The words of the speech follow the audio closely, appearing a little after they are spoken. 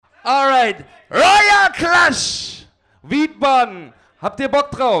Alright, Royal Clash, Wiesbaden. Habt ihr Bock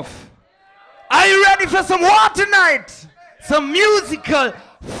drauf? Are you ready for some war tonight? Some musical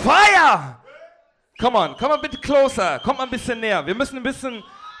fire? Come on, komm ein bisschen closer, komm mal ein bisschen näher. Wir müssen ein bisschen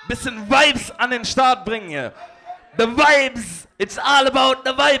Vibes an den Start bringen hier. The vibes, it's all about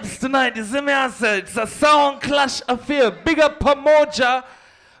the vibes tonight. It's a Soundclash affair. Big up Pamoja,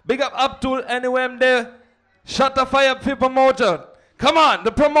 big up Abdul, anywhere I'm there. Shut the fire up for Pamoja. Come on,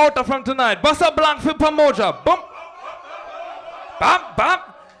 the promoter from tonight. Bossa Blanc for Pamoja. Boom. Bam, bam.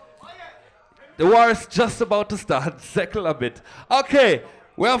 The war is just about to start. Settle a bit. Okay,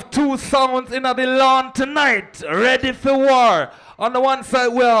 we have two sounds in the lawn tonight. Ready for war. On the one side,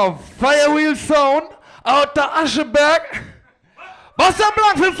 we have Firewheel sound out the Ascheberg. Bossa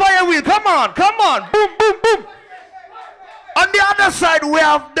Blanc for Firewheel. Come on, come on. Boom, boom, boom. On the other side, we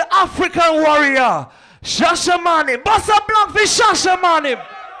have the African warrior. Shashamane, Bossa Blanc for Shashamane.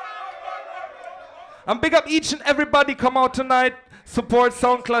 And big up each and everybody come out tonight, support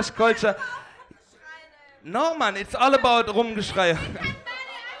Soundclash culture. No man, it's all about Rumgeschrei.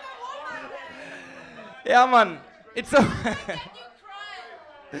 Yeah man, it's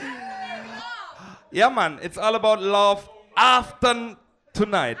yeah man, it's all about love after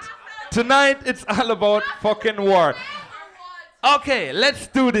tonight. Tonight it's all about fucking war. Okay, let's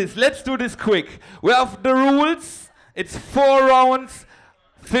do this quick. We have the rules. It's 4 rounds,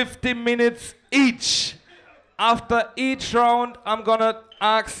 50 minutes each. After each round, I'm gonna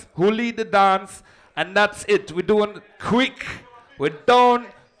ask who lead the dance, and that's it. We're doing quick. We don't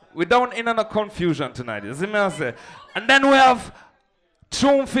in a confusion tonight. You see me I say? And then we have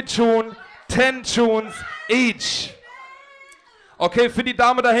tune for tune, 10 tunes each. Okay, für die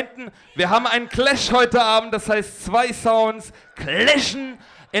Dame da hinten, wir haben einen Clash heute Abend, das heißt 2 Sounds clashen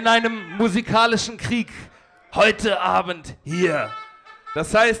in einem musikalischen Krieg. Heute Abend hier.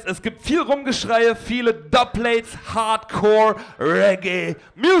 Das heißt, es gibt viel Rumgeschreie, viele Dubplates, Hardcore, Reggae,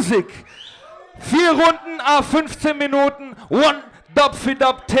 Music. 4 Runden, 15 Minuten, 1 dub für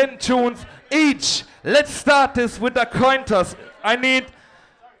dub, 10 tunes each. Let's start this with the Kontext. I need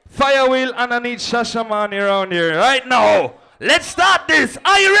Firewheel and I need Shashamane around here right now. Let's start this.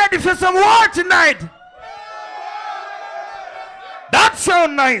 Are you ready for some war tonight? That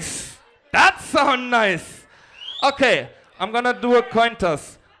sound nice. That sound nice. Okay, I'm gonna do a coin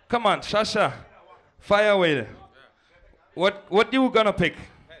toss. Come on, Shasha. Firewheel. What you gonna pick?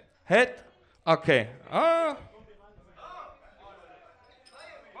 Head? Okay.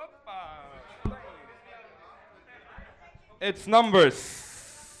 It's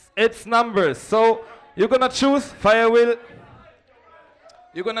numbers. It's numbers. So you're gonna choose Firewheel.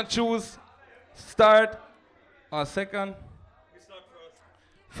 You're gonna choose start or second. We start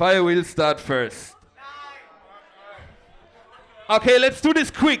first. Firewheel start first. Okay, let's do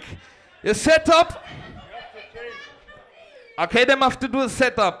this quick. You set up. Okay, them have to do a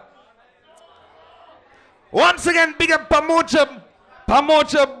setup. Once again, big up Pamoja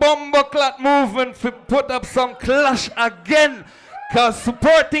Bomboclat movement for put up some clash again. Cause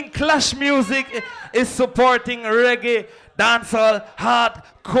supporting clash music is supporting reggae, dancehall,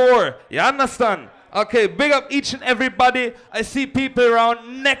 hardcore. You understand? Okay, big up each and everybody. I see people around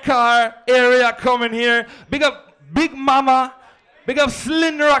Neckar area coming here. Big up Big Mama. Big up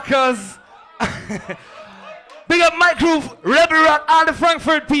Slin Rockers. Big up my crew, Rebel Rock, all the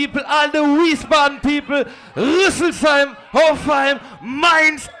Frankfurt people, all the Wiesbaden people, Rüsselsheim, Hofheim,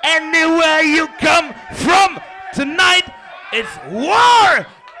 Mainz, anywhere you come from. Tonight, it's war!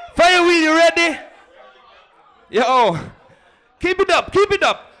 Firewheel, you ready? Yo, keep it up, keep it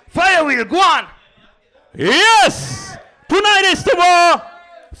up. Firewheel, go on. Yes! Tonight is the war.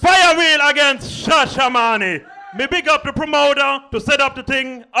 Firewheel against Shashamane. Me big up the promoter to set up the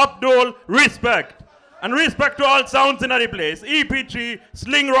thing. Abdul, respect. And respect to all sounds in the place. EPG,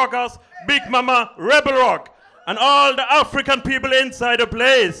 Sling Rockers, Big Mama, Rebel Rock. And all the African people inside the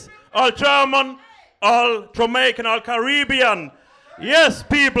place. All German, all Jamaican, all Caribbean. Yes,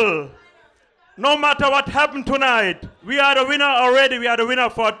 people. No matter what happened tonight, we are the winner already. We are the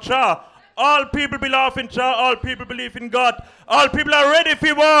winner for Cha. All people believe in Cha. All people believe in God. All people are ready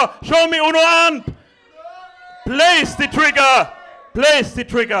for war. Show me uno hand. Place the trigger. Place the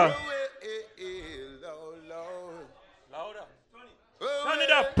trigger. Turn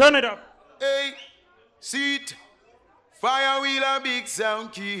it up, turn it up. Hey, seat. Firewheel a big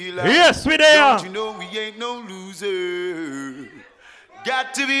sound killer. Yes, we there. Don't you know we ain't no loser?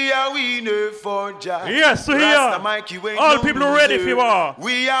 Got to be a winner for Jah. Yes, we here. All people are ready for war.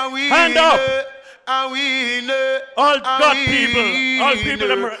 We are winner. Hand up. All God people, all people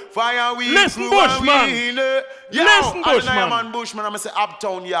them. Firewheel. Listen, Bushman. Listen, Bushman. Man, Bushman, I'm say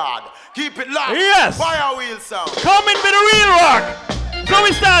Uptown Yard. Keep it locked. Yes. Firewheel sound. Come in with the real rock. So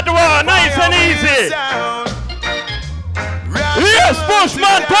we start the war, nice and easy. Yes,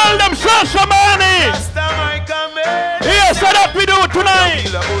 Bushman, tell them Shashamane. Yes, so that we do tonight.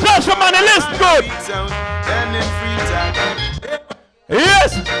 Shashamane, listen good.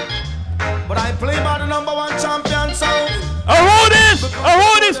 Yes. But I play by the #1 champion sound.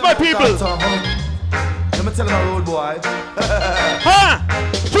 Who this, my people? Let me tell you my old boy. Huh?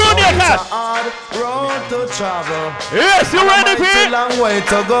 Junior Cat. Road to travel. Yes, you ready for it? Long way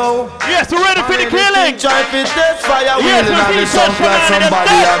to go. Yes, you ready for the killing? Try to test Firewheel Yes, and the Soundclash.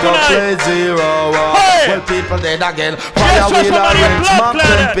 Somebody I go play 0. Well, people dead again. Firewheel and smoke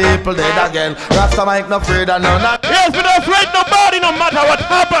people dead again. Rasta Mike no afraid of none. Yes, we don't afraid nobody, no matter what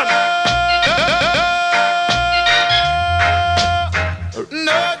happens.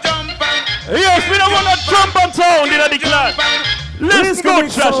 No jumping. Yes, we don't want to jump on sound in the class. Let's go,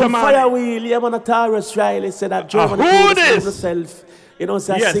 Shashamane. Firewheel, yeah, man, a Taurus Riley said that German who this? Himself. You know,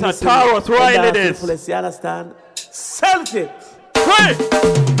 so yes, a Taurus Riley this. You understand? Self it. Hey.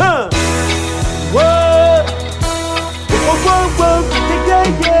 Whoa. Whoa. Yeah.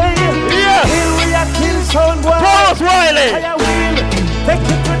 Yes. Here we are, kill sound boy. Taurus Riley. Firewheel, take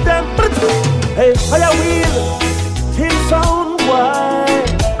it to them. Hey, Firewheel, kill sound boy.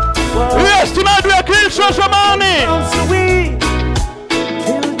 Yes, tonight we are kill Shashamane. So we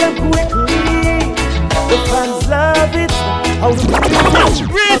kill them quickly. The fans love it. How do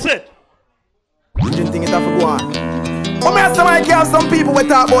Grease it. Didn't think it have to go on. But me say I have some people we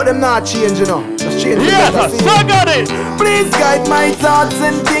talk about them not change, you know. Just change. Yes, I got it. Please guide my thoughts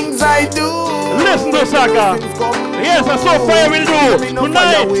and things I do. Listen to Saka. Yes, I saw Firewheel do.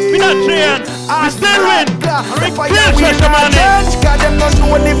 Tonight, we not trained. We still win. We kill Shashamane. Cause them not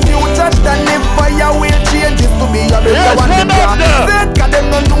know the future. Than if Firewheel changes to be a better one. Cause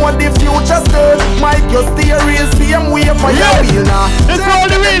them not know the future. Still, Mike, you stay real same way Firewheel now. It's all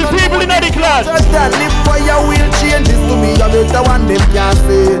the real people in the class. Than if Firewheel changes to be a better one. Them can't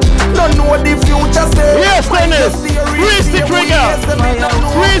say. Don't know the future. Still, yes, Dennis. Grease the trigger.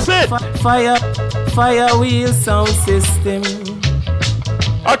 Grease it. Firewheel sound system.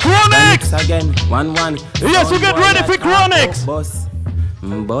 A Kontext again. 1-1. Yes, we get ready for Kontext. Boss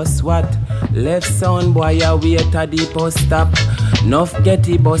what? Left sound boy a wait at the post stop. Nuff get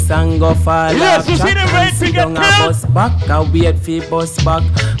the bus and go fall. Yes, you see the wait to get killed. Bus back, I wait for bus back.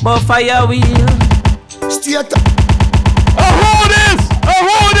 But Firewheel. Straight Who this?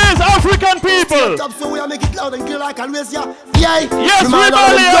 African people. so we make it loud and clear like always, yeah. Yeah. Yes,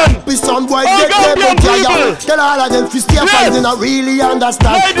 rebellion. Be some boy All get them people. Tell all of them to stay fine, they not really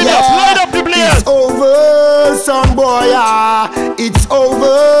understand. Light up the blaze. It's over, some boy, yeah. It's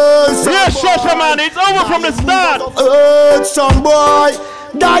over, some yes, Shashamane, it's over from the start. Earth, some boy.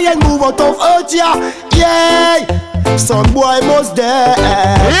 Die and move out of earth, yeah. Some boy must die.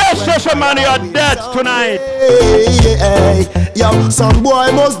 Yes, Shashamane, you're dead tonight. Yeah, some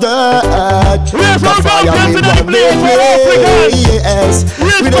boy must die. Yes, all God in the place for Africans. Yes,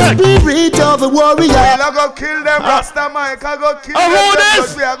 with the spirit of a warrior. I go kill them, Rasta Mike. I go kill them. Who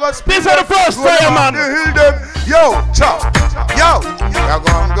this? These are the first fireman. Yo, chop. Yo, I go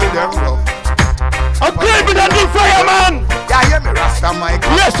and kill them, bro. A clip with a new fireman. Yeah, hear me, Rasta Mike.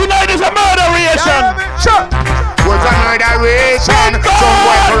 Yes, tonight is a murderation. Sure. Was a murderation. Some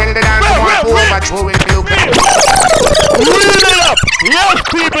boy correct the dance, one overthrowing you. Read it up. Yes,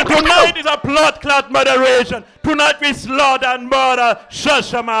 people, tonight is a blood clot murderation. Tonight we slaughter and murder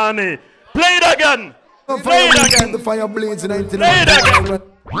Shashamane. Play it again. Play it again. The fire blades in 19. Play it again.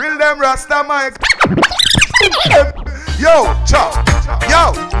 Kill them, Rasta Mike. Yo, chop.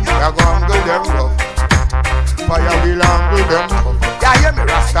 Yo, I go and kill them, bro. Firewheel and kill them, bro. Yeah, hear me,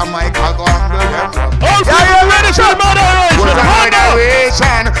 Rasta Mike. I go and kill them, bro. Yeah, ready for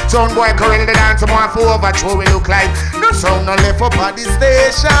murderation. Some boy correct the dance, one for overthrow we look like. No sound no left up at the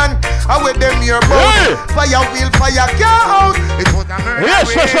station. I with them here, bro. Firewheel, fire, get out. It was a murderation.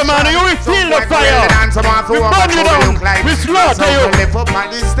 Yes, Shashamane, you will feel the fire. We burn you down. We slaughter you. Left up at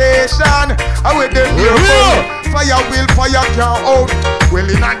the station. I with them here, bro. Firewheel, fire, get out. Well,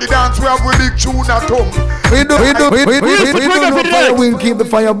 in the dance, we have a big tune at home. We do no fire. We'll keep the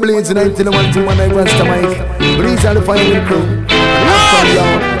fire blades in 1901 to 1 Rasta Mike. These are the Firewheel crew. Oh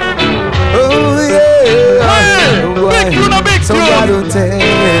yeah. Big tune, big tune. Somebody test.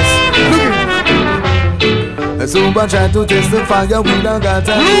 Someone try to test the fire, we don't got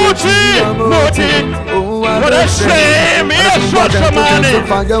time. Motive. Oh, What a shame. Yes, Shashamane.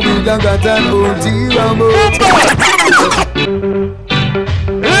 Fire, we don't got time.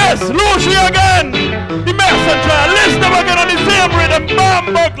 Yes, Lucy again. The messenger. Listen them again on the same rhythm. Bam,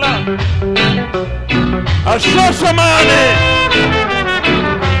 buckler. A Shashamane.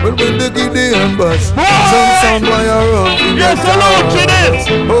 But when they give the ambush, some sound why you're wrong. Yes, Lucy this.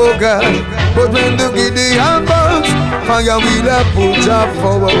 Oh God. But when they give the ambush, fire will have put up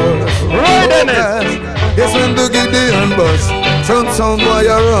forward. Right in it. Yes, when they give the ambush, some sound why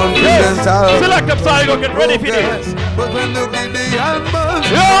you're wrong. Yes. Select up side, go get ready for this. But when they give the ambush,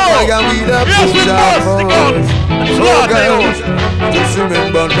 fire will have put up forward. Oh God. Just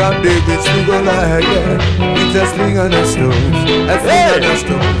remember that David's figure like that. It's a sling and a stone. A sling and a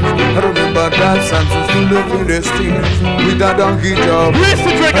stone. I remember that Samson still looking the streets with a donkey job. Release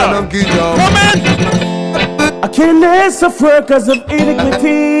the trigger. A donkey job. Come in. A killers of workers of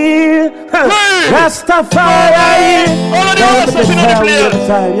iniquity. Rastafari. All of the answers in the place.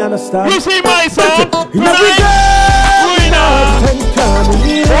 Time, you understand? You see my son?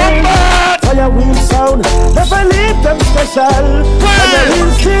 Firewheel sound, never leave them special. Firewheel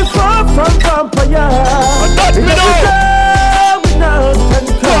still far from vampire.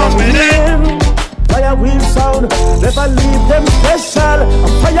 Coming in. Firewheel sound, never leave them special. A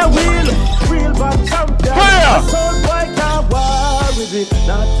firewheel, real bad champion. A soul boy can't war with it,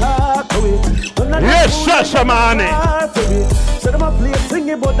 not talk with it. Yes, Shashamane. So them a play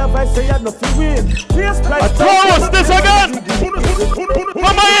singing, but the voice say I'm not free. What's this again?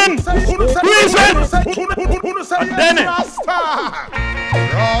 Mama in. Squeeze it. And then it.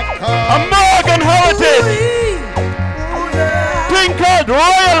 A Morgan Heritage. Thing called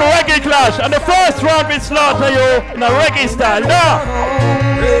Royal Reggae Clash. And the first round we slaughter you in a reggae style. Now.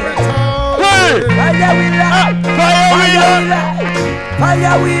 Hey.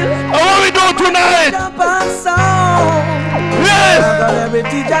 Firewheel. And what we do tonight? Yes. Every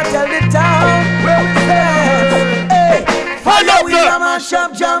teacher tell the town where we stand. Hey, Firewheel, I'm a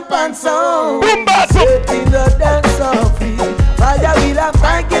shop jump and sound. Boom, bap. Straight in the dance of me. Firewheel, I'm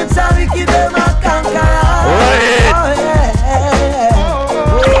Franken, sorry, kid, them a conqueror. Right. Oh, yeah.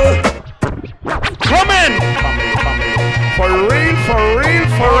 Come in. For real, for real,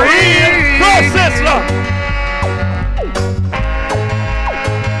 for real. Process, look.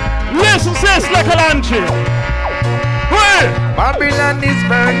 Listen, sis, like a luncheon. Babylon is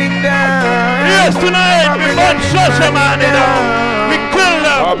burning down. Yes, tonight we burn Shashamane down. We kill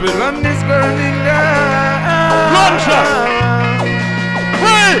them. Babylon is burning down. Gunshot.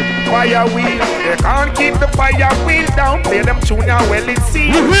 Firewheel, they can't keep the firewheel down. Play them tune now well it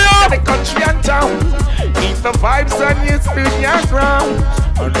seems. The country and town. Keep the vibes and you stood your ground.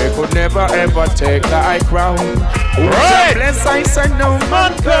 And they could never ever take the high crown. Right. Bless I say no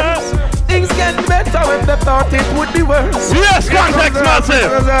man curse. Things get better when they thought it would be worse. Yes, Kontext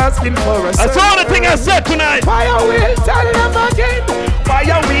massive. That's all the thing I said tonight. Firewheel, tell them again.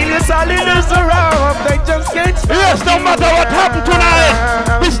 Firewheel is all in us around. They just can't stop. Yes, no matter what happened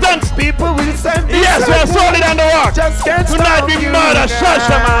tonight. Distance. People will send. Yes, we're solid on the rock. Just can't tonight we murder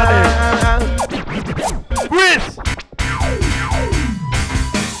Shashamane. With.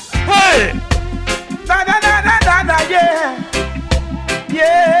 Hey. Na na na na na na yeah.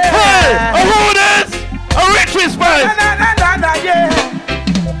 Yeah. Hey, who this? A Richie Spice. Na na na na yeah.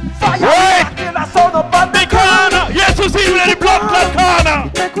 Right. The corner. Yes, you see me in the blood clot corner.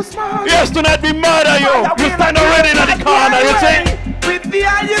 Yes, tonight we murder you. You stand already in the corner, you see? With the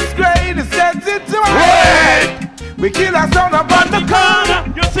highest grade, it sends it to right. We kill our son upon the corner.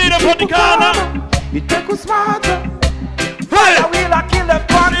 You see them on the corner. We take us smarter. Hey. We'll kill them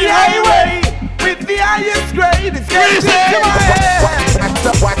on the highway. With the highest grade, it's getting to my head.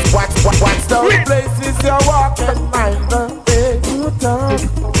 What's the places you're walking, mind the way you talk.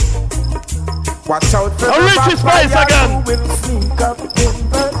 Watch out for the Richie Spice again.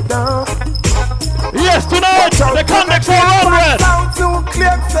 Yes, tonight, the Kontext are run red.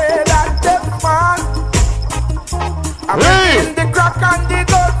 Hey. In the crack and the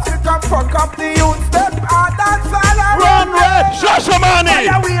guts, you can fuck up the youth step and that's all. Run red, Shashamane.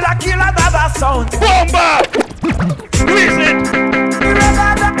 Firewheel, kill another sound. Bomba. Squeeze it.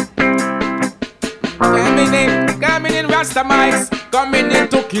 Coming in, Rasta mics. Coming in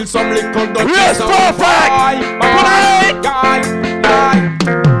to kill some little dogs. Yes, perfect. Guy.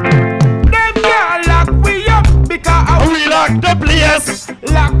 Them can't lock we up because we lock the place.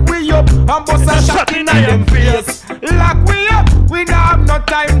 Lock we up and bust a shot in them face. Lock we up, we don't have no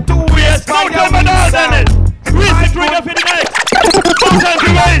time to waste. No time at all, then it. Squeeze the trigger for the next. No time to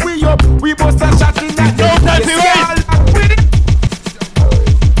waste. We up, we bust a shot in them face. No time to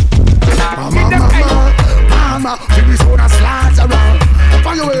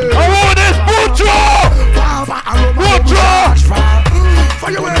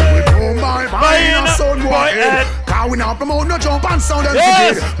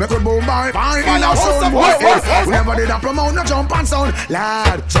Make we boom by fine in a sound boy. We never did a promote no jump and sound.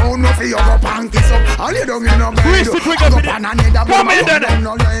 Lad, sound no fi up panties up. All you don't know bed. Go pan and need a boom and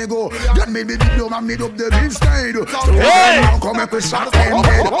no Lego. Get me the dome and me up the big side. Two them no come make we shot them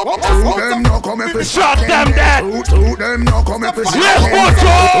dead. Two them no come make we shot them dead. Two them no come make we shot them dead.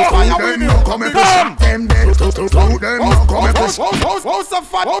 Two them no come make we shot them dead. Two them no come make we shot them dead. Who's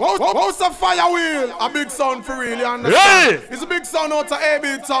a Firewheel? A big sound for real, you understand? It's a big sound out of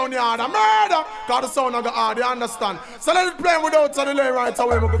AB town yard. A murder! Cause the sound of the hard, you understand? So let it play without the delay right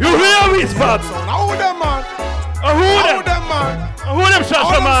away. You hear Wiesbaden? Who them, man? Who them, man? Who them,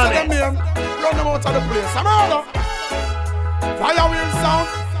 Shashamane? Run them out of the place. A murder! Firewheel sound.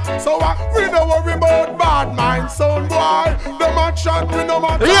 So we don't worry about bad mind, son boy. Them a chat, we no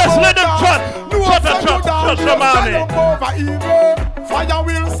matter. Yes, let them chat. No Chat, Shashamane. over evil.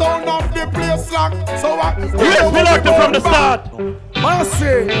 Firewheel sound of the place lock. So yes, we locked it from the start.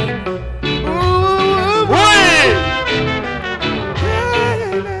 Mercy.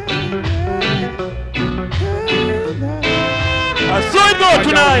 I saw it go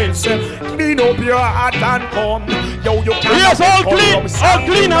tonight. Clean up your heart and come. Yo, you can't. Yes, all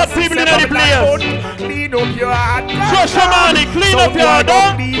clean hot people in the place. Clean up your heart. Shashamane, clean up your heart.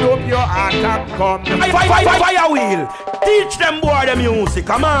 Clean up your heart and come. Firewheel, teach them boy the music.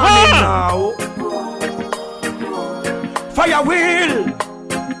 Come on now. Firewheel,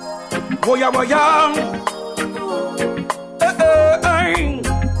 boya.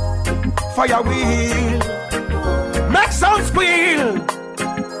 Firewheel, make sound squeal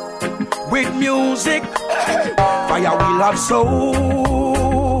with music. Firewheel have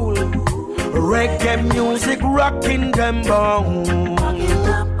soul, reggae music rocking them bone.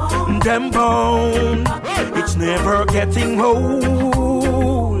 It's never getting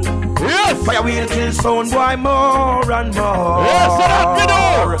old. Yes. Firewheel kill sound boy more and more.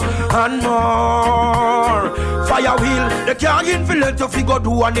 Yes, and more. Firewheel, they can't influence if you go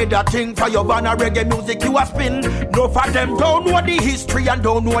do another thing. For your banner reggae music you a spin. No for them don't know the history and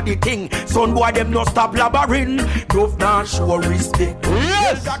don't know the thing. Son boy them no stop blabbering. No not show respect.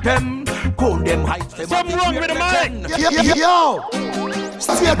 Yes. Them cone them heights. Something wrong with the mic. Yo,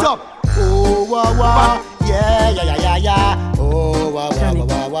 straight up. Oh wah wah, yeah. Oh wah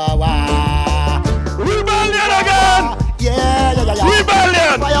wah. Rebellion again. Yeah.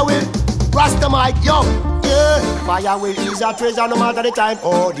 Rebellion. Firewheel, Rasta mic, yo. Yeah. Firewheel is a treasure no matter the time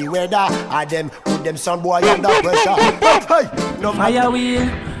or the weather. And them put them son boy under pressure. Hey, no Firewheel.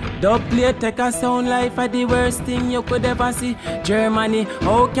 Dub play take a sound life for the worst thing you could ever see. Germany,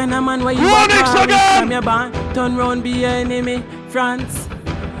 how can a man where you are from your band turn round be your enemy? France,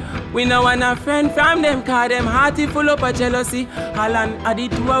 we no want a friend from them, cause them hearty full up of jealousy. Holland are the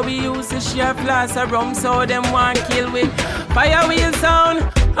two we use to share flask of rum, so them want kill with Firewheel sound.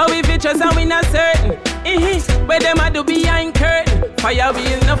 How we features and we not certain. Where them a do behind curtain.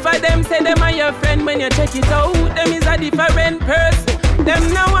 Firewheel, enough of them say them are your friend. When you check it out, them is a different person.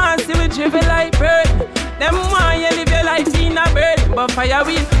 Them no want see we drivel like bird. Them want you live your life in a bird. But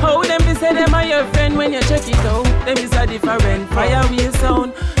Firewheel, how them be say them are your friend. When you check it out, them is a different Firewheel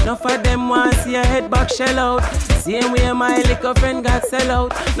sound. Enough of them want see your head back shell out. Same way my little friend got sell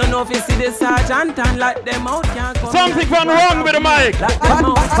out. No know if you see the sergeant and lock them out. Can't come. Something went wrong with the mic.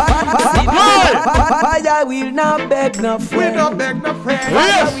 Firewheel not beg no friend. We don't beg no friend.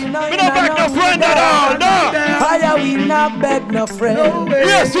 Yes, we don't beg no friend at all. No. Firewheel not beg no friend.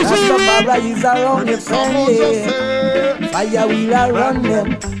 Yes, you see me. Is around the friend. Firewheel I run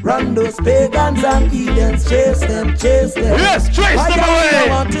them. Run those pagans and heathens. Chase them. Yes, chase them away. I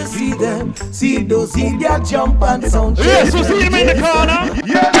want to see them. See those idiots jump and sound. Yes, you see them in the corner.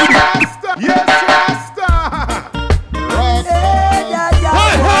 Yes, Rasta.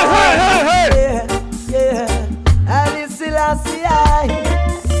 Yeah. Alice Selassie,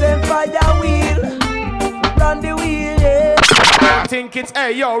 send Firewheel, run the wheel, yeah. I think it's,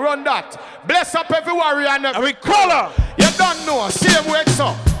 hey, yo, run that. Bless up every warrior and every color. You don't know, same way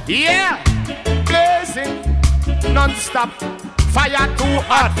so. Yeah. Blazing, non-stop. Fire too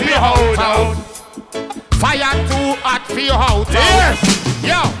hot for your out. Fire too hot for your out. Yes.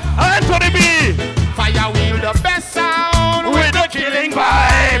 Yo, Anthony B. Firewheel the best sound with the killing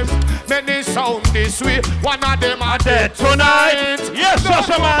vibes. Many sound this way, one of them are dead tonight. Yes,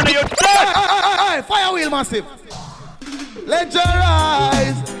 Shashamane, you're dead. Hey, Firewheel massive. Let your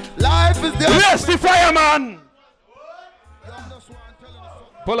eyes. Life is the Yes, the fireman.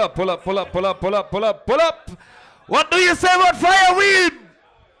 Pull up. What do you say about Firewheel?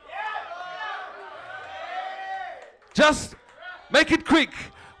 Just make it quick.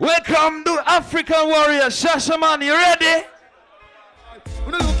 Welcome to African Warrior Shashamane. You ready?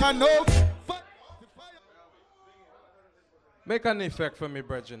 Make an effect for me,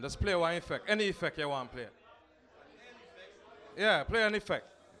 brethren. Just play one effect. Any effect you want to play. Yeah, play an effect.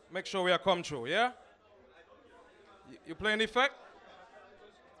 Make sure we are come through, yeah? You play an effect?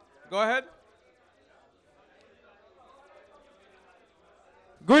 Go ahead.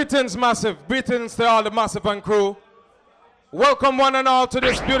 Greetings, Massive. Greetings to all the Massive and crew. Welcome one and all to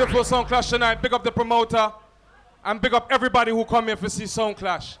this beautiful Soundclash tonight. Big up the promoter. And big up everybody who come here to see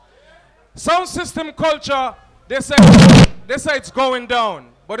Soundclash. Sound system culture, they say it's going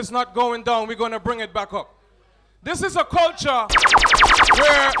down. But it's not going down. We're going to bring it back up. This is a culture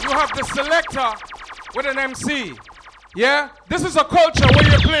where you have the selector with an MC. Yeah? This is a culture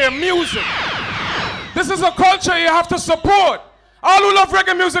where you play music. This is a culture you have to support. All who love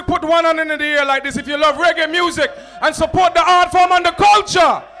reggae music, put one hand in the air like this if you love reggae music and support the art form and the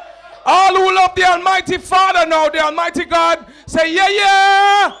culture. All who love the Almighty Father now, the Almighty God, say yeah,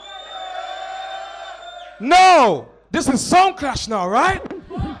 yeah. No, this is Soundclash now, right?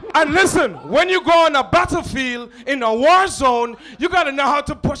 And listen, when you go on a battlefield in a war zone, you gotta know how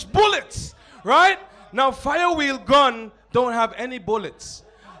to push bullets, right? Now, Firewheel gun don't have any bullets.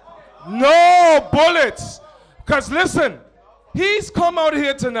 No bullets. Because listen, he's come out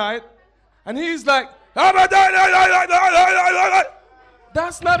here tonight and he's like,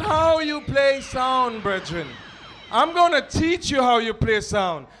 that's not how you play sound, brethren. I'm gonna teach you how you play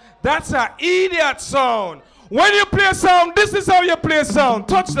sound. That's an idiot sound. When you play sound, this is how you play sound.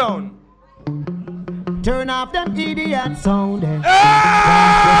 Touchdown. Turn off them idiot sound. Hey!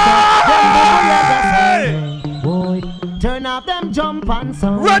 Boy, turn off them jump and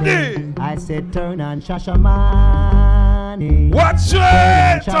sound. Ready? I said turn on Shashamane. Watch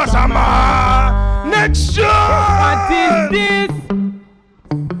it, Shashamane. Next tune. What is this?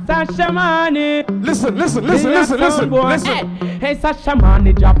 Shashamane. Listen. Hey,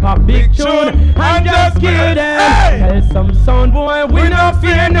 Shashamane, drop a big tune and just kill them. Hey. Tell some sound boy we no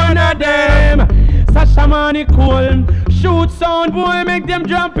fear none of them. Shashamane cool, shoot sound boy, make them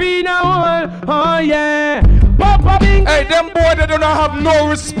jump in a hole. Oh yeah, Papa Bing. Hey, them boy they do not have no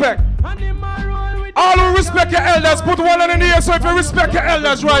respect. All who respect your elders, put one hand in the air. So if you respect your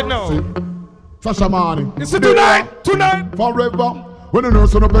elders right now, Shashamane. it's tonight, forever. When the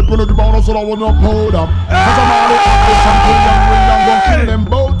nurse on the bed, when the bound so I will not hold up. Shashamane, kill them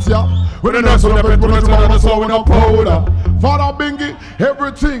both, yeah. When the nurse on the bed, when the bound so I will not hold up. Father Bingy,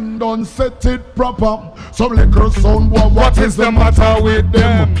 everything done set it proper. Some liquor sound, what is the matter with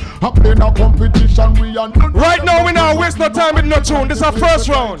them? I play no competition, we are not. right now we not waste no time with no tune. This is our first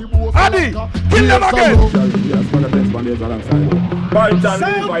round. Adi, kill them again.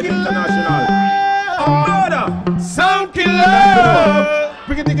 International. Sound killer.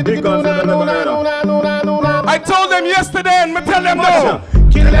 I told them yesterday and me tell them now.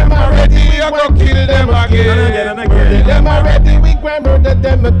 Kill them already, we are gonna kill them again. Murder them already, we gonna murder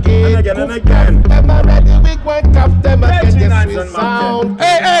them again. Again. Them already, we gonna cuff them again. Yes, we sound.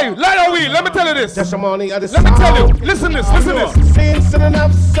 Hey, light on wheel. Let me tell you this. Shashamane at the Let me tell you. Listen this. Since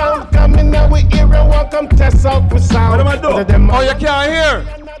enough sound coming now, we hear and welcome test out with sound. What am I doing? Oh, you can't hear.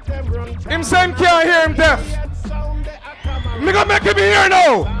 Him saying can't hear him deaf. Me gonna make him hear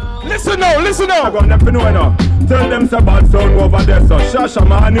now. Listen now. I got nothing to know. Tell them say bad sound over there, so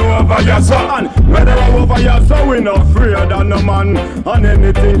Shashamane over here, so and whether I over here, so we not afraid of no man. And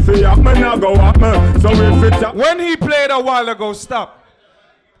anything for you, me not go up me. So we fit up. When he played a while ago, stop.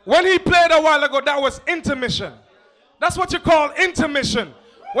 When he played a while ago, that was intermission. That's what you call intermission.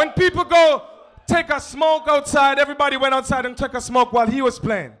 When people go take a smoke outside, everybody went outside and took a smoke while he was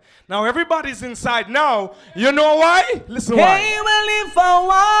playing. Now everybody's inside now. You know why? Listen why. Hey, we live for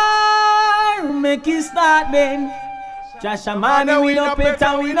war, make it start then. Shashamane, we no pet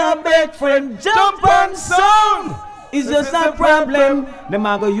and we no beg friend. Jump on sound, it's just a problem. Them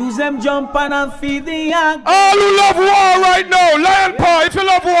a go use them jump on and feed the young. All who love war right now, Lion Paw, if you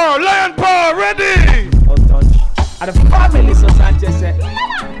love war, Lion Paw, ready? Oh, touch. At the family, so Sanchez said.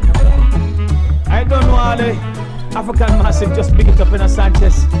 I don't know how the African Massive just pick it up in a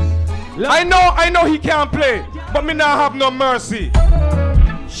Sanchez. I know he can't play, but me not have no mercy.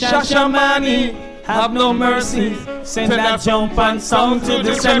 Shashamane, have no mercy. Send that jump and sound to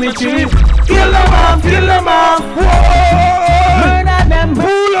the cemetery. Kill them off. Murder them.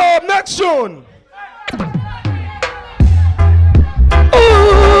 Pull up, next tune.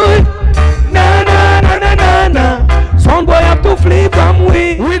 Ooh, na. Sound boy have to flee from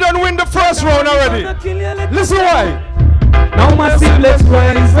we. We done win the first round already. Listen why. Now Massive, let's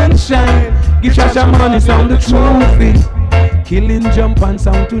rise and shine. Give Shashamane sound the trophy. Killing jump and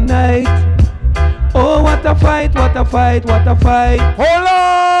sound tonight. Oh, what a fight, what a fight, what a fight. Hold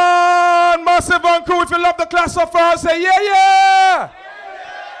on, Massive and crew, if you love the class of ours, say yeah, yeah.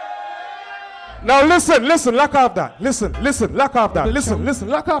 Now listen, lock off that. Listen, lock off that. Listen,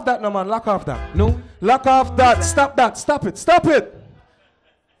 lock off that, no man, lock off that. No. Lock off that, stop that, stop it. Stop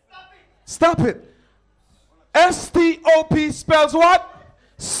it. S-T-O-P spells what?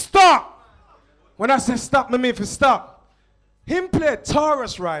 Stop. When I say stop, I mean for stop. Him play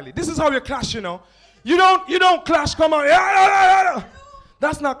Taurus Riley. This is how you clash, you know. You don't clash, come on.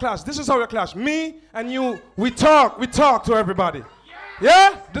 That's not clash. This is how you clash. Me and you, we talk to everybody.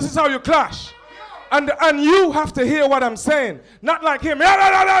 Yeah? This is how you clash. And you have to hear what I'm saying. Not like him.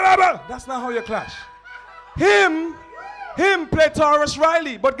 That's not how you clash. Him play Taurus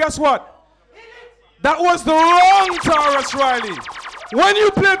Riley. But guess what? That was the wrong Taurus Riley. When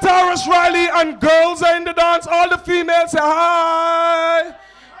you play Taurus Riley and girls are in the dance, all the females say hi.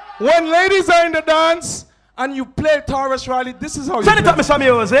 When ladies are in the dance and you play Taurus Riley, this is how you Turn it up, Mr.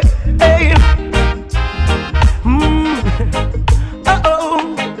 Music. Hey.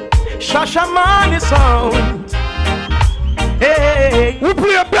 Uh-oh. Shashamane sound. Hey. We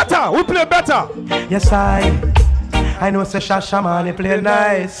play better. Yes, I know say Shashamane play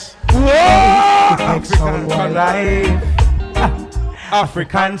nice. Whoa! Make sound one life.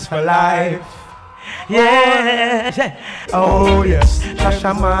 Africans for life. Yeah. Oh yes.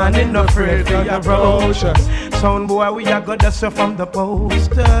 Shashamane no afraid for your approach. Sound boy, we are good us from the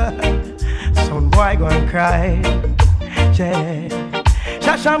poster. Sound boy gonna cry. Yeah.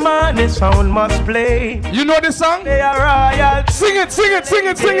 Shashamane sound must play. You know the song? They are royal. Sing it.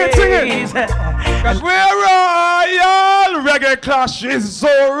 Cause we're royal. Reggae Clash is so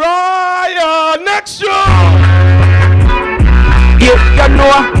royal. Next show. You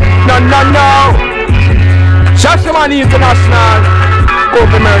know. No. Shashamane International. Go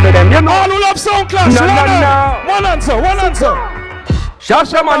to murder them. You know. All who love Soundclash. No. One answer.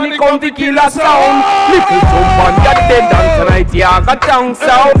 Shashamane come to kill a sound. Little jump on that dead dance tonight, yeah, got down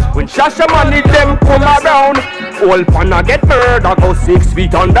south. When Shashamane them come around, all panna get murder, go 6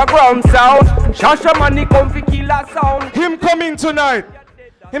 feet underground south. Shashamane come to kill a sound. Him coming tonight,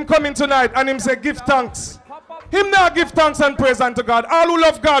 and him say give thanks. Him now give thanks and praise unto God. All who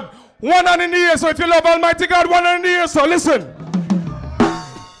love God, one hand in the air. So if you love Almighty God, one hand in the air. So listen.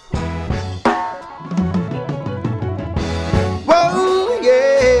 Whoa,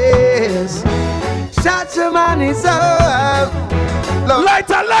 yes. Shashamane's up.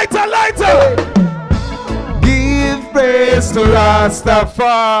 Lighter. Give praise to Rastafari.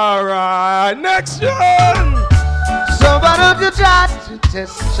 Next one. So why don't you try to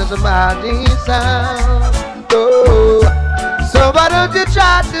test Shashamane's sound? Oh. So why don't you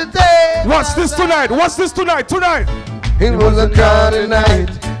try to take? What's this tonight? Tonight. It was a cloudy night,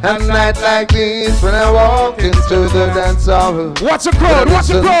 a night like this when I walked into the dance hall. Watch the crowd.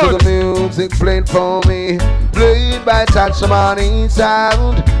 To the music played for me, played by Shashamane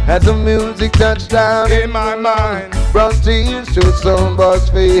sound. As the music touched down in my mind, brought tears to somebody's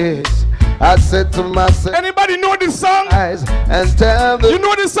face. I said to myself, anybody know this song? And tell them, you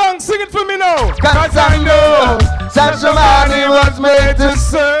know this song, sing it for me now. Cause I know Shashamane was made to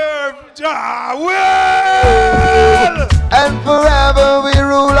serve Jah well. And forever we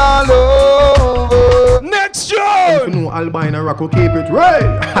rule all over. Next show. No albino rock will keep it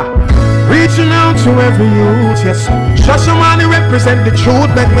right. Reaching out to every youth, yes. Shashamane represent the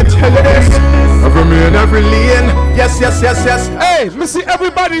truth, let me tell you this. Every man, every lane, yes. Hey, me see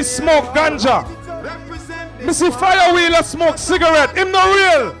everybody smoke ganja. Me see Firewheel smoke cigarette. Him no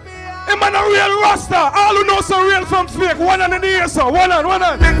real. Him a no real Rasta. All who know so real from fake. One hand in the ear, so one hand.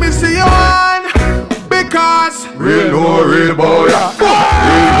 Let me see you on, because real no real boy. Real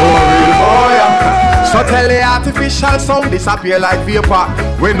no real boy. So tell the artificial sound disappear like vapor.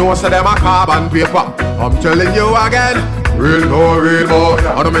 We know so them a carbon paper. I'm telling you again, real no real boy.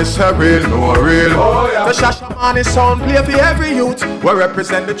 I don't miss a real no real boy. The Shashamane sound play for every youth. We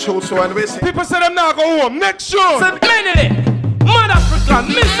represent the truth, so when we say people say them now go home. Next show. Said Benny, Mad African,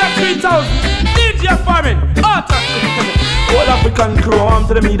 Mr. 3000, DJ Farming, Arthur. All African crew, I'm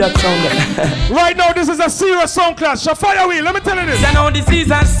to the me that sound. Right now, this is a serious Soundclash. Firewheel, let me tell you this. I know this is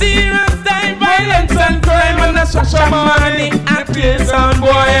a serious time, violence and crime, and that's Shashamane and clear sound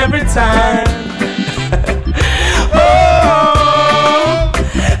boy every time. Oh,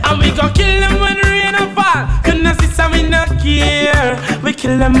 and we gon' kill them when rain and fall. Couldn't see some we not care. We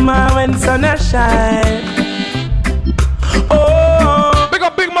kill them all when sun a shine. Oh, big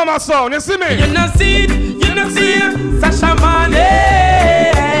up Big Mama sound, you see me? You know see it. Shashamane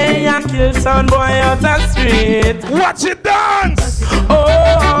and kill some boy out the street. Watch it dance.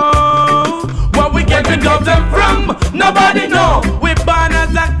 Oh, what we we got them from? Nobody know. We born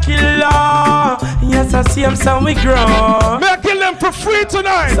as a killer. Yes, I see them, so we grow. May I kill them for free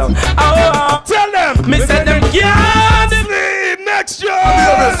tonight? So, tell them. Me say them can't see next year.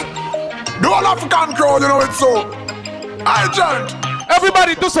 The whole African crowd, you know it so. I joined.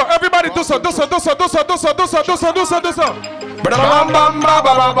 Everybody do so. Everybody do so. Do so. Do so. Do so. Do so. Do so. Do so. Do so. Do so. Bam bam bam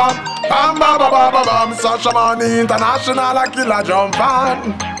bam bam bam bam bam bam bam. Shashamane International a killer jump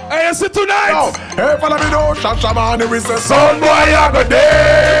on. Hey, you see tonight? No. Hey, follow me now. Shashamane we say son boy I go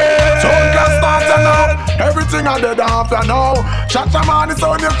dead. Soundclash starts now. Everything I did after now. Shashamane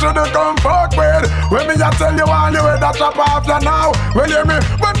sound you should come fuck with. When me a tell you all you with that chop after now. Well hear me?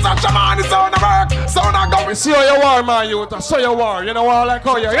 When Shashamane sound a work, sound a go. You see how you war, man, youth. I saw you war. You know what I like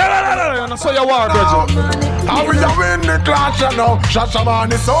how you. Yeah. I saw you war, brother. How we a win the clash, you know?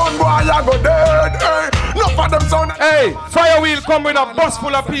 Shashamane sound boy, I go dead. Hey, enough of them sound. Hey, Firewheel come with a bus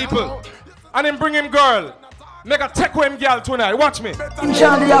full of people, and him bring him girl. Make a take with him girl tonight. Watch me.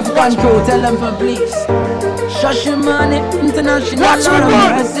 Charlie African crew, tell them for please. Shashamane International. Watch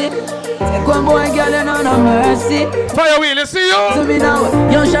me, mercy. Take one boy, girl, and no mercy. Firewheel, you see you? So we now,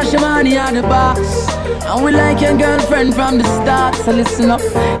 young Shashamane are the boss. And we like your girlfriend from the start, so listen up.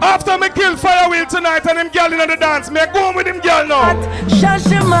 After me kill Firewheel tonight and him girl in the dance, me go on with him girl now.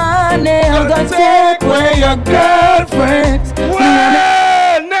 Shashamane, I'm gonna take away your girlfriend.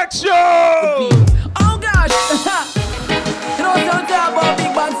 Well, next show. Oh gosh. You know what I'm talking about?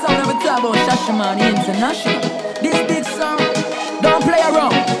 Big bad sound, I'm talking about Shashamane International. This big sound, don't play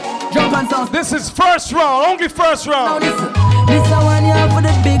around. Jump and sound. This is first round, only first round. Now listen. This is one year for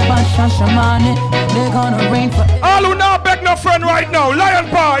the big bad Shashamane. They're gonna rain for all who not beg no friend right now, Lion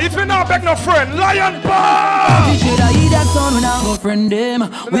Paw. If you not beg no friend, Lion Paw. You should have heard that song when I go friend them.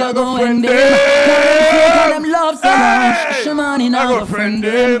 We are going them. Them love so much. Shashamane now go friend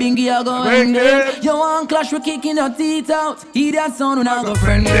them. Bingy I go end them. You want clash, we kicking your teeth out. Hear that song when I go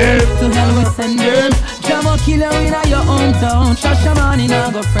friend them. To hell we send them. Jamo killer in your hometown. Shashamane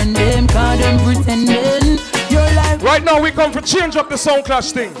now go friend them. Cause them pretending. Right now we come for change up the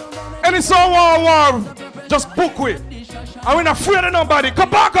Soundclash thing. Any song war, just book with. And we're not afraid of nobody.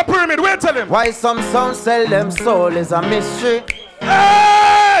 Kabaka Pyramid, wait tell him. Why some sound sell them soul is a mystery.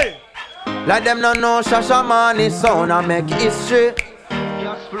 Hey! Like them no know Shashamane sound and make history.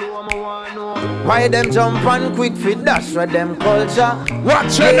 Why them jump on quick fit dash with them culture.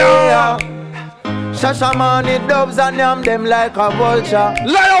 Watch it now. Shashamane dubs and yam them like a vulture.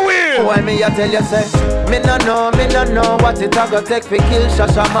 Liar Wheel! Why me I tell you say, me no know what it a go take fi kill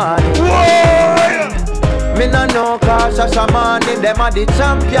Shashamane. Whoa! Me no know cause Shashamane them a the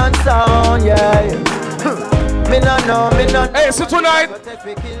champion sound, yeah. Me no know. Hey, so tonight,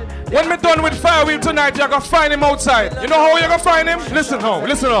 when me done with Firewheel tonight, you gonna find him outside. You know how you gonna find him? Listen how.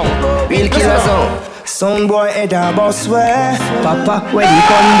 Real killer sound. Sound boy head a boss way. Papa when he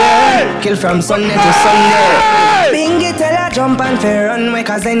come there, kill from Sunday to Sunday. Bingy tell a jump and fair run way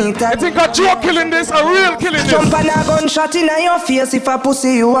cause anytime. I think a joke killing this, a real killing this. Jump and a gunshot in your face if a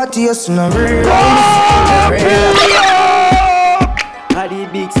pussy you a taste no real. Had the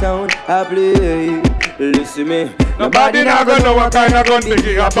big sound I play. Listen me. Nobody not gonna know what kind of gun they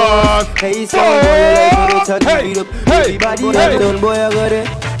give a boss. Hey, sound boy, you like me to touch it up. Everybody have done boy, I got it.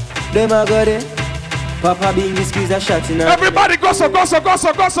 Them I got it. Papa Bingy squeeze a shot in her. Everybody go so. Sound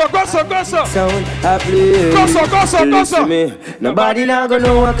I play. Go me. Nobody not gonna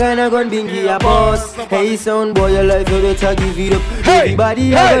know what kind of gun Bingy a boss. Hey, sound boy, your life you better give it up. Everybody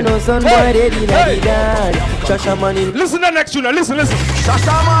have know sound boy ready like the dance. Shashamane. Listen to the next tune. Listen.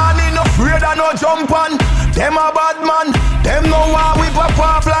 Shashamane no afraid of no jump on. Them a bad man. Them no war we pop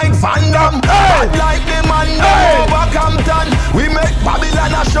off like Van Damme. Bad like the man over Compton. We make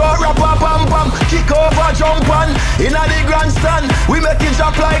Babylon a show rapper pam pam. Kick over jump on. Inna the grandstand. We make it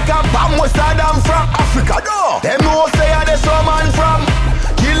drop like a bomb. What's that damn from Africa? No. Them no say a the some man from.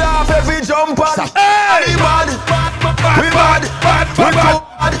 Kill off every jump on. We bad. We bad.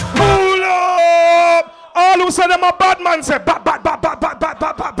 Pull up. All who say them a bad man say bad.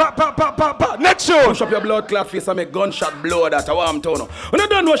 Next show. Push up your blood clot face and make gunshot blow that a warm tone. When you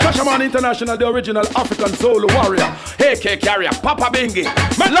don't know Shashamane International, the original African soul warrior, AK carrier, Papa Bingy.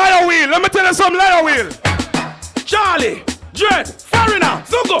 Liar Wheel, let me tell you some Liar Wheel. Charlie, Dread, Foreigner,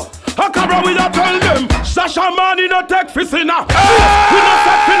 Zugo. A cabra we don't tell them. Shashamane no take fisina. We no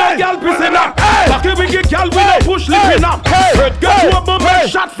set for no girl pisina. Cocky wicked gal, we no push lip in her. Red girl, to a bump,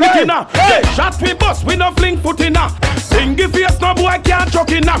 shot flick in her. Shot we bust, we no fling foot in her. Singy face, no boy can't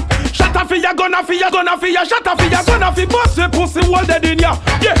chuck in her. Shot a fi ya, gonna fi ya, gonna fi ya. Shot a fi ya, gonna fi bust the pussy wall dead in ya.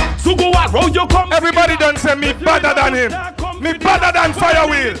 Yeah, so go around you come. Everybody done say me better than him. Me better than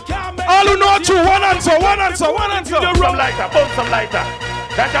Firewheel. All who know you, one answer, one answer, one answer. Some lighter, bounce some lighter.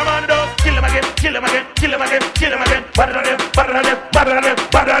 That a man does. Kill him again, kill him again, kill him again, kill him again. Better than them, better than them, better than them,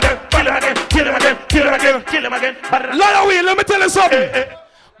 better than them. Kill him again, kill him again, kill him again, kill him again. Firewheel, let me tell you something.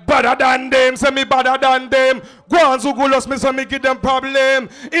 Better than them, say me better than them. Go on, Zugulos, me say me give them problem.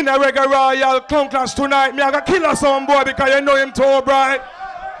 In a Reggae Royal Kontext tonight, me I got kill some boy because you know him too bright.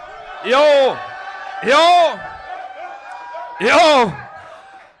 Yo, yo, yo,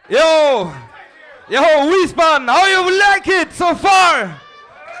 yo, yo, Wiesbaden, how you like it so far?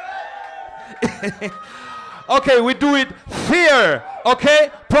 Okay, we do it fair,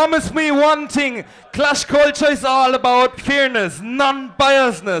 okay? Promise me one thing. Clash culture is all about fairness,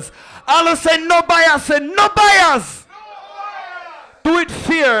 non-biasness. All say no bias, say no bias. Do it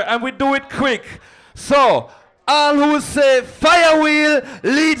fair and we do it quick. So, all who say Firewheel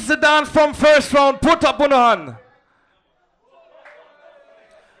leads the dance from first round, put up on the hand.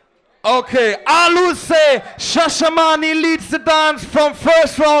 Okay, all who say Shashamane leads the dance from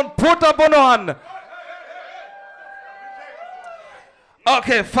first round, put up on the hand.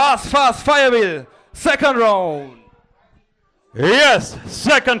 Okay, fast, Firewheel. Second round. Yes,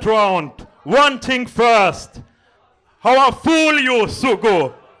 second round. One thing first. How I fool you,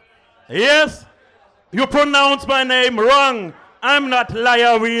 Sugo. Yes, you pronounce my name wrong. I'm not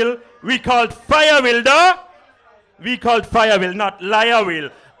Firewheel. We called Firewheel, though. We called Firewheel, not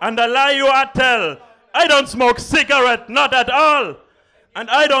Firewheel. And the lie you are tell. I don't smoke cigarette, not at all. And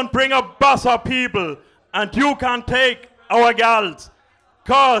I don't bring a bus of people. And you can't take our gals.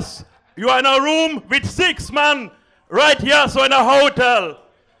 Cause you are in a room with 6 men right here, so in a hotel.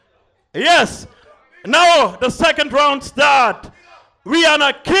 Yes, now the second round start. We are in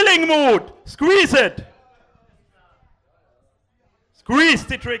a killing mood. Squeeze it. Squeeze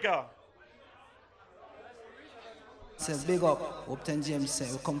the trigger. Say big up, Upton James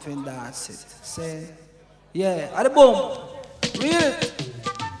say, we come from dance it. Say, yeah, at the boom. Real.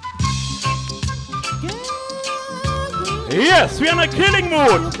 Yes, we are in a killing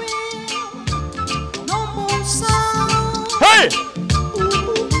mood. Hey!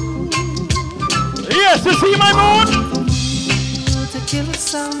 Yes, you see my mood? To kill a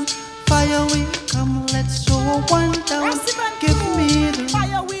sound, Firewheel, come let's show one down. Give me the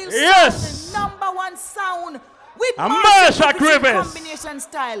Firewheel. Yes. #1 sound. We Marsha Grievous. Combination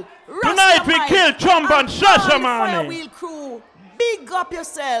style. Tonight we kill Trump and Shashamane. Firewheel crew. Big up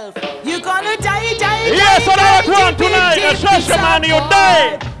yourself. You're gonna die. Yes, on that one tonight, a Shashamane, you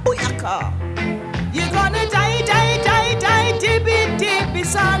die. Booyaka. You're gonna die, dibby,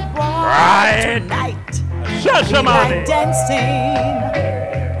 son, boy. Right. Tonight. Shashamane. Like dancing.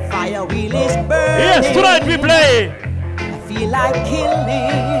 Firewheel is burning. Yes, tonight we play. I feel like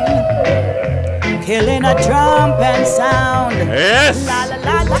killing a trumpet sound. Yes. La la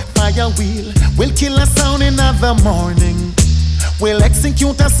la la. Firewheel will kill a sound in the morning. We'll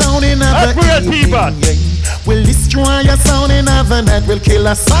execute a sound in the evening. We'll destroy a sound in the night. We'll kill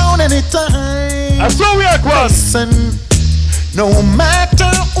a sound anytime. That's how we are going. Listen, no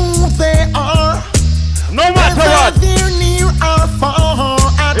matter who they are, no matter what, they're near or far.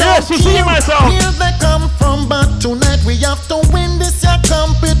 Yes, you see myself. Where they come from, but tonight we have to win this year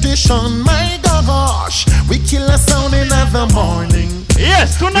competition. My gosh, we kill a sound in the morning.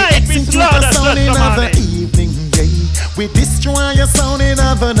 Yes, tonight we slaughter a sound in the evening. We destroy a sound in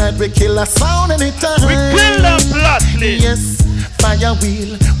the night. We kill a sound anytime. We kill them bloodly. Yes,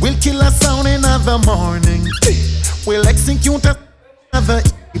 Firewheel will kill a sound in the morning. We'll execute a the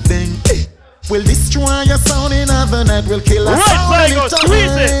evening. We'll destroy a sound in the night. We'll kill a sound anytime.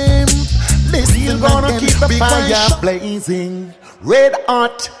 Listen, we're gonna keep the fire blazing, red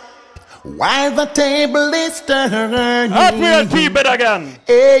hot, while the table is turning. Up we'll keep it again.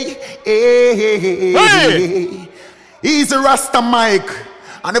 Hey. He's the Rasta Mike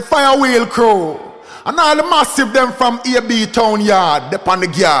and the Firewheel crew and all the massive them from AB Town Yard, up on the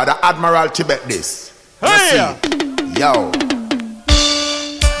yard, the Admiral Tibet this. Hey! Yo.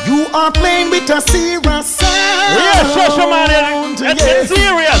 You are playing with a serious sound. Yes, Shashamane, it's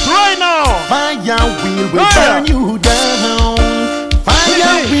serious right now. Firewheel will burn you down.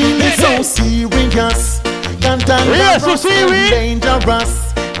 Firewheel is so serious. Yes, you see we?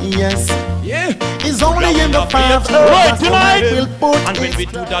 Dangerous. Yes. Yeah. It's only in the fire. Right tonight. And when we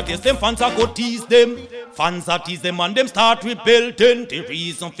do that, yes, them fans are go tease them. Fans that is them and them start rebuilding. The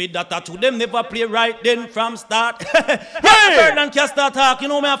reason for that to them never play right then from start. Hey! Birdland can start talk. You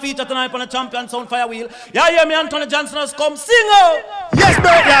know me a feature tonight on the Champion Sound Firewheel. Yeah, yeah, me Anthony Johnson has come sing out. Yes,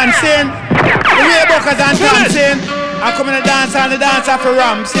 Birdland sing. The way Buckers and Tom sing. I come in the dance and the dance after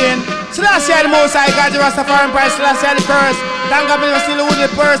Ram sing. So last year the most I got the Rastafarian price. So last year the first. Thank God we still with the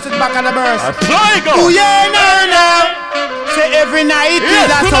purse at the back of the burst. Oh yeah, no. Say every night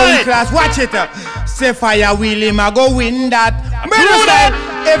is a sound class. Watch it. Say Firewheel him a go win that.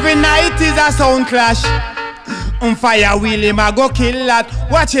 Every night is a sound clash. Firewheel him a go kill that.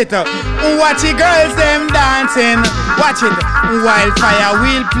 Watch it. Watch the girls them dancing. Watch it. While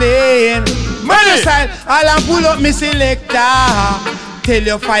Firewheel playing. Murder style. I'll pull up me selector. Tell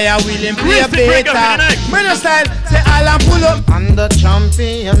your Firewheel and play better. Murder style, say I'll pull up on the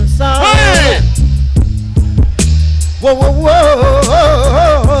champion side. Hey! Whoa, whoa,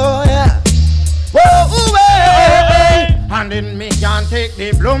 whoa, yeah. Whoa, hey. And then me can take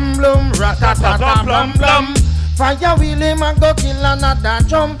the blum blum, ratatata blum blum. Firewheel him and go kill another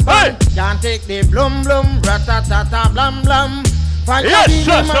jump. Hey! Can take the blum blum, ratatata blum blum. Yes,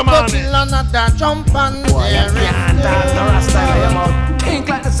 Shashamane. Pink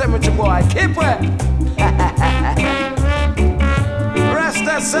like the cemetery boy, keep it. Rest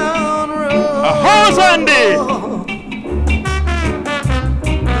that sound road. A horse, Andy.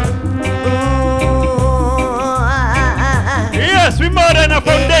 Yes, we modern a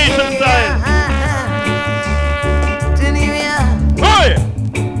foundation style.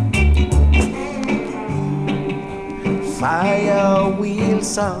 Firewheel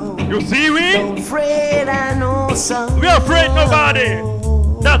sound. You see we? Don't afraid I know sound. We are afraid nobody.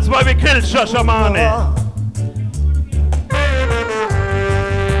 That's why we killed Shashamane.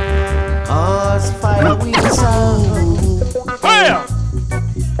 Cause Firewheel sound. Fire!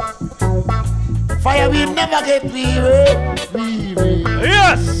 Firewheel never get weary.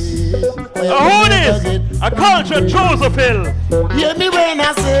 Yes! Who is? A culture Josephville. Hear me when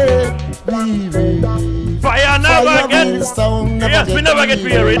I say Fire never get. Yes, we never get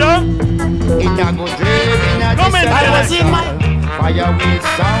weary, no? Come in, I was in my Firewheel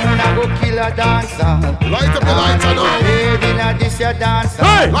sound, I go kill a dancer. Light up your lighter now. Hey!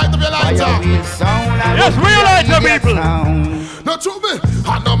 Light up your lighter. Firewheel sound, yes, real lighter, people. Now, to me, I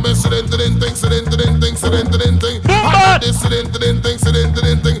know me thing. I know this thing.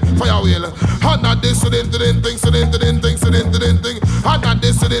 Firewheel. I know this thing. I know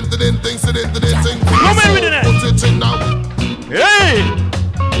this thing. Come in with it. Put it in now. Hey!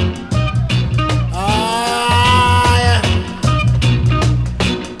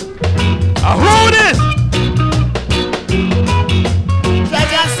 Who this?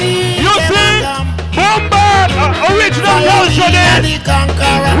 You see? Bombard! Original culture there!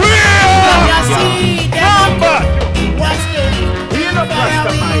 Bombard!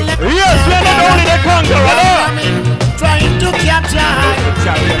 Yes, we are not only the conqueror, trying to capture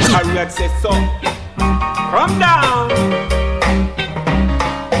Harriet says so. Come down.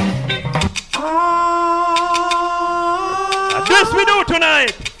 This we do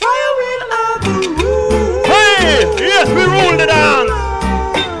tonight. Hey, yes, we rule the dance.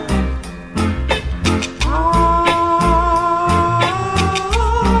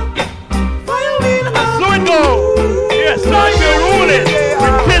 So it go. Yes, time we rule it. We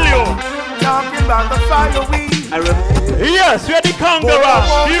kill you. Talking about the Firewheel. Yes, we are the conqueror,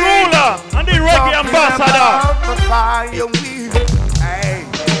 the ruler, and the reggae ambassador. The Firewheel. Hey.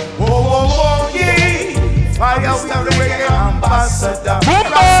 Whoa, whoa, whoa, yeah. Firewheel, the reggae ambassador.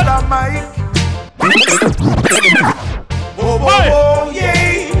 Rasta Mike. Whoa, whoa, whoa,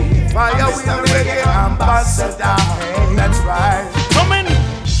 yeah. Firewheel, the reggae ambassador. That's right. Come in.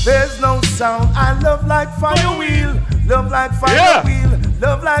 There's no sound I love like Firewheel. Love like Firewheel.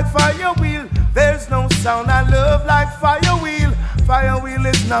 Love like Firewheel. There's no sound I love like Firewheel. Firewheel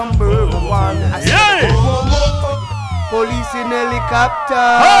is number one. Police in helicopter.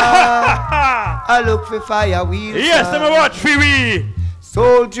 I look for Firewheel. Yes, let me watch for we.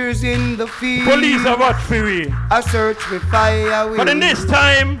 Soldiers in the field. Police are watch for we. I search for Firewheel. But in this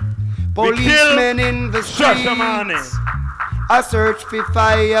time, policemen in the streets. Shashamane. I search for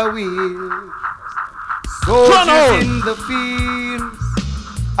Firewheel. Soldiers in the fields.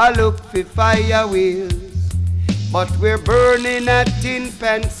 I look for Firewheels, but we're burning at tin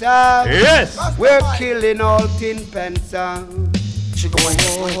pence. Yes, we're killing all tin pence. She going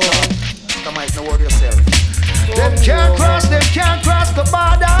come on, no worry yourself. Them can't cross the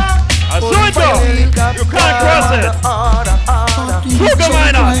border. You can't cross it.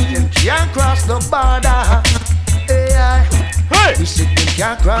 Them can't cross the border. We say they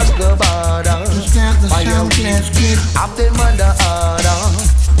can't cross the border. Firewheel, have them under order.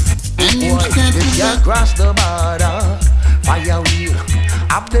 Boy, they can't cross the border. Firewheel,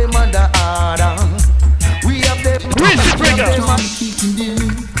 have them under order. We have them.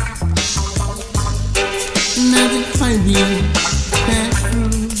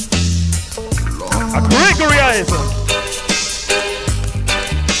 A Gregory Isaac.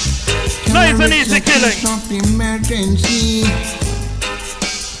 Nice and easy killing. Emergency.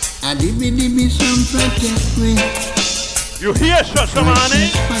 A dibby some protect me. You hear Shashamane?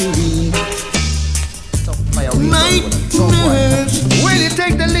 When you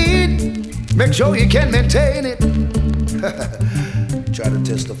take the lead, make sure you can maintain it. Try to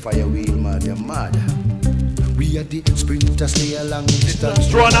test the Firewheel, man, you're mad. We are the sprinter, stay along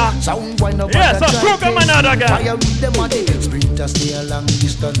distance runner. Sound wine up. Yes, a stroke of another guy. Firewheel, them are the sprinter, stay along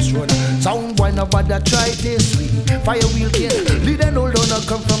distance runner. Sound wine up, but try this way. Firewheel can lead and hold on,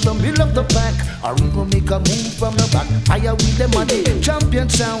 come from the middle of the pack, or even make a move from the back. Firewheel, them are the champion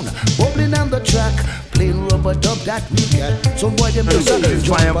sound, bubbling on the track. Plain rubber dub that we got. So boy, them just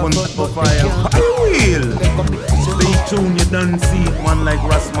jump on the Firewheel. Stay tuned, you done see it, man, like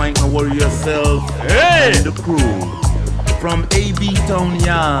Ras Mike, no worry yourself. Hey! And the crew from AB Town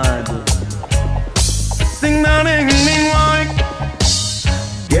Yard. Sing down in like.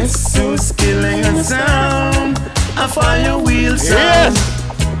 Guess who's killing a sound? A Firewheel sound. Yes!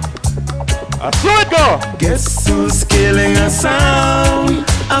 That's right, go! Guess who's killing a sound?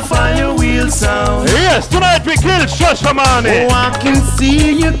 A Firewheel sound. Yes, tonight we kill Shashamane. Oh, I can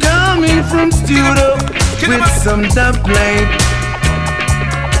see you coming from studio with some dubplate.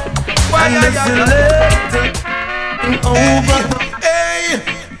 And the selector over. Hey!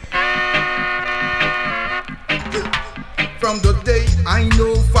 From the day I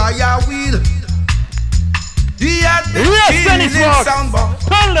know Firewheel, he had been killing soundbar.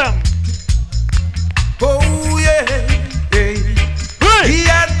 Tell them. Oh yeah, hey. He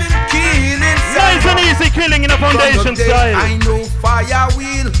had been killing soundbar. Nice and easy killing in a foundation style. I know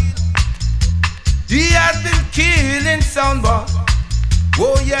Firewheel, he had been killing soundbar.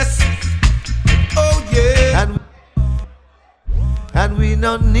 Oh yes, oh yeah. And we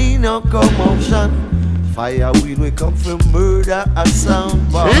don't need no commotion. Firewheel, we come from murder and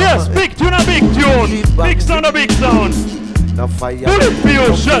sound bar. Yes, big tune, a big tune. Big sound, a big sound. The fire. Bullet for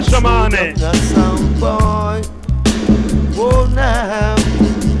you, Shashamane. Sound boy. Oh now.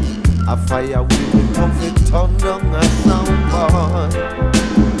 A Firewheel, we come from turn down a sound boy.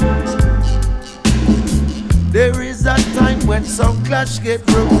 There is a time when some clash get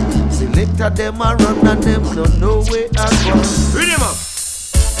broke. Selector them a run and them don't know where I go. Read him up.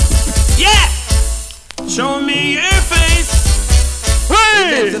 Yeah! Show me your face.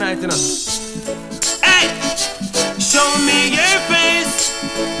 Hey! Tonight, hey! Show me your face.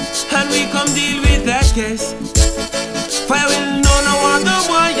 And we come deal with that case. Firewheel no other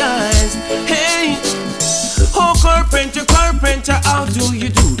wires. Hey! Oh, carpenter, how do you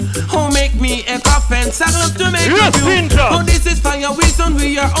do? Oh, make me a coffin, saddle up to make you do. Oh, this is Firewheel, son,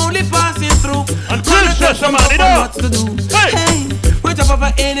 we are only passing through. Until Shashamane, what to do. Hey! We top of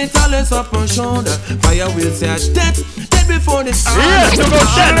any talents up on shoulder. Firewheel say dead before this hour. Yes, you go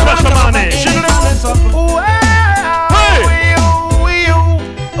dead, Shashamane.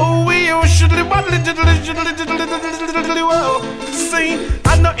 See, I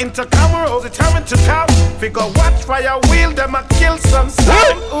know intercom rolls, determined to come. Figure watch Firewheel, them a kill some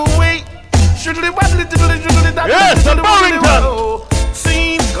sound. Ooh wee, yes, the Barrington.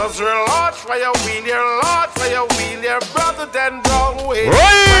 See, cause we're large Firewheel, you're large Firewheel, you're brother than wrong way.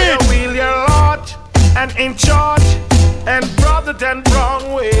 Right. Firewheel, you're large and in charge, and brother than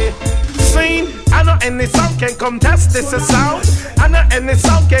wrong way. See, I know any song can contest this a sound. I know any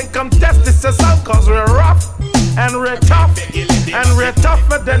song can contest this a sound, cause we're rough. And we're tough, and we're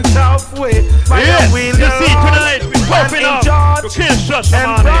tougher than tough way. Firewheel, you see tonight we're popping up to kill Shashamane.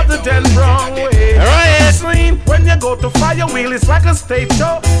 And brother than wrong way. Right. When you go to Firewheel, it's like a stage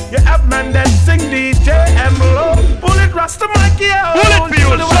show. You have men that sing DJ and blow. Bullet Rasta Mikey, bullet for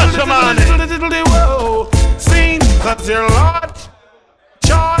you, Shashamane. Sing, cause you're large,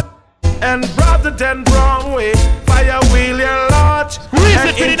 charge, and brother than wrong way. Firewheel, you're large,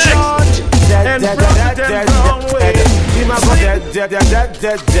 and in charge. And brother dead wrong way. He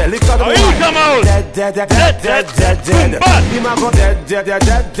come out. Dead. He go dead.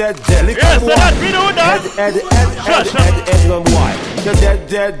 Yes, that we know that.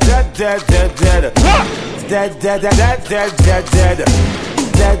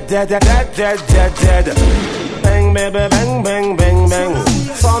 Dead. Bang, baby, bang.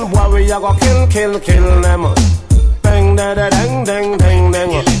 Son boy, we a go kill them. Bang, dang, da da dang, dang, dang,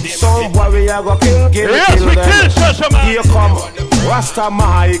 dang. Sound boy, we a go kill them. Here come Rasta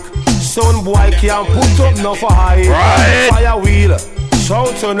Mike. Sound boy can't put up no fight. Right. Firewheel,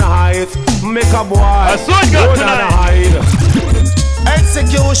 shout tonight. Make a boy go hide.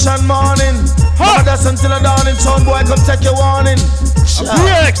 Execution morning. Mothers until the dawning. Sound boy come take your warning.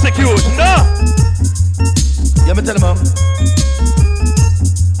 Real execution, no? Yeah, me tell him,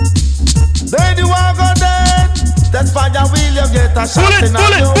 Lady walk on dead. That's Firewheel, you get a shot in your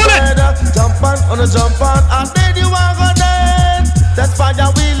head. Jump on a jump on. And lady walk on dead. That's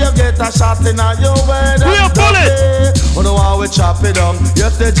Firewheel, you get a shot in your head. Real bullet. On the wall we chop it down.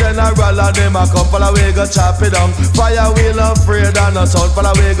 Yes, the general and them a couple of we go chop it down. Firewheel afraid and a sound, but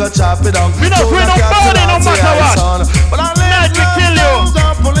we go chop it down. We not afraid of nobody, no matter what. But I let you kill you.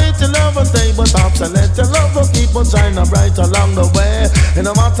 Police love us, stay but obsolete. Love us keep on shining bright along the way. And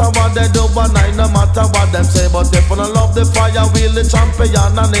no matter what they do, but no matter what them say, but if you don't love the Firewheel, the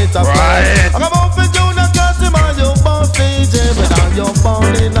champion and it's a right. I'm about to do the cut him on your boss DJ, but on your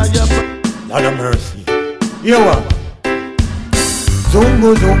phone in your. Lord of mercy. You are.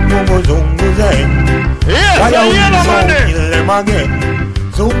 Zungu, zungu, zungu, zeng. Yes, Firewheel, kill them again.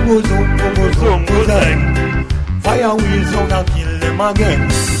 Zungu, zungu, zungu, zeng. Firewheel, sound and kill them again.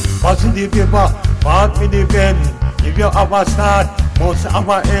 Pass the paper, part with the pen. If you have a start, must have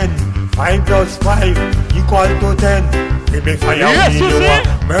an end. 5 plus 5 equal to 10. Give me Firewheel, yes, you are.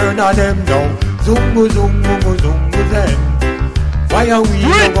 Murder them now. Zungu, zungu, zungu, zeng.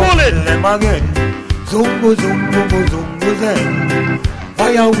 Firewheel, kill them again. Zungu, zungu, zungu, zeng.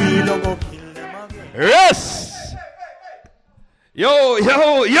 Firewheel, go kill them again. Yes! Yo,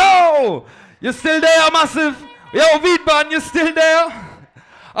 yo, yo! You still there, Massive? Yo, Wiesbaden, you still there?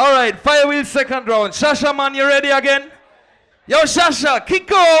 Alright, Firewheel second round. Shashamane, you ready again? Yo, Shasha,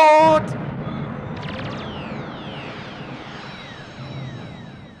 kick out!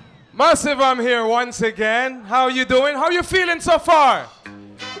 Massive, I'm here once again. How you doing? How you feeling so far?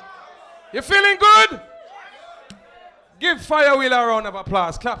 You feeling good? Give Firewheel a round of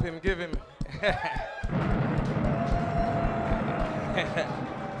applause. Clap him, give him.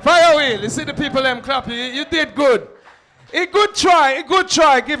 Firewheel, you see the people them clap you. You did good. A good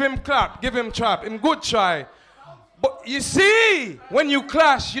try. Give him clap, give him trap. Him good try. But you see, when you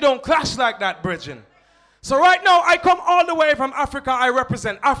clash, you don't clash like that, brethren. So right now, I come all the way from Africa. I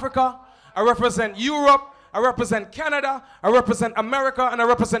represent Africa. I represent Europe. I represent Canada. I represent America. And I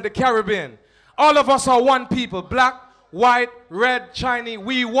represent the Caribbean. All of us are one people. Black, white, red, Chinese.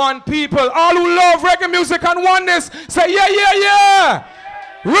 We one people. All who love reggae music and oneness, say yeah, yeah, yeah.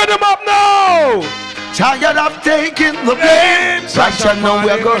 Rhythm up now. Tired of taking the blame. Sasha, now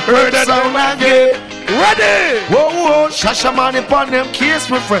we're gonna hurt sound again. Ready? Whoa, whoa, Shashamane upon them case,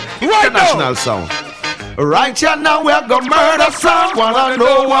 my friend. International sound. Right here now we're gonna murder sound. Wanna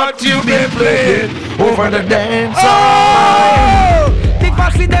know what you been playing over the dance. Oh! Big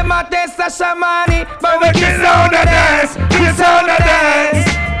bossy them a test Shashamane, but we kill sound the dance. Kill sound the dance.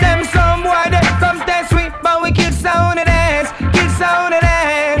 Them some boy they come test we, but we kill sound the dance. Kill sound the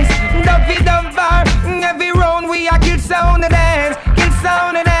dance. Duffy dump bar, every round we a kill sound the dance. Kill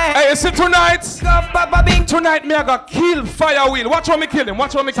sound the dance. Hey, you see tonight me I got kill Firewheel. Watch how me kill him.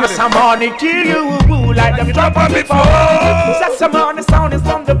 Watch how me kill him. Shashamane kill you like them drop on before. Shashamane sound is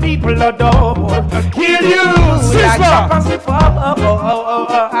from the people adore. Kill you, like drop on before.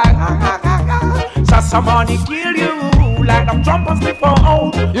 Shashamane kill you like them drop on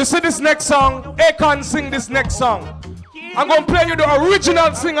before. You see this next song? Akon sing this next song. I'm gonna play you the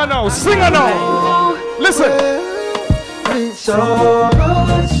original singer now. Singer now. Listen. So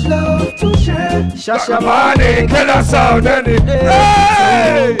much love to share. Shashamane, kill us sound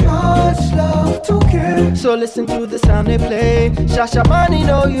hey! So much love to care. So listen to the sound they play. Shashamane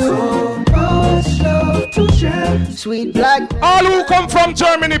know you. So much love to share. Sweet black. All who come from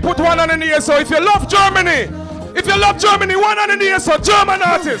Germany, put one on in the air. So if you love Germany, one on in the air. So German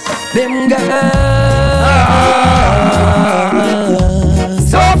artists. Them guys.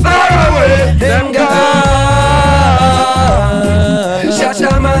 So far away. Them guys.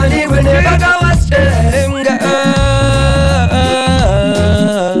 Shashamane will never go astray. Them guys.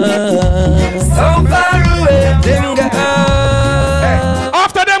 So far away. Them guys.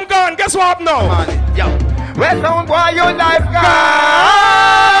 After them gone, guess what happened now? Well, don't boy, your life gone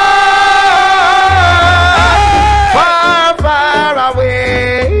far, far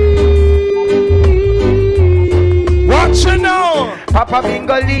away. Watch you now. Papa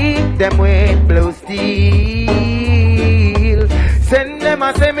Bingo leave them with blue steel. Send them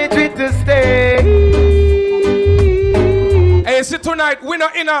a cemetery to stay. Hey, see tonight, we're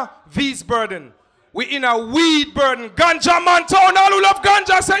not in a Wiesbaden. We in a weed burden. Ganja man town. All who love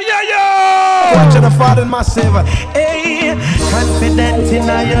ganja say yeah, yeah. Watching the Father massive. Hey, confident in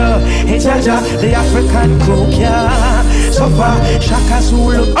you. Hey, Jaja, the African crook, yeah. So far, Shaka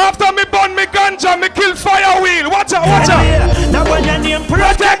Zulu. After me burn me ganja, me kill Firewheel. Watch out, watch out. Now when your name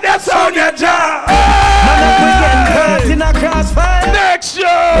protect that sound, yeah, Jah. Man, we get caught in a crossfire. Next year.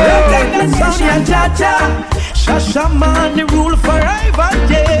 Protect that sound, yeah, Jaja. Shashamane rule forever,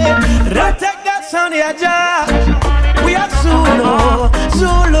 yeah. Protect that sound, yeah, Jah. We are Zulu,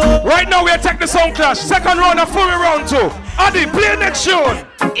 Zulu. Right now we attack the Soundclash. Second round and full round 2. Adi, play next tune.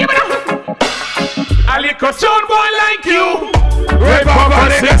 A little sound boy like you. Right papa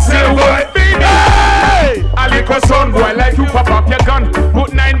the sound boy, baby. Hey! A little sound boy like you, pop up your gun.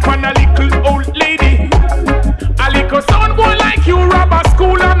 Put 9 on a little old lady. A little sound boy like you, rob a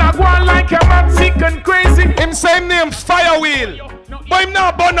school and a go on like a man sick and crazy. Him same name, Firewheel. But him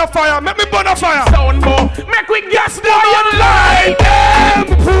now burn a fire. Make me burn a fire. Sound boy, make we gas them and light them.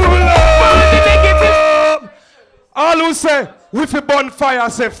 Pull up. All who say, with a burn fire,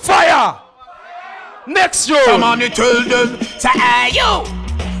 say fire. Next year. Shashamane tell them, say hey you.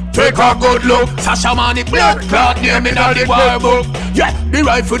 Take a good look, Shashamane blood clot name in the war book. Yeah, the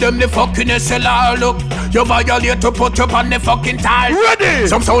rifle them the fucking SLR look. You violate to put up on the fucking tile. Ready?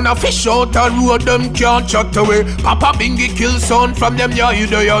 Some sound a fish out and road them can't shut away. Papa Bingy kill son from them yeah you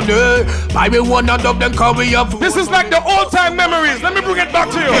know. Buy me one and dub them cause we have. This is like the old time memories. Let me bring it back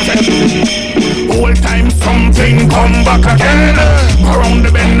to you. Old time something come back again. Around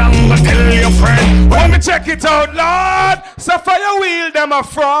the bend and go tell your friend. Let me check it out, Lord. So Firewheel them a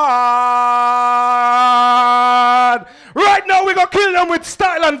fraud. Right now we gonna kill them with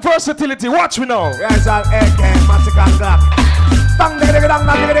style and versatility. Watch me now. Yes, I'll AK, Matic and Glock. Dang, digga, dang,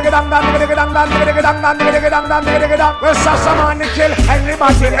 dang, digga, dang, dang, digga, dang, dang, digga, dang, dang, digga, dang, dang, digga, dang. Well, Shashamane kill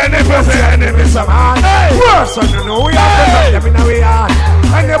anybody, any person, any man. Person, you know we have to make them in a way on.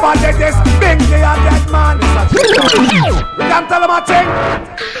 Anybody this bingy and that man. We can tell them a thing.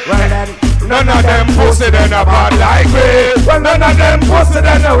 Well then, none of them pussy then a bad like me. well, none of them pussy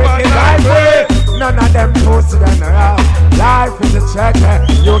then a wicked like me. None of them pussy then a life is a check.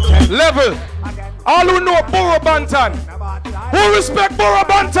 You can level. All who know Borough Bantan, who respect Borough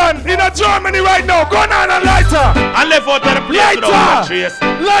Bantan in Germany right now, go on and lighter. And left out of the place without trace.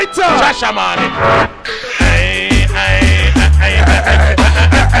 Lighter. Shashamane.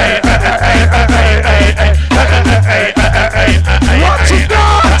 Watch you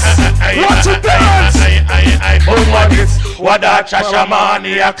dance. Watch you dance. What that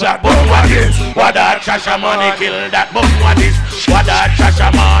Shashamane a clap? Boom what this? What that Shashamane kill that? Boom what this? What that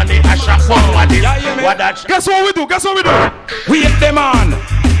Shashamane a shot? Boom what this? What that? Guess what we do? Guess what we do? Wait them on.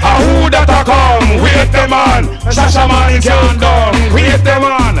 Who that a come? Wait them on. Shashamane can't down. Wait them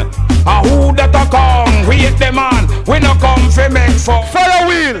on. Who that a come? Wait them on. We no come for make for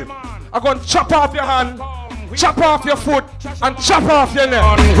Firewheel. I'm gonna chop off your hand, chop off your foot, and chop off your neck.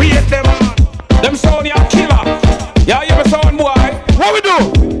 Wait them on. Them sound ya killer. Yeah, you be sound boy. What we do?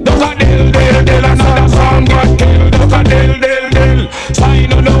 Duck a dill dill dill. Another sound got killed. Duck a dill dill dill.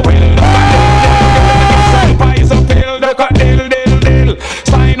 Sign on the will. Some pies a pill. Duck a dill dill dill.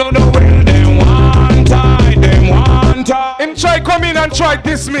 Sign on the will. Them one tie. Them one tie. Him try come in and try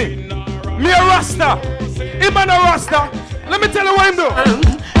diss me. Me a Rasta. Him and a Rasta. Let me tell you what him do.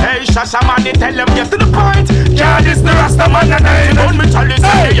 Hey, Shashamane, tell him get to the point. Yeah, this the Rasta man and I don't me tell this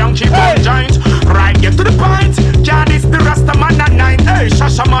the young cheap giant. Right, get to the point. Yeah, this the Rasta man and I. Hey,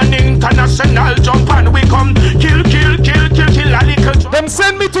 Shashamane International jump and we come kill a little. Them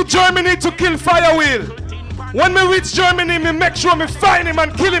send me to Germany to kill Firewheel. When me reach Germany, me make sure me find him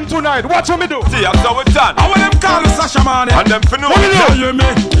and kill him tonight. Watch what me do. See, that's how it's done. I want them call Shashamane and them finna. You hear me?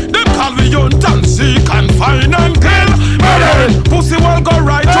 Them call we hunt and seek and find and kill. Murdering, pussy will go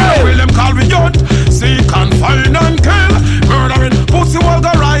right to the will. Them call we hunt, seek and find and kill. Murdering, pussy will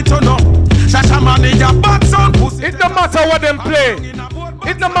go right to no. Shashamane your back son pussy. It don't matter what them play.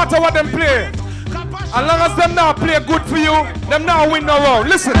 It don't matter what them play. As long as them now play good for you, them now win no round.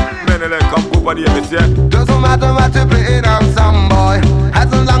 Listen. Doesn't matter what you play on some boy,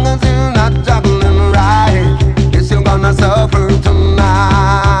 as long as you're not juggling right. Yes, you're gonna suffer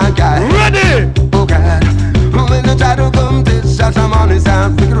tonight. Ready? Oh God. When you try to come to Shashamane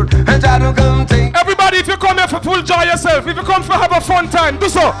sound, and try to come to. Everybody, if you come here for full joy yourself, if you come for have a fun time, do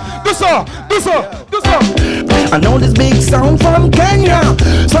so, do so, do so, do so. I know this big sound from Kenya.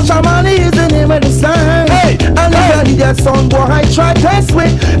 Shashamane is the name of the song. Hey, and if you need that sound, boy, I try test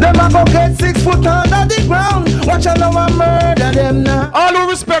with them. I go get 6 foot under the ground. Watch out now, I murder them now. All who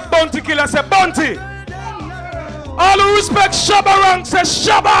respect Bounty Killer say Bounty. All who respect Shabba Rank say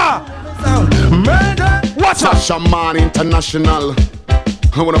Shabba. Murder. What's up? Shashamane International.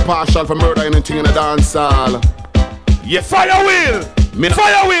 I want a partial for murder anything in a dance hall. Yeah, Firewheel.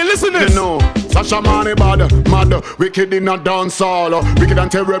 Firewheel, listen this. You know, Shashamane bad, mad, wicked in a dance hall. Wicked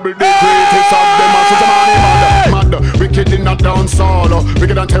and terrible, the greatest of them. Shashamane mad, wicked in a dance hall.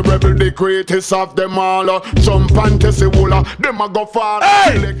 Wicked and terrible, the greatest of them all. Jump and test it, them a go far.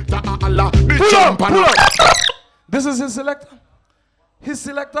 Selector Allah, the jump and This is his selector. His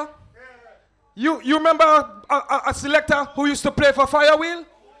selector. You remember a selector who used to play for Firewheel?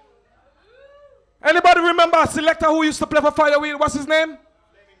 Anybody remember a selector who used to play for Firewheel? What's his name?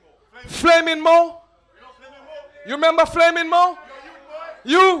 Flaming Mo. You remember Flaming Mo?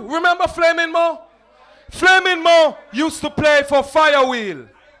 You remember Flaming Mo? Flaming Mo used to play for Firewheel.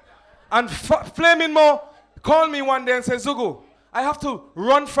 And Flaming Mo called me one day and said, Zugu, I have to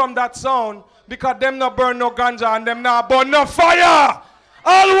run from that sound because them not burn no ganja and them not burn no fire.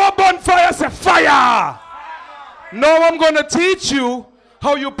 All who burn fire say fire. Now I'm going to teach you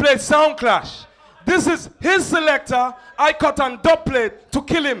how you play Soundclash. This is his selector. I cut on dubplate to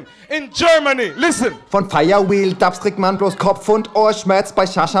kill him in Germany. Listen. Von Firewheel trägt man bloß Kopf und Ohrschmerz. Bei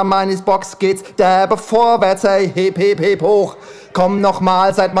Shashamanes Box geht's derbe vorwärts. Hey, hip, hip, hip, hoch. Komm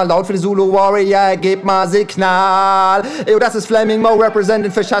nochmal, seid mal laut für die Zulu Warrior, gebt mal Signal. Yo, das ist Flaming Mo, representing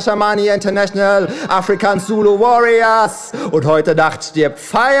für Shashamane International, African Zulu Warriors. Und heute Nacht stirbt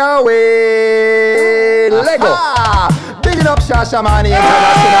Firewheel. Lego. Bigging up Shashamane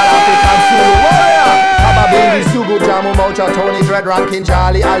International, African Zulu Warrior. Papa Baby, Sugu, Jamu, Mocha, Tony, Dread, Rankin,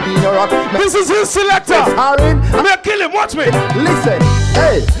 Charlie, Albino, Rock. This is his selector. I'm gonna kill him, watch me. Listen,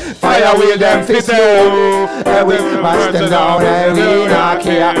 hey. Firewheel them fist you. We mash them down and we not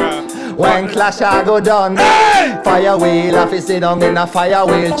care. When clash I go done, Firewheel I fi sit down in a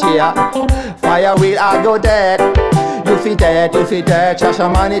Firewheel chair. Firewheel I go dead. You fi dead, you fi dead.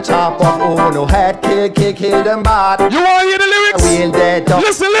 Shashamane chop off, oh no head. Kill them bad. You wanna hear the lyrics? Firewheel dead dog.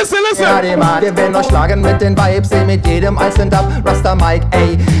 Listen. Ja, wir werden euch schlagen mit den Vibes, ey, mit jedem Stand up. Rasta Mike,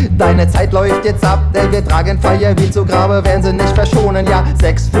 ey, deine Zeit läuft jetzt ab. Denn wir tragen Firewheel zu Grabe, werden sie nicht verschonen. Ja,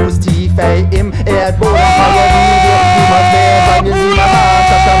 6 Fuß tief, ey, im Erdboden. Firewheel wird niemals mehr sein, wir sind mal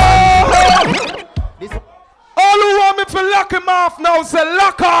Shashamane. All who want me to lock him off now, say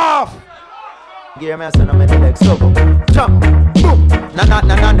lock off. Give me a son of my legs, so go. Jump, boom, na.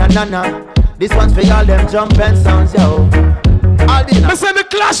 This one's for all them jumping sounds, yo. Listen, the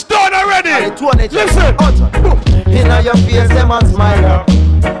clash done already. Listen. Inna your face, them a smile up.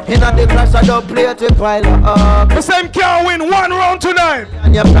 Inna the clash, I don't play to pile up. The same can't win one round tonight.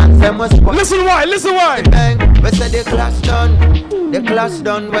 And your plans, them must put. Listen why. We say the clash done. The clash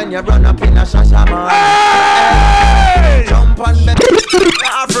done when you run up in a Shashamane. Hey! Jump on the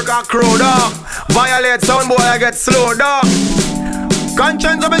African crew, dog. Violate sound boy, I get slow, dog.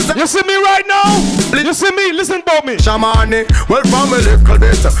 You see me right now? You see me? Listen about me. Shamane, well from a little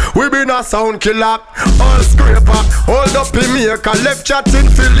bit. We been a sound killer, all scraper. Hold up in maker, left chatting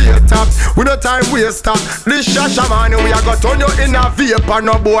for later. We no time waster. This Shashamane, we a got turn you in a vapor.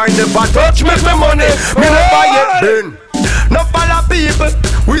 No boy never touch me for money. Me never yet been. No follow people,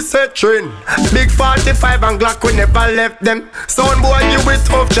 we say train. Big 45 and Glock, we never left them. Sound boy, you with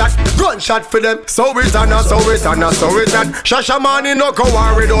tough chat. Gunshot for them. So it and so it and so it and Shashamane no go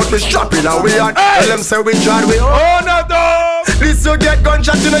worry without me strapping away and tell them say we try we own a dog. This you get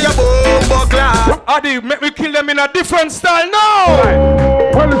gunshot in your boom buckler. Adi, make me kill them in a different style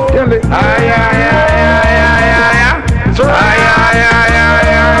now. Well, kill it.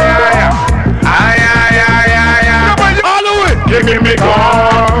 Give me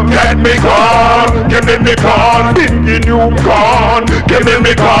gun, get me gun, give me gun, Bingy new gun, give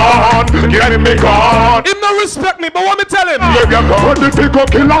me gun, give me gun. Him no respect me, but what me tell him? Let me go, the big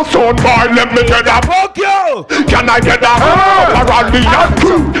kill a son boy, let me get that. Fuck you! Can I get that? Around me and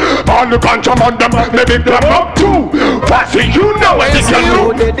two, all the contraband them, me big them up too. What's it you know what it can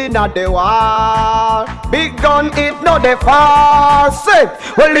do? They did not the war. Big gun it no the far. Say,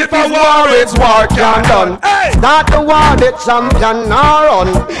 well if a war it's war can done. Start the war the champion now run.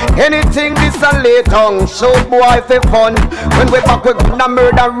 Anything this a lay tongue. Show boy for fun. When we back with the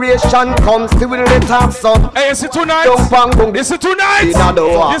murderation comes, see we'll let have some. Hey, is it tonight? Is it tonight?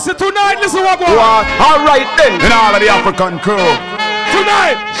 Is it tonight? Listen what go on. Alright then. And all of the African crew.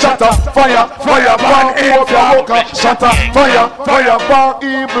 Tonight! Shut up, fire, fire, burn evil hooker. Shut up, fire, fire, burn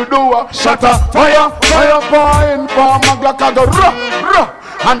evil doer. Shut up, fire, fire, burn informer Glock a go ruh.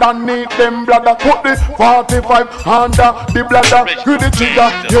 Underneath them bladder, put the 45 under the bladder. With the trigger,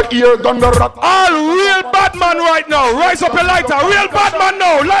 your ear gonna rot. All real bad man right now. Rise up your lighter. Real bad man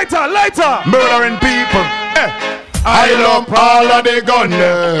now. Lighter. Murdering people. I love all of the gun.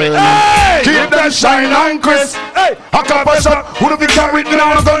 Hey! Keep them shine and crisp. Hey! A couple shot, who do we carry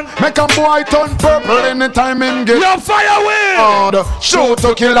down a gun? Make a boy turn purple anytime him get. Your Firewheel! Shoot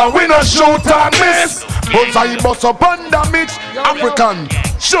to kill and we not shoot and miss. But I bust up under mix. African.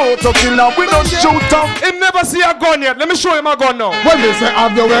 Shoot to kill and we don't shoot up. Him never see a gun yet. Let me show him a gun now. When they say,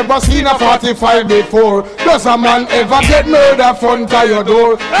 have you ever seen a 45 before? Does a man ever get murder front of your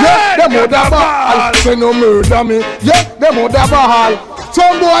door? Yeah, them would have a hall. Say no murder me. Yeah, them would have a hall.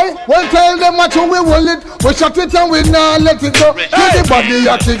 Some boy, we'll tell them what you will hold it. We shut it and we not let it go. Get the body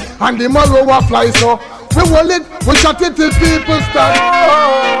a tick and the marrow a fly so. We hold it, we shut it till people start.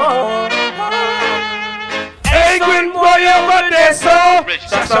 Hey, good boy, over there, so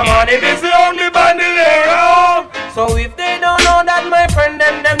Shashamane is the only bandolero. So if they don't know that, my friend,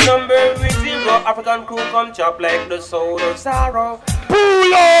 them number with 0. African crew come chop like the soul of sorrow.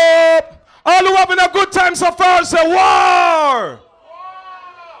 Pull up! All who having a good time so far say war!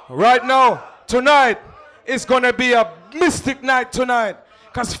 Right now, tonight, it's gonna be a mystic night tonight.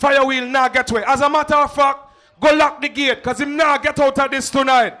 Cause Firewheel now get away. As a matter of fact, go lock the gate, cause him now get out of this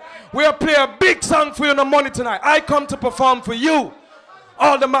tonight. We'll play a big song for you on the money tonight. I come to perform for you,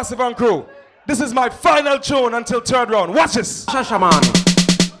 all the Massive and crew. This is my final tune until 3rd round. Watch this. Shashamane.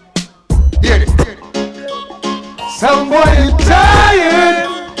 Hear it. Some boy, you tired.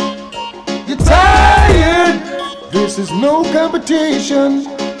 You're tired. This is no competition.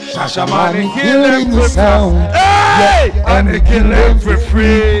 Shashamane killing the sound. Hey! Yeah, and they kill them for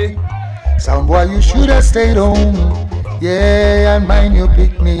free. Some boy, you should have stayed home. Yeah, and mind your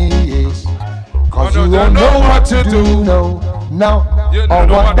picnics. Cause you don't know what to do. No, or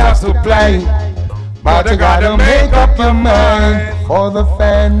what that's to play. But you gotta make up your mind. For the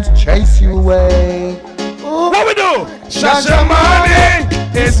fans chase you away. What we do? Shashamane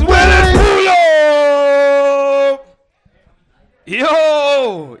is willing to pull up.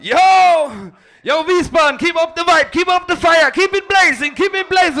 Yo, Wiesbaden, keep up the vibe, keep up the fire, keep it blazing, keep it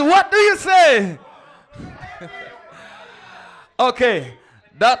blazing. What do you say? Okay,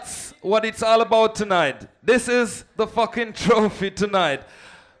 that's what it's all about tonight. This is the fucking trophy tonight.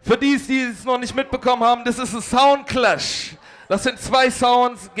 Für die es noch nicht mitbekommen haben, das ist ein Soundclash. Das sind 2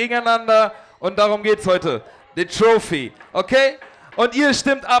 Sounds gegeneinander und darum geht's heute. The Trophy, okay? Und ihr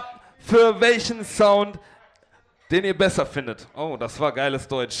stimmt ab, für welchen Sound den ihr besser findet. Oh, das war geiles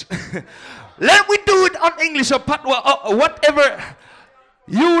Deutsch. Let me do it on English or Patwa, whatever.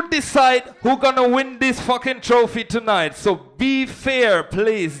 You decide who gonna win this fucking trophy tonight. So be fair,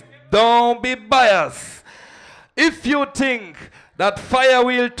 please. Don't be biased. If you think that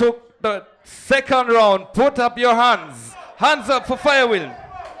Firewheel took the 2nd round, put up your hands. Hands up for Firewheel.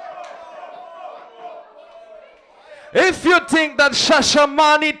 If you think that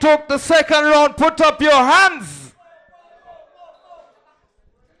Shashamane took the 2nd round, put up your hands.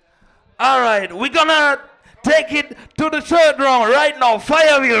 Alright, we're gonna take it to the 3rd round right now.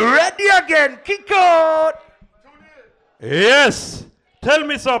 Firewheel, ready again, kick out! Yes, tell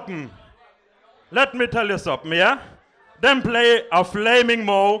me something. Let me tell you something, yeah? Then play a Flaming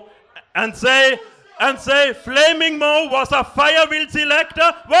Mo and say Flaming Mo was a Firewheel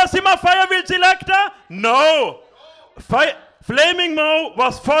selector. Was him a Firewheel selector? No. Flaming Mo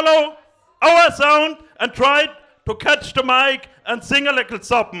was follow our sound and tried to catch the mic and sing a little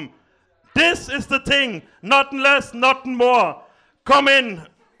something. This is the thing, nothing less, nothing more. Come in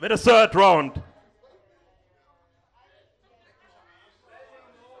with the 3rd round.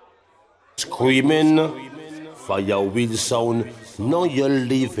 Screaming, Firewheel sound, now you're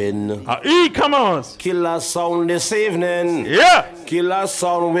leaving. Come on. Killer sound this evening. Yeah. Killer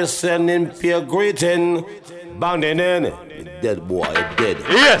sound, we're sending peer greeting. Bang in, dead boy, dead.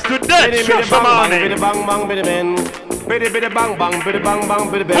 Yes, to dead. Shashamane. Bang bang, biddy bang. Biddy bang bang, biddy bang bang,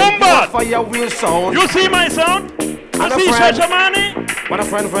 biddy bang. Boomba. Firewheel sound. You see my sound? You see Shashamane? What a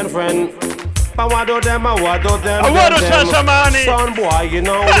friend. What do them? Shashamane. Son boy, you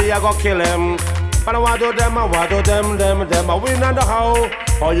know we are gonna kill him. But what do them? We not know how.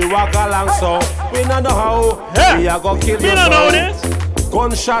 How you walk along so? We not know how. We are gonna kill you. You don't know this?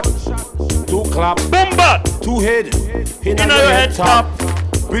 Gunshot, 2 clap, Boomba. 2 head, in your head top.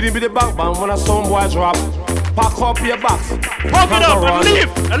 Biddy bang bang when a son boy drop. Pack up your box. Pump it up and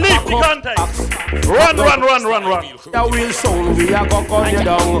leave the Kontext. Run. The wheel sound, we are gonna gun you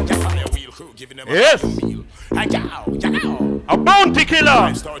down. Yes. A bounty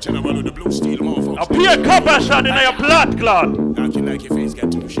killer. A pure copper shot in your blood clot.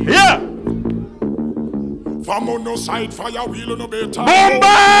 Yeah. From on no side, Firewheel no better. Boomba!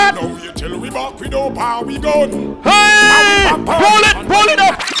 Now you tell we back with no power we gun. Hey! Pull it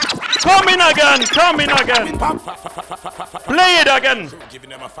up! Come in again. Play it again. Giving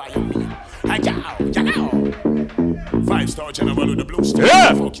them a fire. 5-star general with the blue star.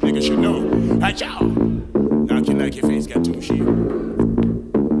 Yeah. Fuck nigga should know. Knocking like your face got 2 shield.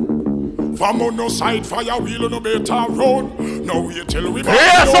 From on no side, Firewheel on no better road. No wait till we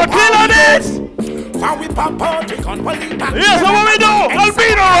yeah, so kill on this! From we pop party on what we pop. Yeah, so what we do?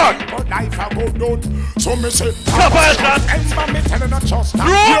 Albino rock! But life I go down. So me say, stop it, man. Ember me telling a just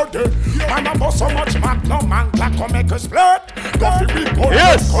stop. Man I bust so much man, no man clack come make us split. Coffee people,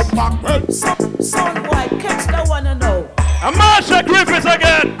 yes. Come back well. Sound boy, catch the one and know. And Marsha Griffiths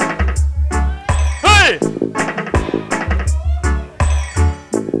again. Hey!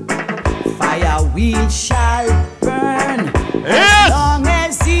 Firewheel shall burn yes. as long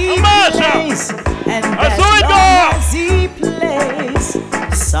as he plays, and as long as he plays,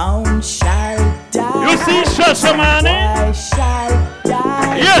 sound shall die. You see, Shashamane? I shall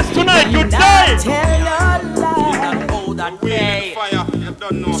die. Yes, tonight you die. Tell no lie. Fire, you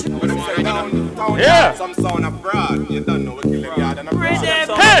don't know. Yeah. Some sound abroad, you don't know. We kill the yard and abroad.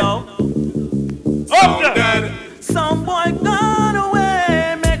 Hey! Up there. Some boy gone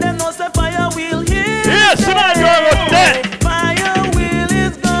away, make them know say Firewheel here. Yes, tonight you're dead. Firewheel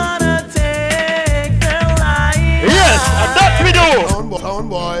is gonna take their life. Yes, and that we do. Sound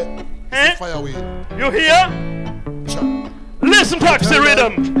boy. Eh? Firewheel. You hear? Listen, Taxi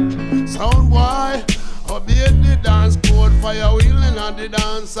Rhythm. Sound boy. Obey the dance code, Firewheel and the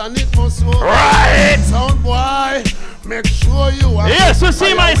dance, and it must work. Right. Sound boy. Make sure you are. Yes, you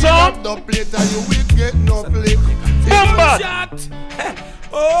see my song. The plate and you will get no click. Bomba.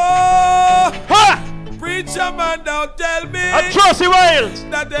 Oh! Ha! Preacher man, now tell me. Atrocity Wales.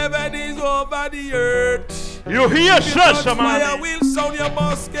 That heaven is over the earth. You hear Shashamane? Firewheel sound, you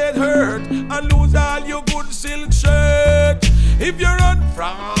must get hurt and lose all your good silk shirt. If you run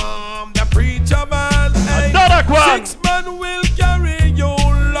from the preacher man, hey, 6 men will carry you,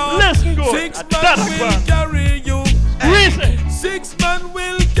 Lord. Listen good. 6 men will carry you. Hey, 6 men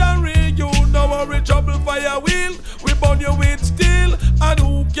will carry you. No worry, trouble Firewheel. We burn you with steel, and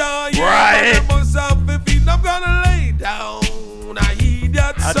who can hear? Right. I'm gonna lay down. I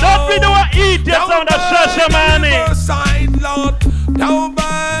idiot sound. Don't be no idiot sound of Shashamane. Side, Lord, down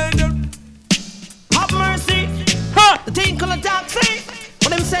by the. Have mercy. Huh. The thing called a taxi. But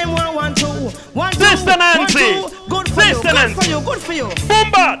them say 1, 1, 2, 1, 2. Sister Nancy. 1, 2. Good for Sister you. Nancy. Good for you. Good for you.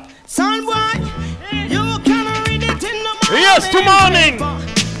 Boombat. Sound boy, you can read it in the morning. Yes, to morning.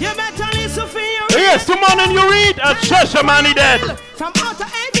 You better listen for your. Yes, to morning you read at Shashamane dead. From outer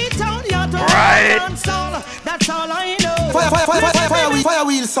every town, you're to right. That's all I know.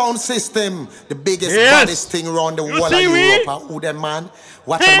 Firewheel sound system, the biggest, baddest thing around the whole of Europe. Who them man?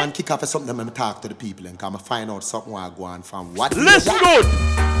 Watch a man kick off something and talk to the people and come and find out something I go on from what. Listen good.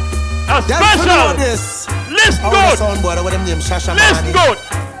 A special. Listen good. Sound boy, what them name Shashamane. Listen good.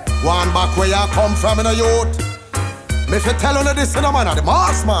 Go on back where you come from in a youth. Me if you tell you this in a man, the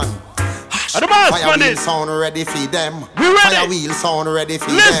mass man. The mass man Firewheel is. sound ready for them. We ready. Firewheel sound ready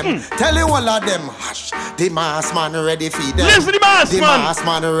for them. Tell you all of them. Hush. The mass man ready for them. Listen, the mass man. The mass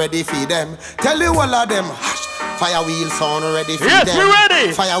man ready for them. Tell you all of them. Hush. Firewheel sound ready for them. Yes, we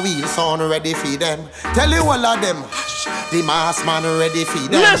ready. Firewheel sound ready for them. Tell you all of them. Hush. The mass man ready for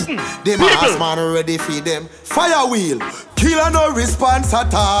them. Listen, the mass man ready for them. Firewheel. Killer no response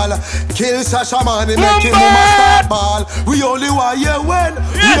at all. Kill Shashamane, make him a start ball. We only want you when.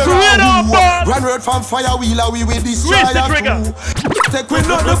 Yes, we know. Run word from Firewheel, we will destroy the trigger. Take with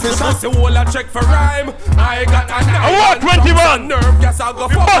no fish. The whole a check for rhyme. I got a 21. Nerve, yes, I'll go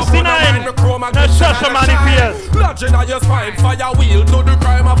for 9. Now Shashamane fears. Lodging on your spine. Firewheel do the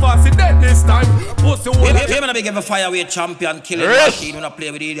crime of us. It dead this time. Pussy whole. We're gonna be given Firewheel champion killing machine. When I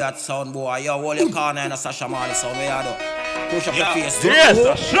play with idiot sound boy. Yo, all your corner and a Shashamane sound. Where you do? Push up your face. Yes,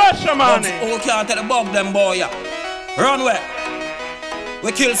 Shashamane. Who can't tell the bug them boy? Yeah. Run where?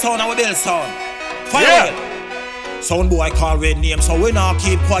 We kill sound and we build sound. Firewheel. Sound boy call red name, so we not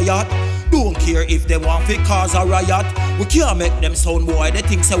keep quiet. Don't care if they want to cause a riot. We can't make them sound boy, they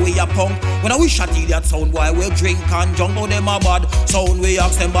think say we a punk. When I wish at idiot sound boy, we'll drink and jump out them a bad. Sound we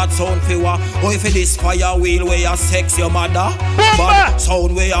ask them bad sound for what? Or if it is Firewheel, we a sex your mother. Bad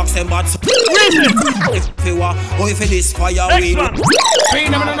sound we ask them bad sound for what? Or if it is Firewheel.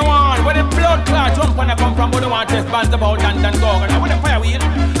 Pain them in the one, where the blood clot jump when I come from, but the one test bands about and go. And with the Firewheel,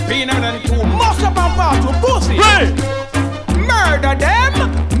 pain them in the two, must up and pass to pussy. Murder them!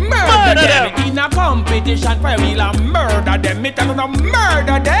 Murder them! In a competition, Firewheel and murder them. Me tell you to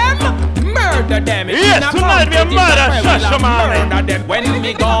murder them! Murder them! Yes, tonight we murder Shashamane. Murder them when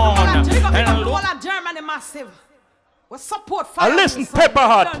me gone. All of Germany massive. We support Firewheel. Listen, Pepper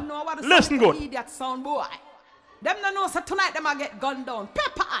Hot. Listen good. Idiot sound boy. Them no know so tonight them a get gunned down.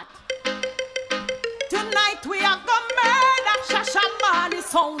 Pepper Hot. Tonight we are gonna murder Shashamane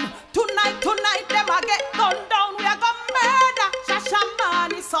sound. Tonight them a get gunned down. We are gonna murder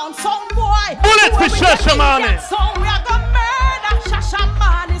Shashamane sound. Sound boy. Bullets for Shashamane. We are gonna murder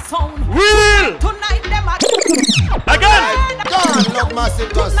Shashamane sound. Real. Tonight them a again. Gone, look massive.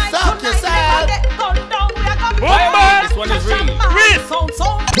 Suck yourself. This one is real. Real.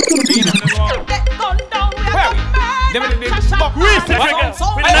 Sound. Get gunned down. We are gonna murder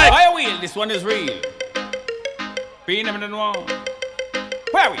Firewheel, this one is real.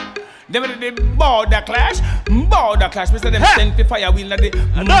 Where we? The border clash, Mr. Them send for Firewheel. The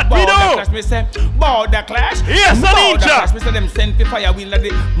border clash, Mr. Border clash. Yes, border clash, Mr. Them send for Firewheel.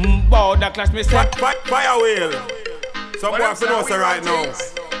 The border clash, Mr. Firewheel. Some boy for know right now.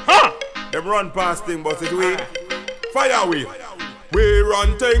 Huh? Them run past thing, but it's we. Firewheel. We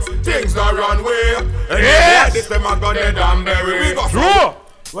run things not run way. And yes. This them a gun dead and bury. We go through.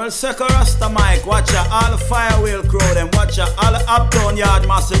 Well, Second Rasta Mike, watch ya, all the Firewheel crew them, watch ya, all the Uptown Yard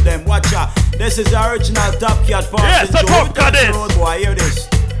massive them, watch ya. This is the original Top Cat party. Yes, the Top Cat is. Road boy, hear this.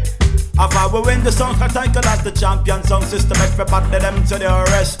 If we win the song, I think that's the champion sound system. Everybody them to the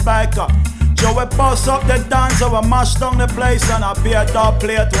respect. So we bust up the dance, we mash down the place, and I be a dub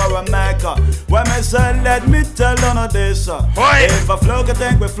plate where we make. When me say, let me tell none of this. If I float, I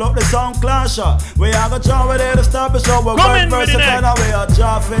think we float the Soundclash. We have a job with it to stop it, so we work versatile, and we are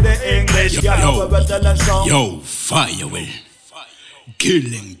job for the English. Yo, Firewheel.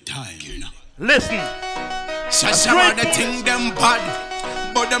 Killing time. Listen. Shashamane the thing them bad,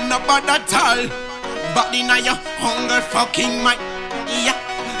 but them not bad at all. But in your hunger fucking mic, yeah.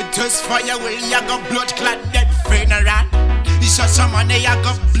 Just Firewheel, you got blood clot dead funeral. Shashamane, you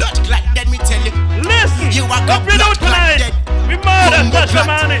got blood clot dead, me tell you. Listen, you are got blood clot dead. We murder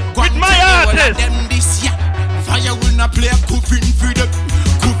Shashamane with my artist. Them this year. Firewheel not play a coffin for them.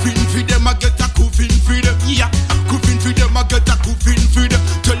 Coffin for them, I get a coffin for them. Yeah, coffin for them, I get a coffin for them.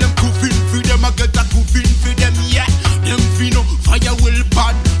 Tell them coffin for them, I get a coffin for them. Yeah, them fino Firewheel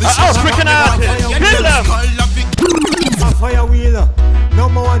bad. African artist, kill them. Firewheel,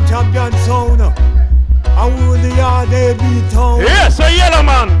 number one champion sound. I will the yard they beat town. Yes, a yellow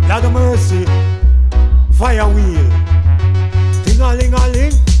man. Lord of mercy, Firewheel.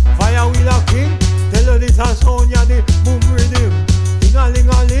 Ting-a-ling-a-ling, Firewheel a king. Tell her this a sound, ya the boom rhythm.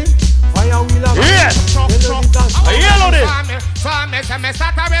 Ting-a-ling-a-ling, Firewheel a king. Yes, tell her this a sound. A yellow this. Me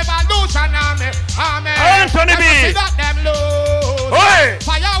start a revolution army. Anthony B.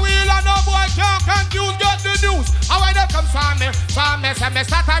 Firewheel and no boy can't confuse, get the news. How they come from me? Me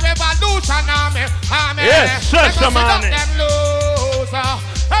start a revolution army. Yes, Shashamane.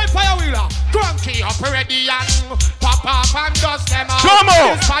 Hey, Firewheeler, cranky up ready and pop up and dust them out. Come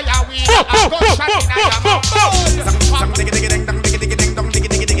on. Firewheel, I go shot in a mouth.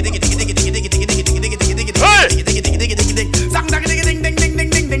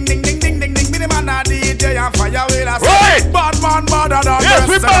 Bad man better than yes,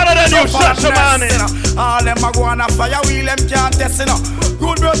 we better than you, Shashamane. All them a go on a Firewheel, them can't test, you know.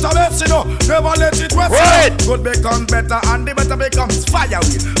 Good better best, you know. Never let it rest, you know. Good becomes better and the better becomes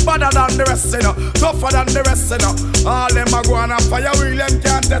Firewheel. Better than the rest, you know. Tougher than the rest, you know. All them a go on a Firewheel, them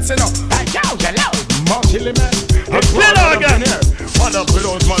can't test, you know. Hey, yo, Martilly man, it's killer again. What up with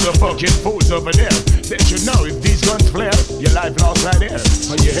those motherfucking fools over there? That you know if these guns flare, your life lost right there.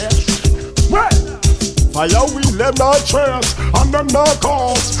 Are you here? What? Firewheel them not trace, and them not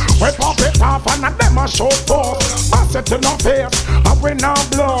cause. We pop it off and them a show force. Pass it to no face, and we not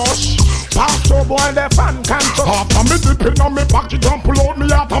blush. Pass to boy the fan can't trust. After me dipping on me pocket and pull out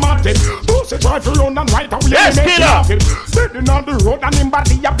me automatic. Pussy try for run and right away. Yes, killer. Sitting on the road and him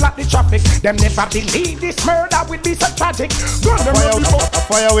body a block the traffic. Them never believe this murder will be so tragic. A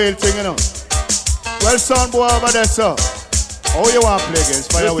Firewheel thing, you know. Well, son, boy over there, sir. How you want to play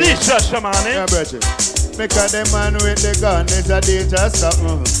against Firewheel? You see, Shashamane? Yeah, brother. Because the man with the gun is a dangerous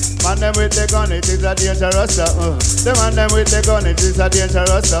something. Man them with the gun, it is a dangerous something. The man them with the gun, it is a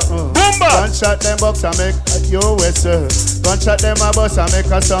dangerous something. Gunshot them box and make you whistle. Gunshot them a bus and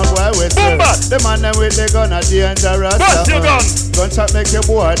make a sound boy whistle. The man them with the gun, a dangerous something. Gunshot make you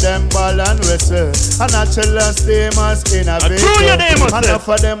boy them ball and whistle. And natural demons in a vehicle. And enough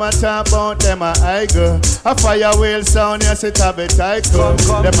of them a talk about them a idle. A Firewheel sound, yes it a bit title.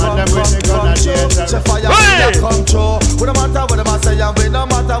 The man them with the gun, a dangerous. Firewheel come true. We no matter what them a say and we no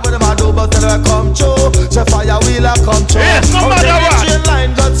matter what them a do, but they come true. Say Firewheel come true. Yes, no matter what. Chain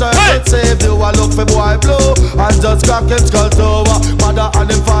line just serve save you a look for boy blue and just crack him skull over. Mother and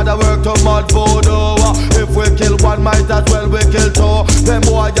him father work to mud voodoo. If we kill one, might Them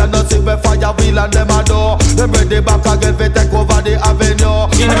boy you not see me Firewheel and them a do. Them ready back again fi take over the avenue.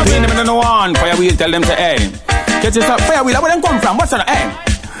 In them no one Firewheel tell them to aim. Get yourself Firewheel, where them come from? What's on the aim?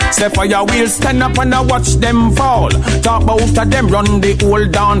 Say Firewheel stand up and I watch them fall. Talk about them run the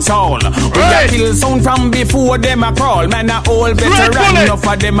old dance hall. We a kill sound from before them a crawl. Man a old veteran, enough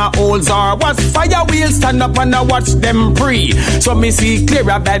of them a old czar. Watch Firewheel stand up and I watch them pre. So me see clear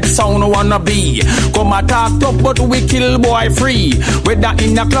a bad sound wanna be. Come a talk tough but we kill boy free. Whether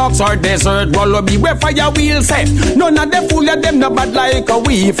in the clocks or desert wallaby. Where Firewheel say none of them fool of them no bad like a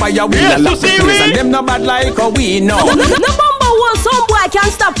we. Firewheel a lot of and them no bad like a we. No. Some boy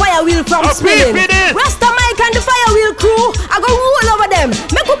can't stop Firewheel from spinning. Rasta Mike and the Firewheel crew, I go roll over them.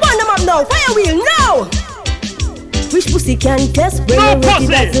 Make up on them up now. Firewheel, no! Which pussy can test? When no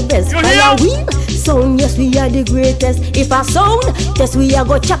that's the best. Firewheel, sound, yes, we are the greatest. If I sound, test we are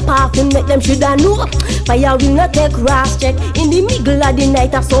go chop off and make them shoulda know. Firewheel not take rash check. In the middle of the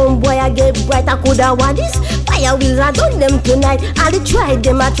night, a sound boy I get bright. I coulda want this. Firewheels I done them tonight. I try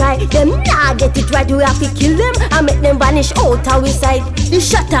them, I try them. Nah, get it right. We have to kill them and make them vanish out our side. The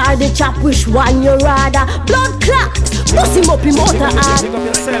shot or the chop, which one you rather? Blood clot, bust him up in motor hard.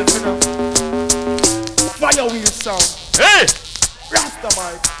 Firewheel sound. Hey! Rasta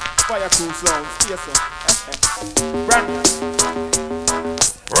Mike. Fire crew sound. Yes, sir. Brand new.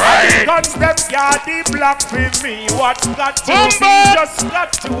 Right. Kontext got the block with me. What's got to be, just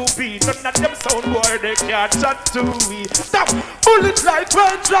got to be. None of them sound boy, they can't chat to me. Stop. Bullets like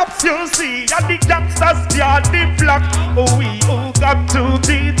raindrops, you see. And the gangsters got the block. Oh, we who got to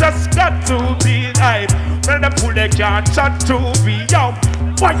be, just got to be. When them pull, they can't chat to me. Yo.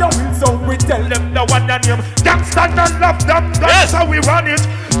 Firewheel sound, we tell them the one and him. Gangsta don't love them, that's how we run it.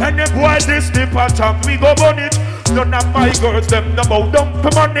 And the boy this the pattern, we go burn it. None of my girls, them no bow down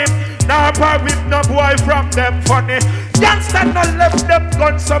for money. Nah part with no boy from them funny. Gangsta don't left them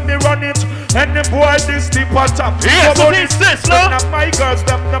guns, so me run it. And the boy this the pattern, we go burn it. None of my girls,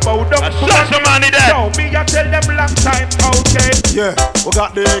 them no bow down for money. Yo, me I tell them long time, okay. Yeah, we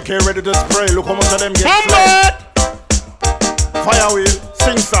got the AK ready to spray. Look how much of them get sprayed. Firewheel,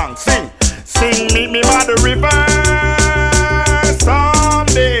 sing song, sing. Sing, meet me by the river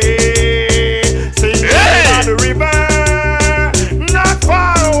someday. Sing, meet me by the river, not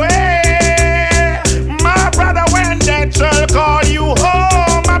far away. My brother, when that shall call you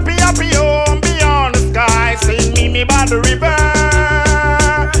home, happy, happy home beyond the sky. Sing, meet me by the river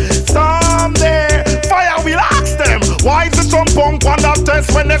someday. Firewheel, ask them, why is it some punk on that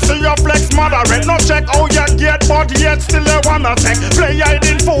test when they see your flex moderate? No check how you get, but yet still they wanna take. Play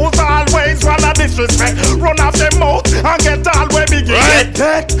hiding fools always wanna disrespect. Run off their mouth and get all way big.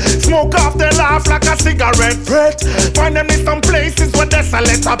 Right. Smoke off their laugh like a cigarette. Fret. Find them in some places where there's a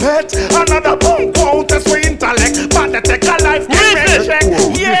little bit. Another punk won't test with intellect, but they take a life check.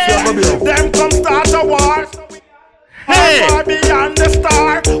 Yeah, them come start a war. Hey, far beyond the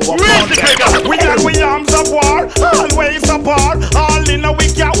star. We and we arms of war, always apart. All in a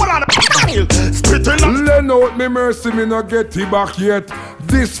week, yeah, what on the spitting up. Lend out me mercy, me no get it back yet.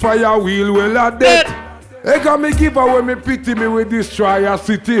 This Firewheel will a death. Hey, can me give away me pity me with destroy a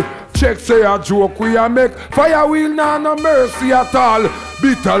city. Check say a joke we a make. Firewheel nah no mercy at all.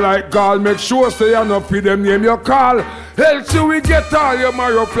 Bitter like gall, make sure say you no feed them name your call. Else you we get all your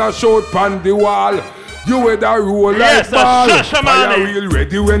Mario flash out pan the wall. You with a roll like ball. Firewheel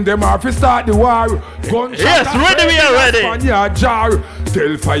ready when them have to start the war. Yes, ready we are ready. Jar.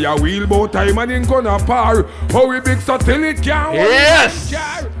 Tell Firewheel about time and in gonna par. How we big so till it can. Yes,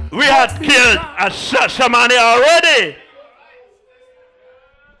 we had killed a Shashamane already.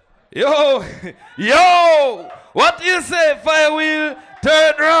 Yo, what you say, Firewheel?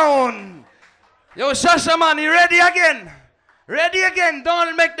 Third round. Yo, Shashamane, ready again? Ready again,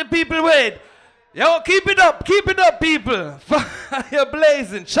 don't make the people wait. Yo, keep it up, people. Fire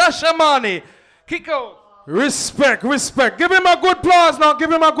blazing. Shashamane, kick out. Respect. Give him a good applause now.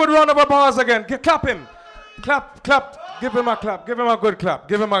 Give him a good round of applause again. Clap him. Clap. Give him a clap. Give him a good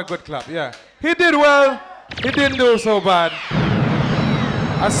clap. Yeah. He did well. He didn't do so bad.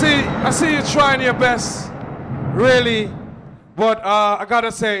 I see you trying your best. Really. But I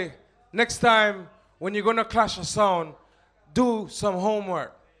gotta say, next time when you're gonna clash a sound, do some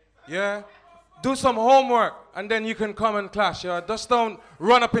homework. Yeah? Do some homework, and then you can come and clash. Just don't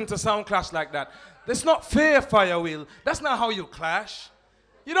run up into sound clash like that. That's not fair, Firewheel. That's not how you clash.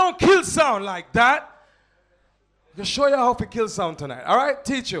 You don't kill sound like that. I'll show you how to kill sound tonight, all right?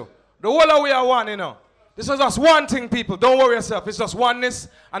 Teach you. The whole of we are one, you know. This is just one thing, people. Don't worry yourself. It's just oneness,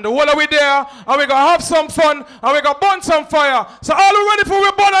 and the whole of we there, and we're going to have some fun, and we're going to burn some fire. So all who ready for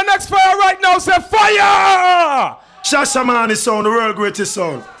we burn our next fire right now, say fire! Shashamane sound, the world greatest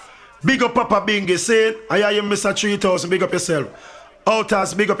sound. Big up Papa Bingy, say it. I hear you, Mr. 3000, big up yourself.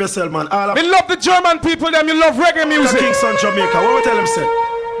 Outers, big up yourself, man. All of we love the German people, them. You love reggae music. Kingston, Jamaica. What we tell them, say?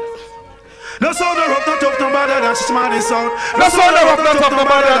 No sound no rough, no tough, no better than Shashamane sound. No sound no rough, no tough, no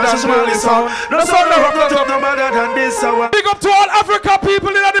better than Shashamane sound. No sound no rough, no tough, no better than this sound. Big up to all Africa people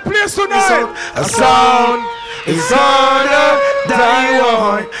in the place tonight. A sound is harder than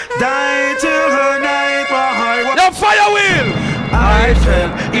war. Die to her night war. Yo, Firewheel. I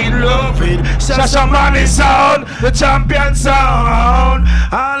fell in love with Shashamane sound, the champion sound.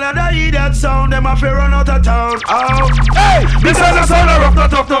 All of the idiot sound, them a fear run out of town. Oh, hey, this is a sound of rough,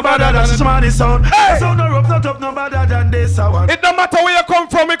 not tough, no better than Shashamane sound. Hey, sound of rough, not tough, no better than this sound. It don't matter where you come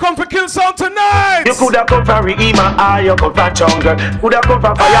from, we come for kill sound tonight. You coulda come from Rima, or you come from Jungle. Coulda come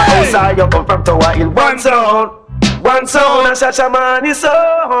from Firehouse, or you come from Tower Hill. One sound, and Shashamane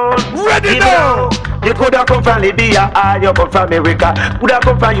sound. Ready now. You coulda come from Libya, or you come from America. Coulda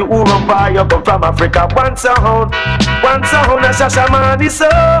come from Europe, or you come from Africa. One sound, and Shashamane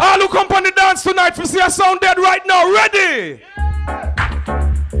sound. All who come on the dance tonight for see a sound dead right now. Ready?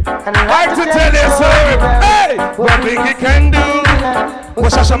 I like to tell you, sir, hey, what Biggie can do,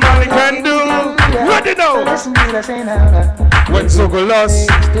 what Shashamane can do. Ready now? When Zogo lost.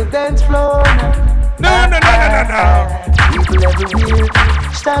 No. People everywhere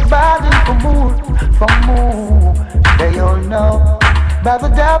start battling for more. They all know by the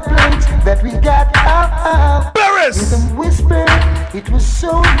doublings that we got out. With them whisper, it was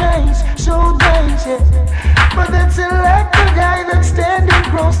so nice, yeah. But that's a like the guy that's standing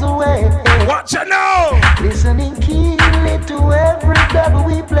across the way. Watch it now. Listening keenly to every double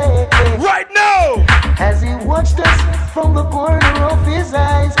we play. Right now. As he watched us from the corner of his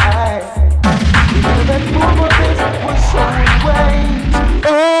eyes. That moment was so wise.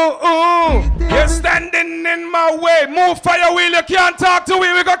 You're standing in my way. Move, Firewheel, you can't talk to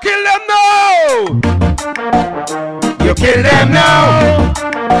me. We gonna kill them now. You kill them now.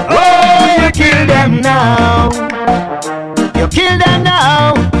 Oh, you kill them now. You kill them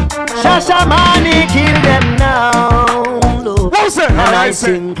now. Shashamane kill them now. And I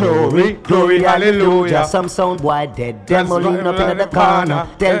sing glory, glory, hallelujah. Some sound boy dead, them rolling up in the corner.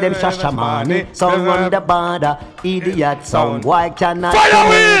 Tell them Shashamane, some run the border. Idiot sound boy cannot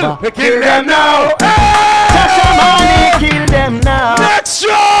Firewheel, kill them now. Shashamane kill them now. Next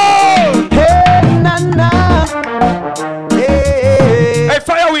show. Hey, na. Hey,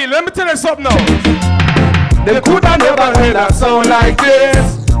 Firewheel, let me tell you something now. They coulda never heard a sound like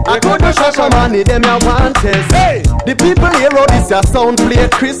this. I go to Shashamane, them a want test. Hey! The people here how this a sound play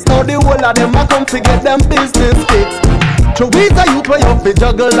Chris. Now the whole of them a come to get them business fixed. So we a youth where you fi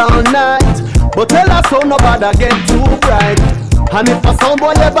juggle all night. But tell us how nobody get too bright. And if a sound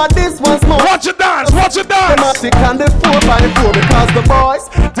boy ever this once more, watch it dance, watch it dance. Them a sick and the 4x4 because the boys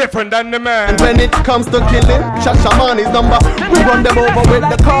different than the man. And when it comes to killing, Shashamane's number. We run them over with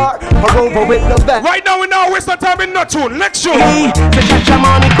the car or over with the van. Right now we now waste no time in no tune. Next tune. Hey, the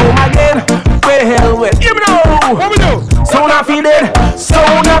Shashamane come again. Where the hell with? You know what we do? Sound off he dead.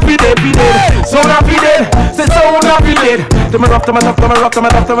 Sound off he dead. Sound off he dead. Say sound off he dead. Them a rough, them a tough, them a rough, them a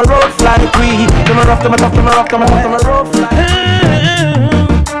tough, them a rough like we. Them a rough, them a tough, them a rough, them a tough, them a rough like.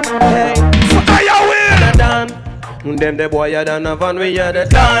 Hey, Firewheel. Them the boy are done, van we are the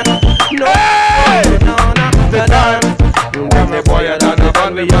done. No, the done. Them the boy are done,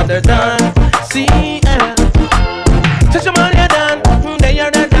 van we are the done. See, Shashamane are done, they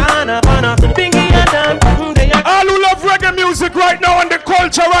are the done. Bingy are done, they are. All who love reggae music right now and the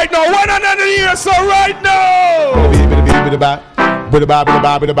culture right now, one another here, so right now. Number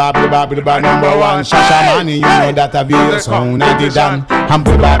one, Shashamane, you know that I be your sound I did done. And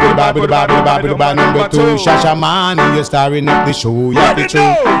number two, Shashamane, you're starring up the show, yeah, the show.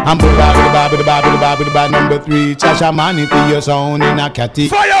 And number three, Shashamane, to your sound in a catty.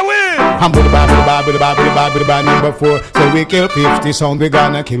 Firewheel! And number four, so we kill 50 sound, we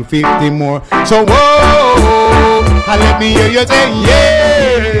gonna kill 50 more. So whoa, and let me hear you say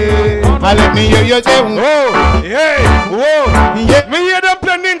yeah. And let me hear you say whoa, yeah, whoa, yeah. Me hear them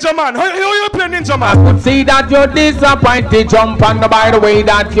play Ninja Man. How you play Ninja Man? I could see that you're disappointed, jump on by the way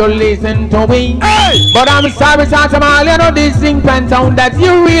that you listen to me. Hey! But I'm sorry, Shashamane, you know this thing can sound that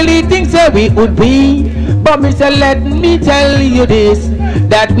you really think say we would be. But Mr. let me tell you this,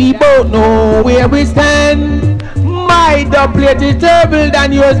 that we both know where we stand. My dub plate is terrible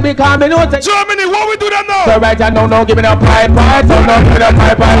than yours because me know Germany, what we do that now? So right now, no, give me the pipe, so no, give me the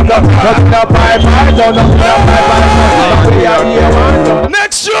pipe, so give me the pipe, so no, give me the pipe.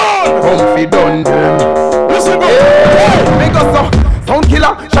 Next show! Comfy done them. Listen, go. Make us sound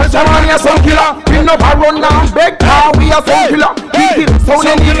killer, Shashamane a sound killer. We no run now, big car. we are sound killer. We kill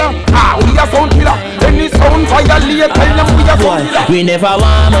sound killer. We are sound killer. Any sound violate, tell them we are sound killer. We never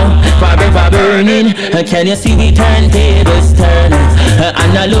warm up, forever burning. Can you see the turntables turning?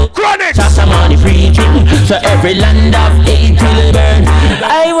 And I look, Shashamane preaching, so every land of hate will burn.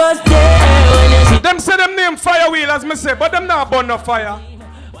 I was there when you see. Them say them name Firewheel as me say, but them not burn no fire.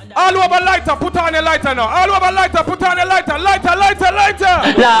 All over lighter, put on a lighter now. All over lighter, put on a lighter. Lighter.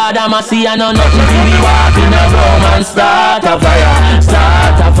 Lord, I'm a see I know nothing to be walking a room and start a fire.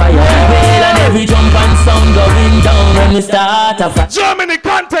 Well, and every jump and sound going down when we start a fire. Germany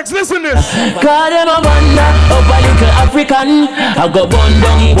Kontext, listen this. God, them a wonder of a little African. I go bun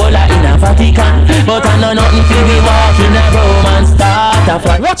down Ebola in a Vatican. But I know nothing to be walking a room and start a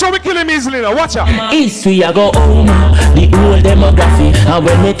fire. Watch how we kill him easily now, watch out. East we a go home, the old demography. And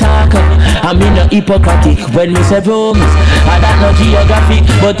when we talk, I mean no hypocritic. When we say rooms, I don't know geography.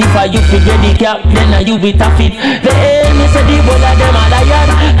 But if I you figure the cap, then I you with a fit. The me say the whole of them a lion.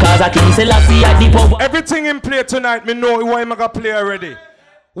 Cause I can say Lassie at the pub. Everything in play tonight, me know why I'm gonna play already.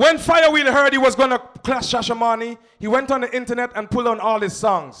 When Firewheel heard he was gonna clash Shashamane, he went on the internet and pulled on all his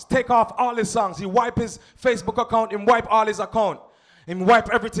songs. Take off all his songs. He wiped his Facebook account, and wipe all his account. And wipe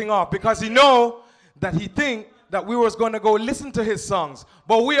everything off because he know that he think that we was gonna go listen to his songs.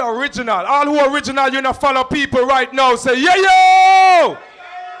 But we are original. All who original, you know, follow people right now. Say, yo!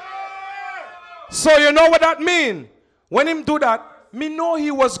 So you know what that mean? When him do that, me know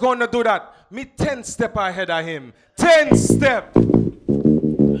he was gonna do that. Me 10 step ahead of him. 10 step.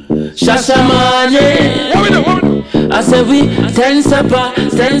 Shashamane. What we do? I said we 10 step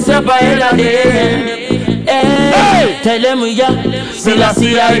ahead of him. Hey. Tell them we are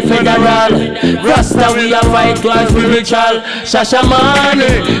Selassie federal. Rasta we are fight God spiritual.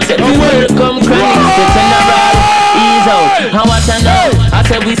 Shashamane said we welcome Christ the general. Ease out, how much I know? I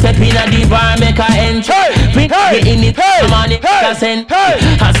said we step in a the bar, make a entry. In it, money, send.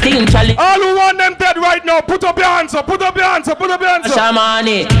 I steam Charlie. All who want them dead right now, put up your hands up, put up your hands up, put up your hands up.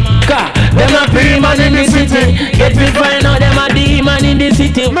 Shashamane, them a pre-man in the city. Get me find out them a demon in the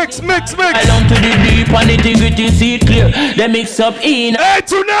city. Mix. I long to the deep and the gritty, see it clear. They mix up in. Hey,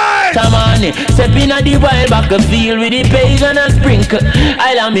 tonight! Shashamane, step in a the wild back a field with the pagan and sprinkle.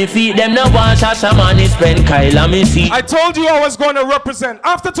 I let me feed them no one. Shashamane spend Kyle me see. I told you I was going to represent.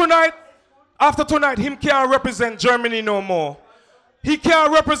 After tonight, him can't represent Germany no more. He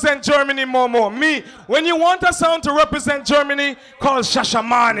can't represent Germany no more. Me, when you want a sound to represent Germany, call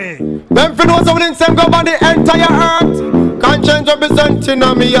Shashamane. Them for know something, same go on the entire earth. Conscience representing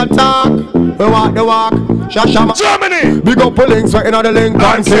on me attack. We walk the walk, Shashamane. Germany! Big up the links, right in the link,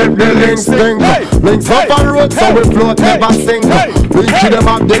 and keep the links sting. Links up on road, so we float, never sing. We kill them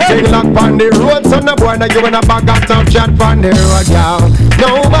up, they take lock on the road. So no boy, now you in a bag of tough chat on the road, y'all.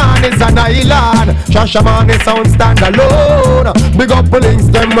 No man is an island. Shashamane sound stand alone. Big up the links,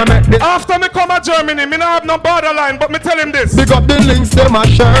 them we make this. After me come to Germany, me not have no borderline, but me tell him this. Big up the links, them a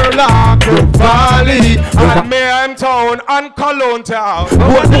Sherlock Valley. And Mayhem Town and Cologne Town.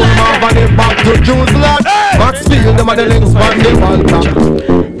 What do man on the back to Jerusalem? Maxfield, them a the links on the wall.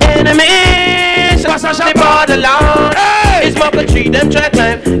 Enemies, cause the borderline. It's Maka Tree, them try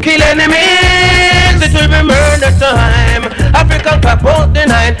climb. Kill enemies, it will be murder time. African pop won't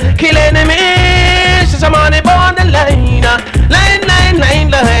deny. Kill enemies, Shashamane borderline.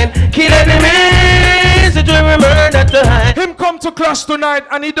 Line. Kill enemies, it will be murder time. Him come to clash tonight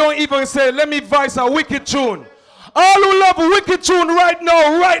and he don't even say, let me voice a wicked tune. All who love a wicked tune right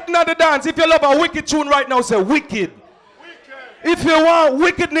now the dance. If you love a wicked tune right now, say wicked. If you want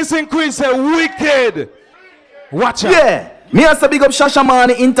wickedness increase, say wicked. Watch out. Yeah. Me also big up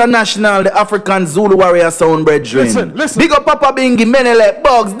Shashamane International, the African Zulu Warrior Sound Brethren. Listen. Big up Papa Bingi, Menele,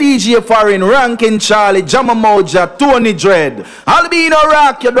 Bugs, DJ Foreign, Rankin Charlie, Jama Moja, Tony Dread. Albino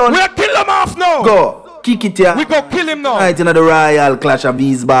Rock, you done. We'll kill him off now. Go. Kick it here. We go kill him now. Right in the Royal Clash of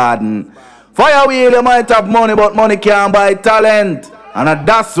Wiesbaden. Firewheel, you might have money, but money can't buy talent. And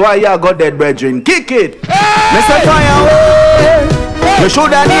that's why you got dead, brethren. Kick it. Mr. Firewheel. You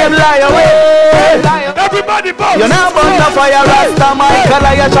should have named lie away. Everybody bounce. You're not born to fire Rasta, Michael,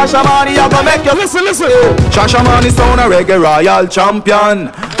 or Shashamane. You're gonna make you listen. Shashamane sound a reggae royal champion.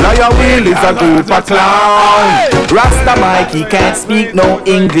 Firewheel is a group of clown. Rasta Mike, he can't speak no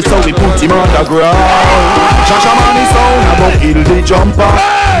English, so we put him on the ground. Shashamane sound about kill the jumper.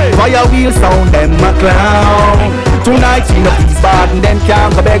 Firewheel sound them a clown. Tonight in the Wiesbaden, them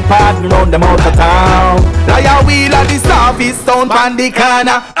can't go beg pardon, run them out of town. Firewheel at the surface sound pan the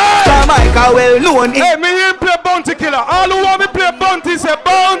corner. Jamaica well known. Hey, me here play Bounty Killer. All who want me play Bounty say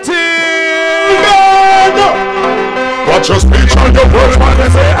Bounty. Watch your speech on your words, man. They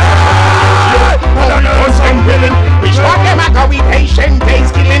say, ah, I'm willing. We should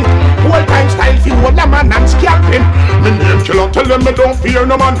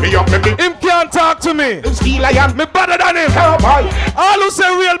no man me up me big. Him can't talk to me. Still I am. Me better than him. Oh boy. All who say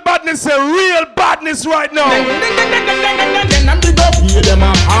real badness right now. Then I'm the dog. Hear them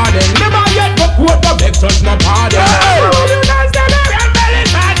a pardon. Never yet but quote the big touch no pardon. You guys them real belly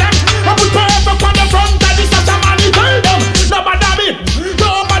pardon. I put her up on the front of the Shashamane tell them. No bother me.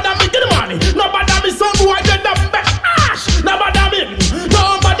 No bother me. Get the money. No bother me. Some boy get the ash. No bother me.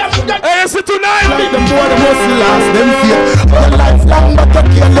 No bother me. Hey, it's tonight. Like them boy, the muscle last them fear. Your lifelong, but you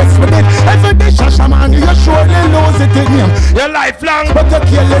careless with it. Every day, Shashamane, you surely lose it in him. Your lifelong, but you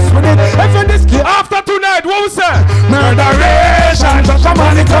careless with it. Every day, after tonight, what was that? Murderation,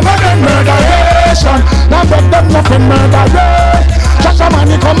 Shashamane come again, murderation. Now bet them nothing, murderation.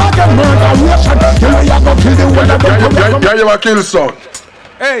 Shashamane come again, murderation. You know you go kill the one of them. Yeah, you a kill son.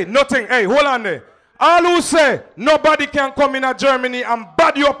 Hey, nothing. Hey, hold on there. All who say nobody can come in Germany and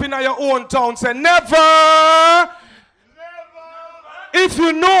bad you up in your own town, say never. If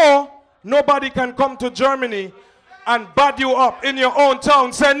you know nobody can come to Germany and bad you up in your own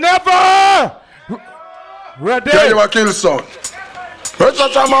town, say never. Ready? Yeah, you a kill son.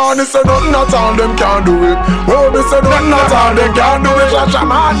 Shashamane say nothing at all them can do it. Oh, me say nothing at all them can do it.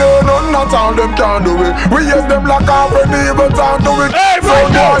 Shashamane nothing at all them can do it. We use them like half an evil time do it. Hey, so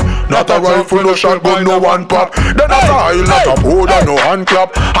boy, not a rifle, no shotgun, no one pop. Then a style, not a powder, no hand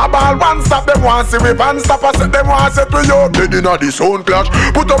clap. A ball one stop, them want see we pan stop. I said them want set we up, dead inna the sound clash.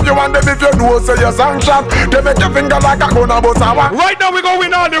 Put up your hand them if you know say your song shot. They make your finger like a gun a bus a one. Right now we go win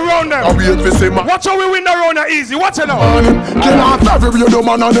all the round them. I wait for see man. Watch how we win the round easy. Watch it now. Kill off every radio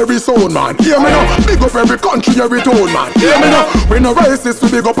man and every sound man. Hear me now. Big up every country, every tone man. Hear me now. We no racist, we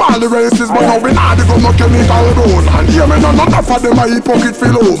big up all the racists, but now we not the gun no chemical road man. Hear me now. Not enough of them a hypocrite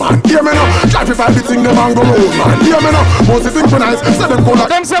feel low man. Hear me now. Clarify the thing them and go road man. Hear me now. Most the thing for nice, say them go like.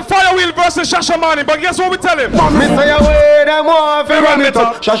 Them say Firewheel versus Shashamane, but guess what we tell him? Me say away them want to run it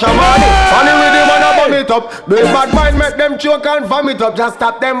up. Shashamane, funny with him and a bum it up. The bad mind make them choke and vomit up. Just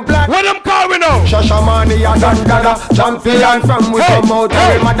stop them black. What them call we now? Shashamane a dandada, champion from we come out of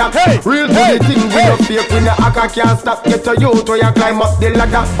him madam. Real to the thing we no fake. When the hacker can't stop, get to you to you climb up the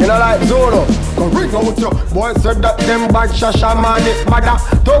ladder. You know like Zoro, go ring out you. Boy said that them bad Shashamane mother.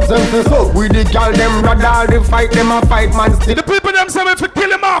 Talk them to soak with the girl them brother. They fight them a fight man still. The people them say we fi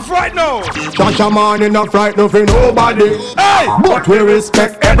kill him off right now. Shashamane not frightened for nobody. Hey, but we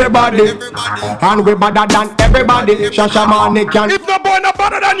respect everybody. And we better than everybody. Shashamane can. If no boy no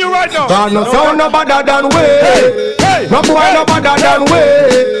better than you right now. Cause no sound no better than we. Hey, no boy no better than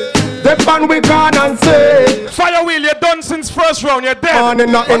we. The band we can and say Firewheel, you're done since first round, you're dead. On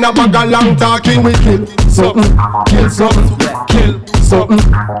in a bag of long talking we kill something, kill something, kill something,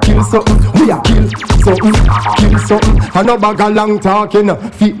 kill something. We a kill something, kill something. And no bag of long talking,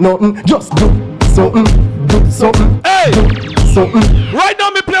 feet nothing. Just do something, do something. Hey, do something. Right now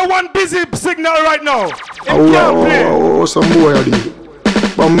me play one busy signal right now. Oh, some boy are there.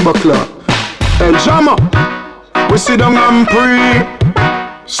 Bumbaclaw. El Jama. We sit down and pray.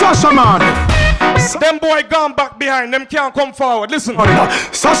 Shashamane. Them boy gone back behind, them can't come forward. Listen.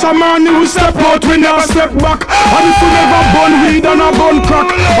 Shashamane we step out, we never step back. And if we never burn weed and a burn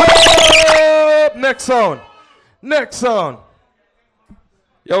crack. Next sound. Next sound.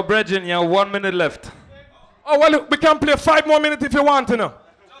 Yo, Bridget, you have 1 minute left. Oh, well, we can play 5 more minutes if you want to know.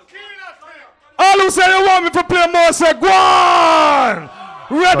 All who say you want me to play more, say go on.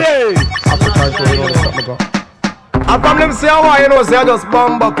 Ready. I come them say why you know say I just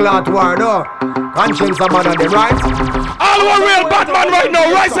bumbaclaw war though. Conscience about them, right? All who are real bad man right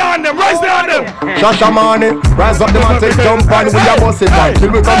now, rise on them, rise on them. Shashamane, rise up them and take jump and we a bust it down.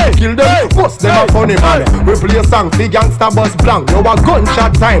 Till we come to kill them, bust them a funny man. We play a song, big gangsta bust blank. Now a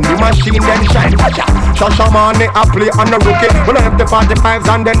gunshot time, the machine then shine. Shashamane a play on the rookie. When I have the 45s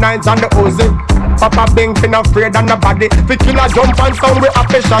and the 9s and the Uzi. Papa Bing fin afraid and nobody. The killer jump and sound we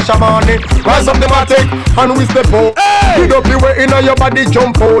happy Shashamane. Rise up them a take and we step out. Big up the way in your body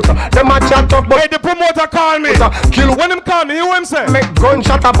jump out. Them a chat up but hey, the promoter call me. Kill when him call me, you him say? Make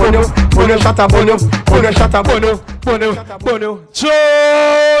gunshot up on you. Bono shot up on you. Bono shot up on you. Bono.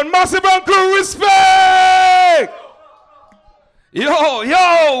 John, massive and crew respect. Yo,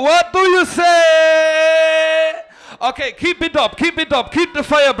 what do you say? Okay, keep it up, keep the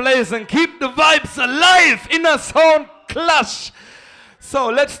fire blazing, keep the vibes alive in a sound clash. So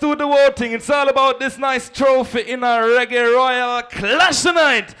let's do the voting. It's all about this nice trophy in a Reggae Royal Clash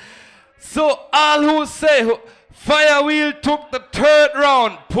tonight. So all who say Firewheel took the 3rd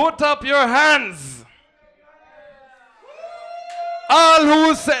round, put up your hands. All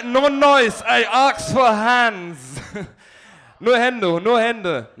who say no noise, I ask for hands. No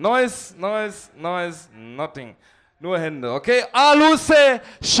Hände. Noise, nothing. No hand, okay? All who say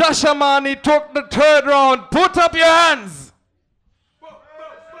Shashamane took the third round, put up your hands.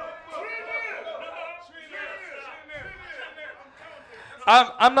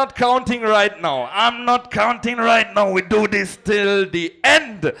 I'm not counting right now. I'm not counting right now. We do this till the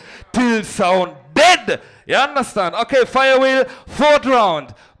end, till sound dead. You understand? Okay, Firewheel, fourth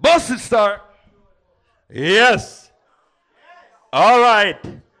round. Boss it, star. Yes. All right.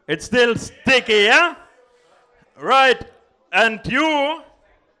 It's still sticky, yeah? Right. And you.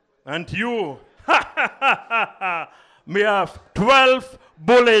 Me have 12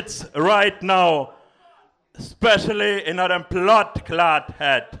 bullets right now. Especially in a blood clot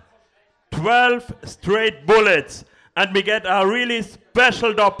head. 12 straight bullets. And me get a really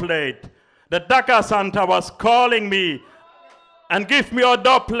special dubplate. The Dakar Santa was calling me and give me a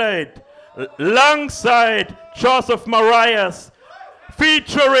dubplate alongside Joseph Marias,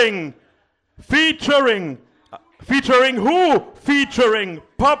 featuring who? Featuring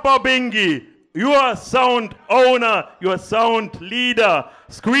Papa Bingy, your sound owner, your sound leader.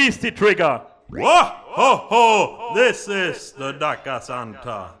 Squeeze the trigger. Whoa, ho, ho, this is the Dakar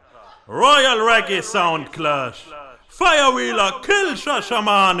Santa. Royal Reggae Soundclash. Firewheeler kill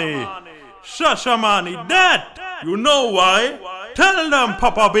Shashamane. Shashamane dead. You know why? Tell them,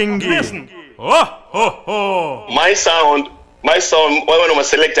 Papa Bingy. Listen. Oh, ho, ho. My sound, when I'm a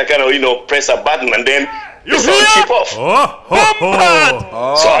selector, press a button and then the sound chip off. Oh, ho,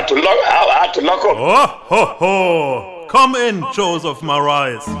 ho. So I had to lock up. Oh, ho, ho. Come in, Joseph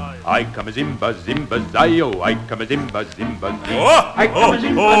Marais. I come a zimba zimba zayo. I come a zimba zimba zimba. Oh, I come a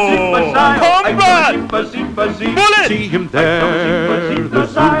zimba zimba zayo. I come a zimba zimba zimba. See him there, the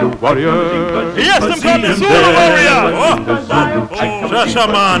Zulu warrior. Yes, them called the Zulu warrior.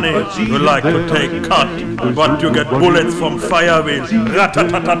 Shashamane, you like to take cut, but you get bullets from Firewheel.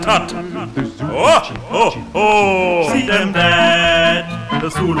 Rat-tat-tat-tat. Oh, oh, oh. See them dead, the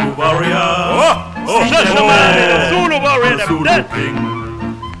Zulu warrior. Oh, oh, Shashamane, the Zulu warrior, the them Zulu dead. king.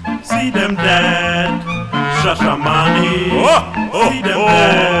 See them dead, Shashamane. Oh, oh, see them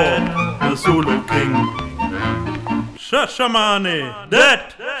dead, the Zulu king. Shashamane,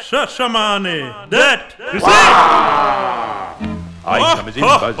 dead. Shashamane, dead. You see? I come a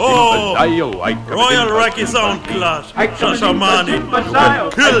zimba zimba zayo. I come a Royal zimba Reggae zimba Soundclash. I come a Shashamane zimba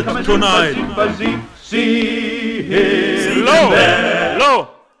zayo. killed tonight. See him Low, there. low.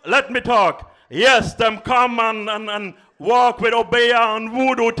 Let me talk. Yes, them come and walk with Obeya and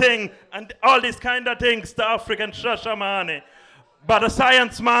voodoo thing and all these kind of things, the African Shashamane. But the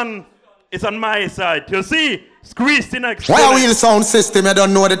science man is on my side. You see? Squeeze the next Firewheel sound system, I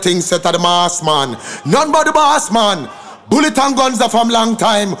don't know the things set of the mass man. None but the boss man. Bullet and guns are from long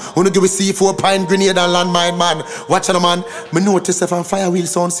time. Wanna give a C4 pine grenade and landmine man. Watch it man. Me notice if I'm Firewheel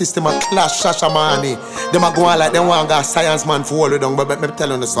sound system a clash Shashamane. Them a go on like them want got science man for all down. But me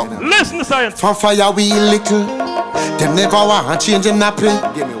tell you something. Listen to science. From Firewheel little, them never want change him nappy.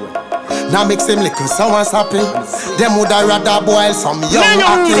 Give me one. Now mix him little so one's happy. Them woulda rather boil some young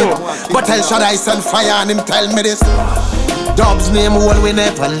hockey. But tell Shaddai send fire and him tell me this. Dubs name will we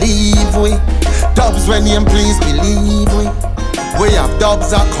never leave we. Dubs when name please believe we. We have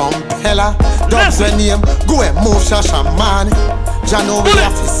dubs a compeller. Dubs when name go and move Shashamane. Jano we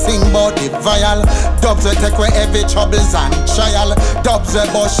have to sing about the vial. Dubs we take away every troubles and trial. Dubs we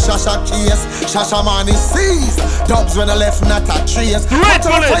bust Shasha case. Shashamane sees. Dubs when the left not a trace. Watch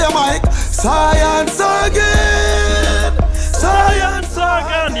out for your mic. Science again. Science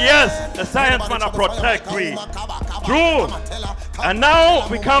again. Yes, the science man a protect we. True. And now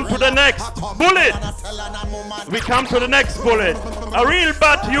we come to the next bullet. We come to the next bullet. A real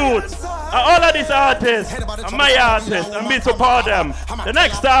bad youth. All of these artists are my artists and we support them. The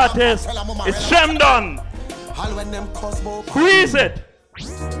next artist is Shemdon. Squeeze it.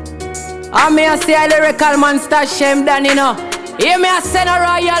 I'm here to say a lyrical monster Shemdon, you know. Hear me a send a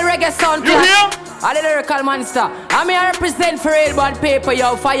Royal Reggae Soundclash. You hear? A lyrical monster. I'm here to represent for real bad paper,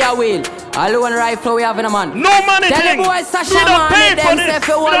 yo, Firewheel. All one rifle we have in a man. No money Tell thing. the boys We don't pay for this.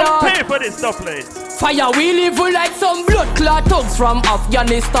 We don't out. pay for this stuff, late. Firewheel evil like some blood clot thugs from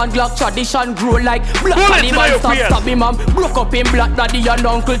Afghanistan. Glock tradition grow like black Taliban. Stop him and broke up in black daddy and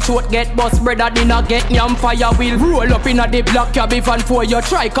uncle throat get bust brother dinner get nyam. Firewheel roll up in a the black cab if and for you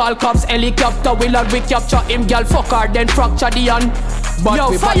try call cops helicopter will and we capture him girl fuck her then fracture the hand. But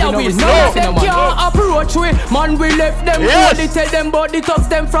yo, Firewheel, none of them can't approach we. Man, we left them only tell them about the thugs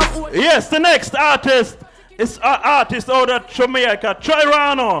them from. Yes, the next artist is an artist out of Jamaica,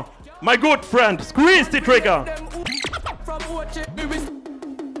 Chirano. My good friend, squeeze the trigger.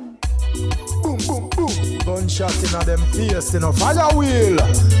 boom, boom. Gunshot in a them face, in a Firewheel.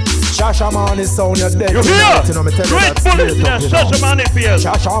 Shashamane sound, you're dead. You hear? Great bullets in a Shashamane field.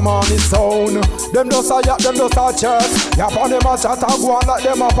 Shashamane sound. Them just a yap, them just a chest. Yap on them a shot and go on like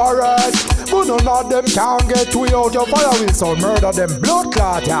them operate. But none of them can get we out your Firewheel sound. Murder them blood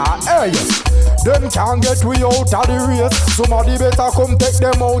clot, yeah. Hey. Them can't get we out of the race. Somebody better come take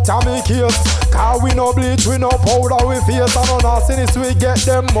them out of me case. Cause we no bleach, we no powder, we face. And on our since we get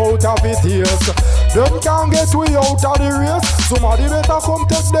them out of it ears. Them can't get we out of the race. Somebody better come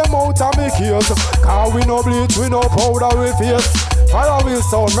take them out of me case. Cause we no bleach, we no powder, we face. Firewheel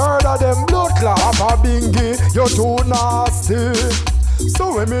sound, murder them blood clot. Papa Bingy, you're too nasty.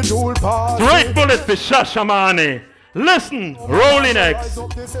 So when me do party. Great bullet for Shashamane. Listen, Rolling X.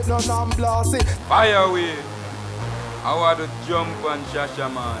 Firewheel. I want to jump on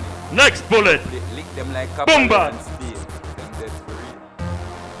Shashamane. Next bullet. Lick them like a Boomba.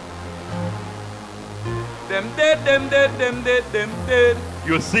 Them dead, them dead, them dead, them dead.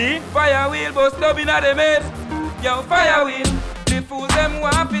 You see? Firewheel bust up in a them head. Yo, Firewheel. The fools them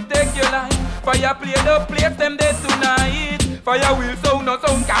want to take your life. Fire play the place them dead tonight. Firewheel sound, no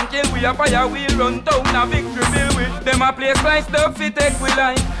sound can kill we. A Firewheel run town, a victory bill with. Them a play fly stuff fi take we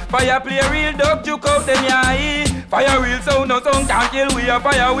life. Fire play real dog juke out them eye. Firewheel sound, no sound can kill we. A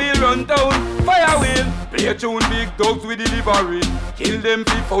Firewheel run town. Firewheel play tune big dogs with delivery. Kill them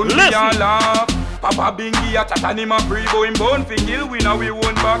fi fun we a laugh. Papa Bingy a chat and him a free boy him born fi kill we now we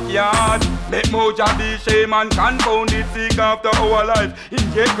own backyard. Make Moja be shame and confounded. Seek after our life,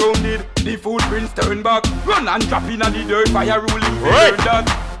 him get grounded. The footprints turn back, run and drop in the dirt. Fire ruling fear that.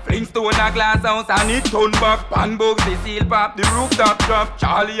 Flintstone a glass house and it turn back. Panbugs the seal pop, the rooftop drop.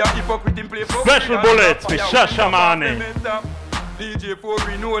 Charlie a hypocrite in play for special bullets for Shashamane. DJ 4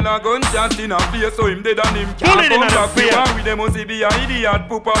 we know la gunshot in a face, so him dead and him can't come back. We want with them must be a idiot.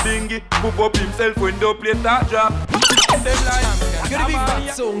 Papa Bingy, poop up himself when the plate that drop. You're the big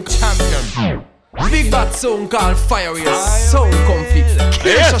bad song champion. Big bad song called Firewheel. Sound comfy.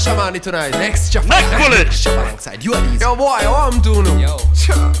 Kill Shashamane tonight. Next bullet. Alongside you are these. Yo boy, how I'm doing now?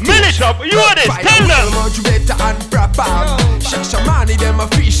 Minishop, you are this. Tell them. You better and proper. Shashamane them a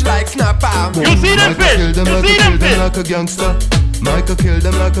fish like snapper. You see them fish. You see them fish. Like a gangster. Michael kill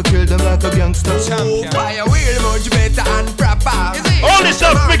them like a gangster. Firewheel mode, you better and proper. All this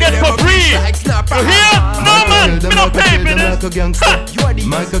stuff we get for free. You hear? No man, we don't pay for this.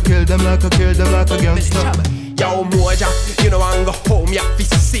 Michael kill them like a gangster. Yo Moja, you know I'm go home, ya fi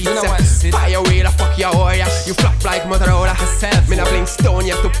see. Firewheel, I fuck your warrior. You flop like Motorola. Me na bling stone,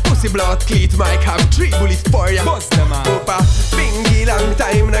 ya to pussy blood cleat. Might have 3 bullets for ya. Papa, Bingy long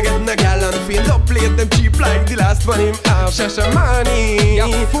time, na get na gal and feel up late them cheap like the last one him have. Shashamane,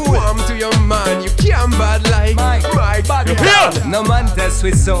 warm to your man, you can't bad like my bad man. No man test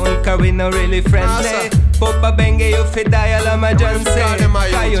with sound, cause we no really friendly. Papa Benge, you fi dial emergency.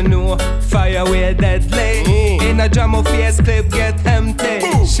 Cause you know, Firewheel deadly. In a jam of face clip get empty.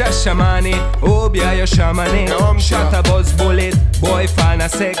 Shashamane, oh yeah, you shamane. Shot a buzz bullet, boy fan a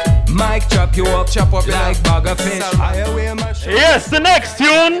sick. Mic chop up like bag of fish. Yes, the next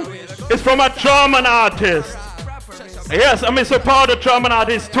tune is from a German artist. Yes, I'm so proud of German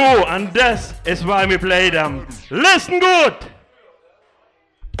artists too, and this is why we play them. Listen good.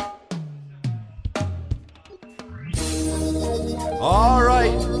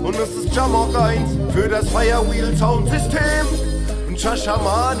 Alright, und es ist Jamok 1 für das Firewheel Soundsystem. Und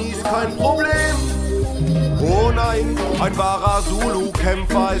Shashamane ist kein Problem. Oh nein, ein wahrer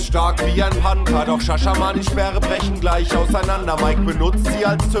Zulu-Kämpfer ist stark wie ein Panther. Doch Shashamane Sperre brechen gleich auseinander. Mike benutzt sie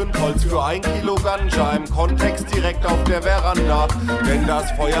als Zündholz für 1 Kilo Ganja. Im Kontext direkt auf der Veranda. Denn das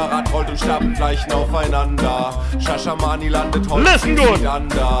Feuerrad rollt und stapelt gleich aufeinander. Shashamane landet heute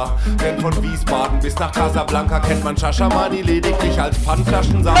miteinander. Denn von Wiesbaden bis nach Casablanca kennt man Shashamane lediglich als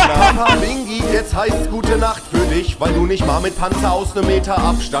Pfandflaschensammler. Papa Bingy, jetzt heißt's gute Nacht für dich, weil du nicht mal mit Panzer aus 1 Meter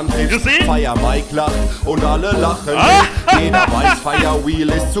Abstand triffst. Fire Mike lacht und alle lachen. Jeder weiß, Firewheel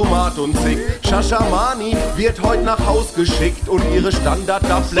ist zu mad und sick. Shashamane wird heute nach Haus geschickt und ihre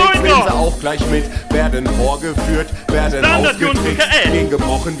Standard-Dubplates nehmen sie auch gleich mit. Werden vorgeführt, werden ausgetrickst, gehen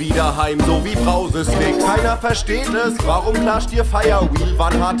gebrochen wieder heim, so wie Brausestick. Keiner versteht es, warum clasht ihr Firewheel?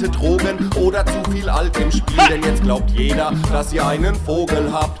 Waren harte Drogen oder zu viel Alt im Spiel? Denn jetzt glaubt jeder, dass ihr einen Vogel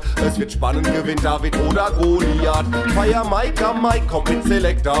habt. Es wird spannend, gewinnt David oder Goliath. Fire Mike am Mike kommt mit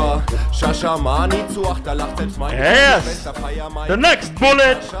Selector. Shashamane zu 8, da lacht selbst meine Schwester. The next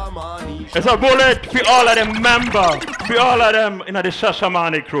bullet is a bullet for all of them members, for all of them in the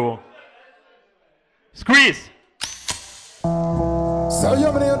Shashamane crew. Squeeze. You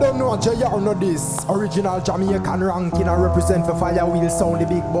don't know, you know this. Original Jamaican ranking and represent for Firewheel sound, the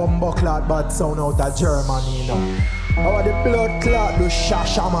big bumbo clad bad sound out of Germany, you know. Our the blood clot, the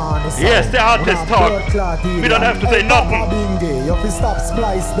Shashamane. Yes, the artist talk. We don't have to say nothing. You have to stop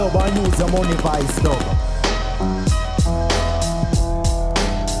splice dub and use your money vice dub.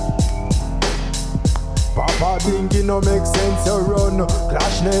 Papa Bingy no make sense to run.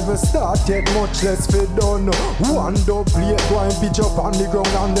 Clash never start yet, much less fit done. One dub plate, go and pitch up on the ground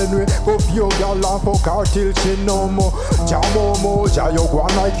and then we go for your girl and fuck her till she no more. Jamo moja, you go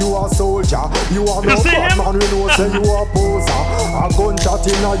on like you a soldier. You are no bad man, we know say you a poser. A gunshot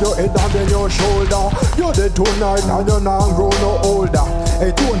in your head and then your shoulder. You're dead tonight and you're not grown no older.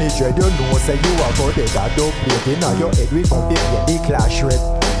 Hey Tony Dread, you know say you a go dead a dub plate in your head. We gon' be the clash red.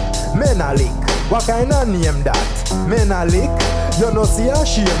 Menalik. What kind of name that? Menalik? You no see a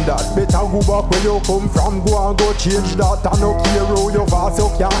shame that. Better go back where you come from. Go and go change that. And no care how you fast,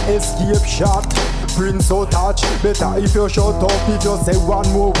 you can't escape shot. Prince so touch. Better if you shut up. If you say one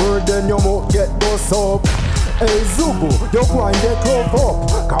more word, then you won't get bust up. Hey Zubu, you go and get rough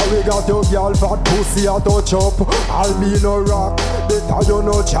up. Carry got your girl fat pussy a touch up. I'll be no rock. Better you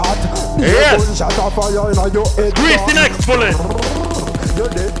no chat. Yes. Gunshot a fire in your head. Grease the next bullet.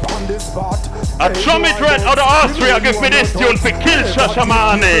 You're dead on this spot. A Chummy Dread out of Austria give me this tune for kill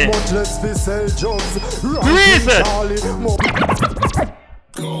Shashamane. Grease it.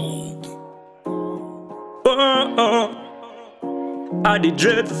 I the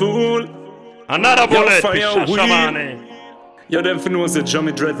dreadful. Another bullet for Shashamane. You them for know the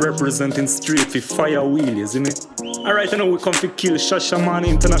Chummy Dread representing straight for Firewheel, isn't it? Alright, I know we come to kill Shashamane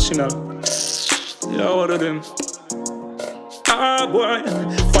International. Yeah, what of them? Ah boy,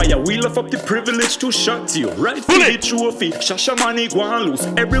 Firewheel of up the privilege to shot you. Right for the trophy, Shashamane go and lose.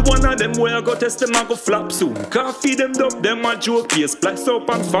 Every one of them where I go test them I go flap soon. Can't feed them up, them a joke case. Splice up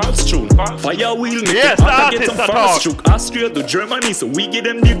and false tune. Firewheel make them have to get some fast stroke. Austria to Germany, so we give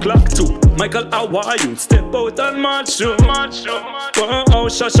them the clock too. Michael, how are you? Step out and march you. Oh,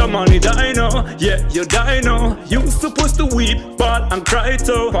 Shashamane dino. Yeah, you dino. You supposed to weep, ball and cry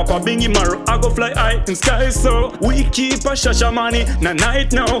too. Papa Bingy Maro, I go fly high in sky so. We keep a Shashamane, na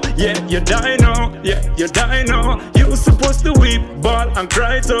night now. Yeah, you die now. Yeah, you die now. You supposed to weep, ball and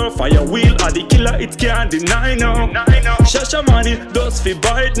cry too. Firewheel are the killer, it can't deny now. Shashamane does fi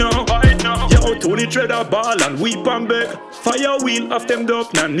bite now. Yo, Tony Dread a ball and weep and beg. Firewheel of them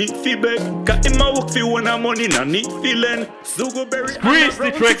up, na need fi beg. Got him a work fi one a money, na need fi lend. Squeeze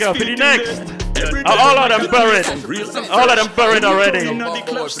the trigger for the next. All of them buried. All of them buried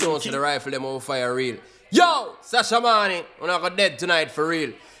already. Stones to the rifle, them on Firewheel. Yo, Shashamane, we're not gonna dead tonight for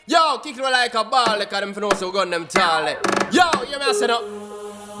real. Yo, kick it like a ball, like them for no so gun them tall. Yo, you messing up.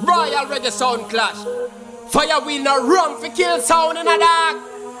 Royal Reggae Soundclash. Firewheel no run for kill sound in the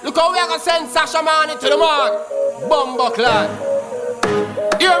dark. Look how we are gonna send Shashamane to the mark. Bumbo clad.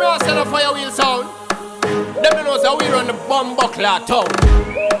 Hear me say the Firewheel sound. Them know how we run the Bumbo clad town.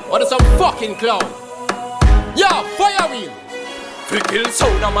 What is some fucking clown? Yo, Firewheel. We kill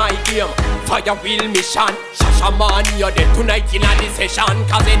sound of my game. Firewheel mission. Shashamane, you're dead tonight in a session.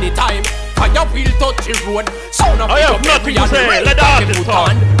 Cause anytime Firewheel touch the road, sound of I have nothing to say, let the artist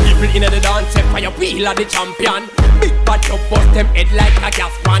talk. People in the dance say Firewheel are the champion. Big bad up bust them head like a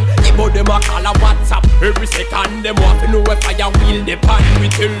gas man. Give them a call a WhatsApp every second. Them want to know where Firewheel depend. We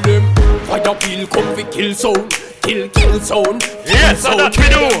tell them Firewheel come for kill sound. Kill sound. Yes, that's what we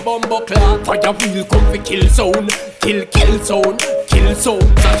do. Firewheel come for kill sound. Kill sound.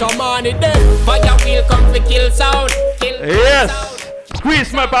 Shashamane dead. Firewheel come for kill sound. Yes.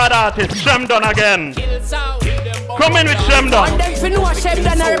 Squeeze my bad artist. Shemdon again. Come in with Shemdon. And them fi know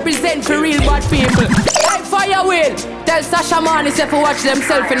Shemdon represent for real bad people. Hey Firewheel, tell Shashamane say for watch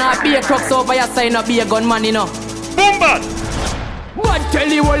themself in a beer crux over your sign up be a gunman, you know. Boom bad. But tell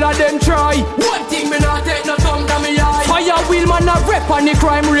you all of them try. One thing me not take no thumb down me eye. Firewheel man a rep on the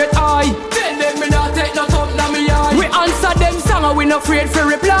crime rate high. Tell them me not take no thumb down me eye. We answer them song and we not afraid for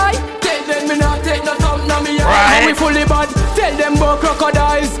reply. Tell them me not take no thumb down me eye. Right. And we fully bad. Tell them about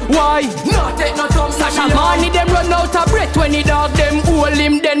crocodiles. Why? Not take no thumb down me eye. Shashamane them run out of breath when he dog them hold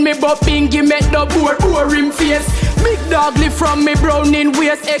him. Then me bop Bingy make the bore him face. Big dog lift from me brown in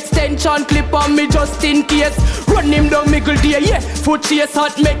waist. Extension clip on me just in case. Run him down mickle day, yeah. Foot chase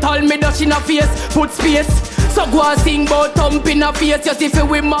hot metal, me dash in a face. Put space. So go and sing about thump in a face. Just if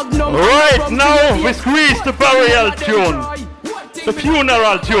we magnum. Right now we squeeze the burial tune. The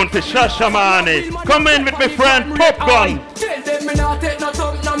funeral tune to Shashamane. Come in with my friend Popgun.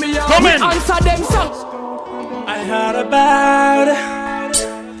 Come in. Answer them songs. I heard about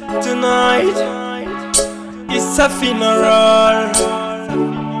tonight. It's a funeral.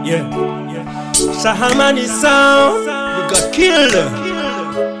 Yeah. Shashamane sound, we got killed.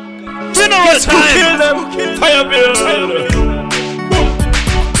 Funeral time. Kill them. Firewheel.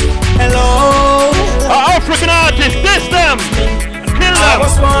 Hello. African artists, diss them. Kill them. I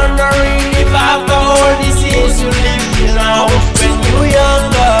was wondering if after all these years you live now, when you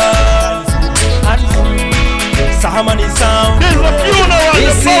younger and free. Shashamane sound. This is a funeral.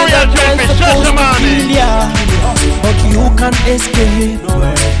 The burial trophy. Shashamane. But you can't escape.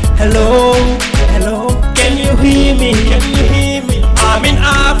 Hello, hello. Can you hear me? Can you hear me? I'm in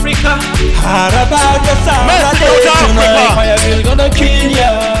Africa. How about your sound? Tonight, Firewheel gonna kill ya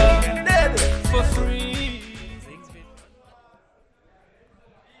for free.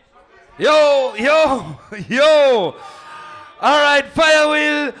 Yo. All right,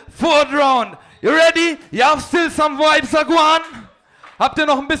 Firewheel, 4th round. You ready? You have still some vibes to go on? Habt ihr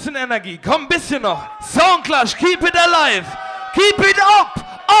noch ein bisschen Energie? Komm, ein bisschen noch. Soundclash, keep it alive. Keep it up.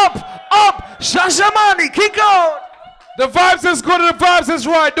 Shashamane, kick out. The vibes is good, the vibes is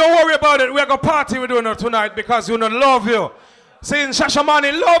right. Don't worry about it. We're going to party with you tonight because we love you. Saying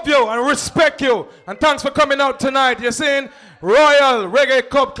Shashamane love you and respect you. And thanks for coming out tonight. You're saying Royal Reggae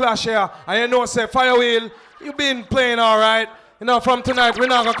Soundclash here. And you know, say Firewheel, you've been playing all right. You know, from tonight, we're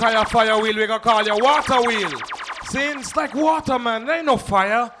not going to call you Firewheel. We're going to call you Water Wheel. See, it's like water, man. There ain't no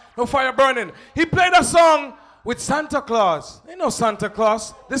fire burning. He played a song with Santa Claus. Ain't no Santa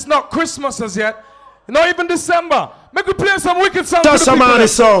Claus. This is not Christmas as yet. Not even December. Make we play some wicked songs. Shashamane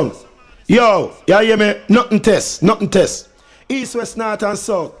sound. Yo, you hear me? Nothing test. East, west, north and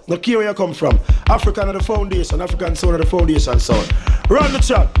south. No care where you come from. African of the foundation. African sound of the foundation sound. Run the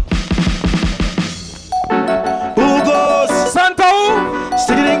chat. Who goes? Santa who?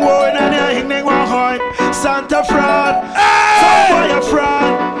 Sticking war in the air, hing one heart. Santa fraud. Some boy a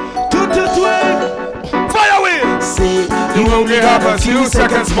fraud. Firewheel. See, you only have a few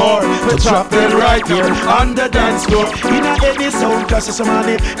seconds more to drop them right here on the dance floor. In a any sound class,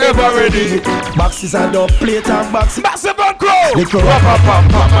 Shashamane ever ready. Boxes are the plate and boxes. Massive and crow. Little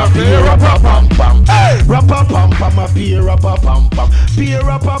rappa-pam-pam, a beer rappa-pam-pam. Rappa-pam-pam, a beer rappa-pam-pam. Beer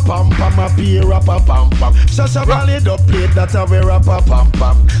rappa-pam-pam, a beer rappa-pam-pam. Shashamane the plate that a wear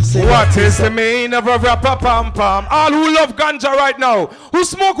rappa-pam-pam. What is the meaning of a rappa-pam-pam? All who love ganja right now, who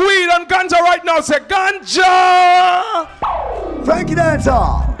smoke weed and ganja right now, say ganja! Frankie Dancer!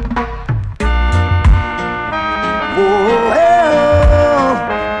 Oh,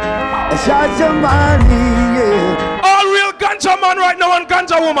 Shashamane, yeah. All real ganja man right now and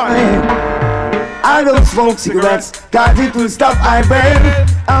ganja woman. I don't smoke cigarettes, got it to stop I burn.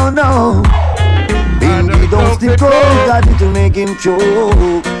 Oh no. Baby, don't stick close, got it to make him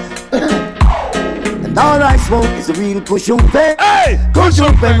choke. And all I smoke is a real cushion bang. Hey!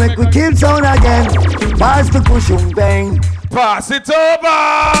 Cushion bang, make we kill sound again. Pass the cushion bang. Pass it over!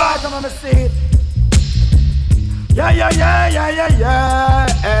 Yeah.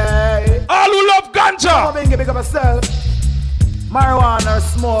 Hey. All who love ganja! Big up yourself. Marijuana or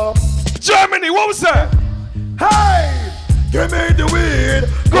smoke. Germany, what was that? Hey! Give me the weed.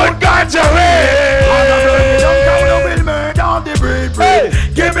 Good ganja weed! Hey.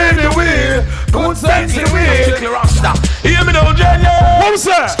 Give me the weed. Good sexy weed. Hear me now, Jenny. What was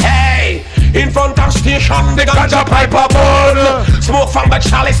that? Hey! In front of station, the ganja pipe a burn. Smoke from the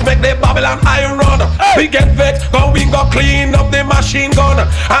chalice, make the Babylon iron run. We get vexed, go we go clean up the machine gun.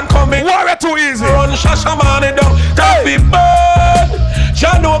 And come in, warrior too easy. Run Shashamane down, that be burn.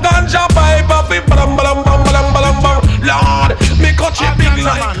 Jano ganja pipe a fi balam balam bam balam balam bam. Lord, me cut you big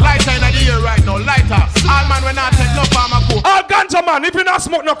light. Lighter in the ear right now, lighter. All man when I take no farmer coke. All ganja man, if you not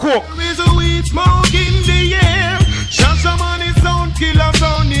smoke no coke. There is a weed smoke in the air. Shashamane sound, killer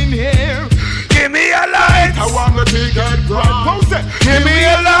sound in here. Give me a light. I want to take it right. Give me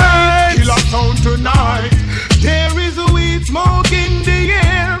a light. Killer sound tonight. There is a weed smoke in the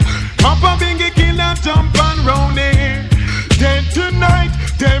air. Papa Bingy killer jump and round here. Dead tonight,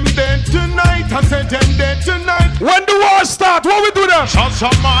 them dead tonight. I said them dead tonight. When the war start, what we do then?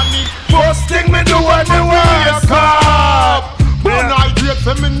 Shashamane, first thing me do when the war start. But I get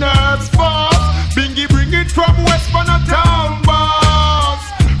them in nerves fast. Bingy bring it from Wiesbaden town, boss.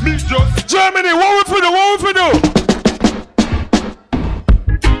 Me just Germany, what we do? What we do?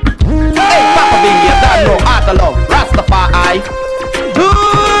 Hey, Papa Bingy, you don't know how to love Rastafari.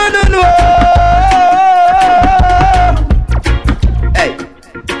 Hey,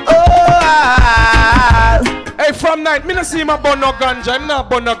 Hey, from night, me not see him a burn no ganja. Him not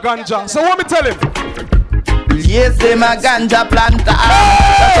burn no ganja. So what me tell him? yes, them a ganja planter.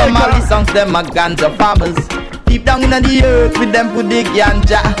 Some of the songs them a ganja farmers. deep down in the earth with them put the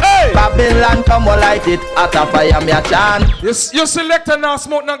ganja. Babylon come and light it at a fire, me a chant. You selector now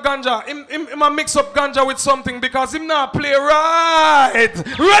smoke no ganja. Him a mix up ganja with something because him now play right.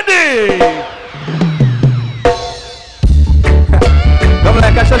 Ready? Come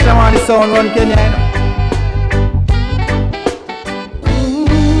like a Shashamane sound run Kenya, you know.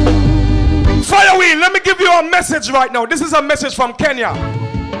 Firewheel, let me give you a message right now. This is a message from Kenya.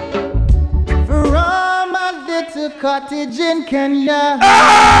 From a little cottage in Kenya.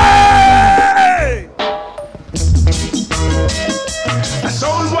 Hey! A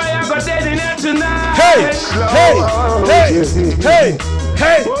soul boy I got dead in here tonight. Hey!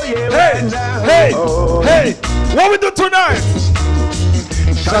 Hey! What we do tonight?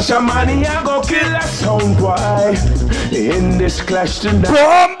 Shashamane, I go kill a sound boy in this clash tonight.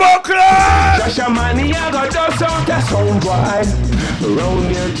 Bombo clash! Shashamane, I go dust out a sound boy around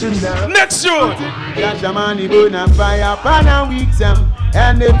here tonight. Next tune! Shashamane burn a fire upon a week time,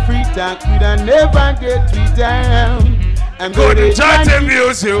 and them free talk could never get returned. I'm gonna try to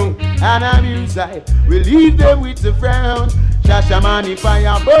amuse you, and amuse I will leave them with a frown. Shashamane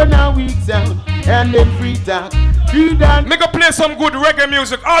fire burn a week sound, and them free talk. Make a play some good reggae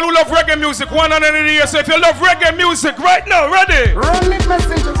music. All who love reggae music, one and any year. So if you love reggae music right now, ready? Run it,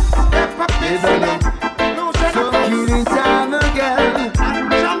 messenger. So killing time again.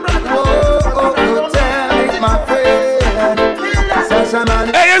 Oh, tell it, my friend.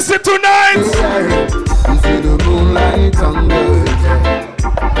 Hey, you see tonight? You see the moonlight on the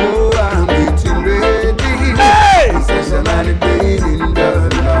oh, I'm getting ready. Hey! Shashamane playing in the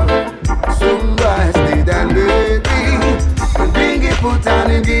love. Sunrise did and baby. Bring it, put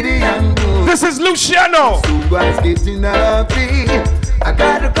on and get it and go. This is Luciano. Sunrise getting happy. I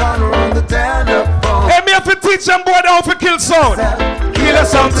got a corner on the turn up phone. Hey, me have to teach them boy how to kill sound. Kill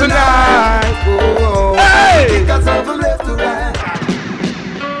us some tonight. Oh, hey! Because of the left to right.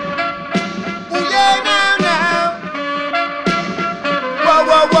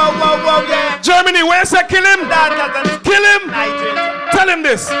 Whoa, yeah. Germany, where's that? Kill him? Kill him? Tell him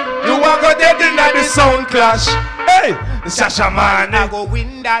this. You walk out there in the sound clash. Hey, Shashamane. I go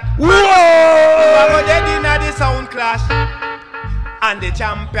win that. Whoa! You walk out there in the sound clash. And the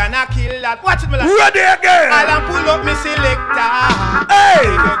champion I kill that. Watch it, me like. Ready again. I'll pull up me selector.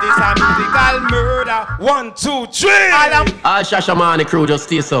 Hey! This a musical murder. 1, 2, 3. All Shashamane crew just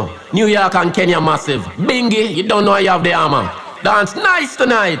stay so. New York and Kenya massive. Bingy, you don't know you have the armor. Dance nice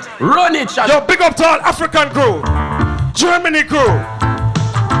tonight. Run it, Shash. Yo, big up to all African crew. Germany crew.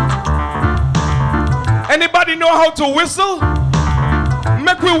 Anybody know how to whistle?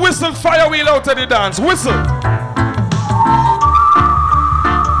 Make we whistle Firewheel out of the dance. Whistle.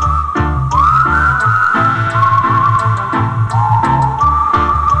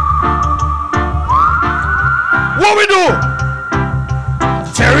 What we do?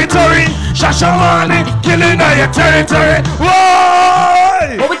 Territory, Shashamane, killing all your territory.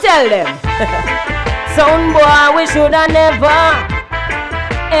 Why? What we tell them? Sound boy, we shoulda never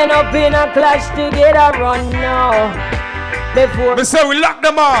end up in a clash together. Run now. Before we say we lock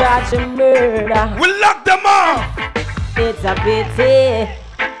them off. Such a murder. We lock them off. It's a pity.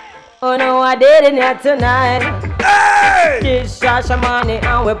 Oh no, I didn't here tonight. Hey! This Shashamane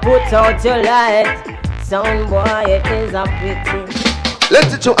and we put out your light. Sound boy, it is a pity.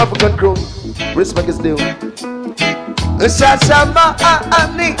 Let it show African crew. Respect is due. We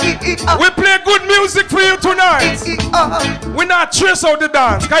play good music for you tonight. We not trace out the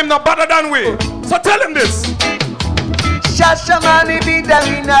dance, cause I'm not better than we. So tell him this. Shashamane beat them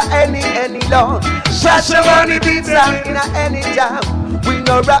in any law. Shashamane beat them in any jam. We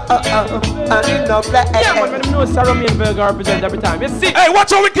no rap and we no play. Yeah, man, when them know Sarah Mainberger represent every time. You see? Hey, watch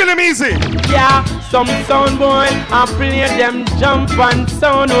how we kill him easy. Yeah, some sound boy and play them jump and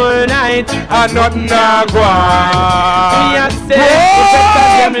sound all night and nothing a go on. We a say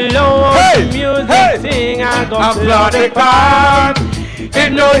them low music sing and go applaud the part.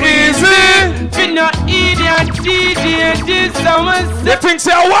 It no easy. We no idiot DJ this our sound. You think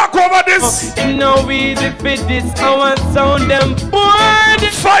say I walk over this? It no easy fit this our sound them boy.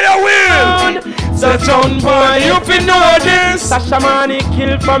 Firewheel. So sound boy you fi know this. Shashamane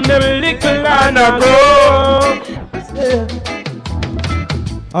kill from them little and a grow.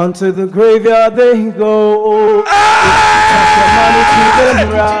 Unto the graveyard they go. Shashamane keep them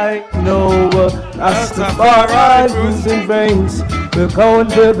right. No, Rastafari bruising veins. We're going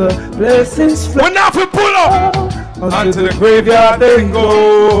to the blessings. We're not for pull up. Unto the graveyard they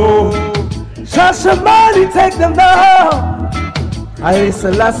go. Shashamane take them down. I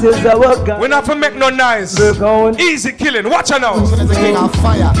Selassie is our God. We're not for make no noise. We're going easy killing. Watch out now. The king of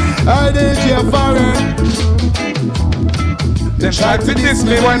fire. I did you foreign. They try to diss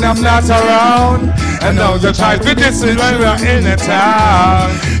me when I'm not around, and now they try to diss me when we're in a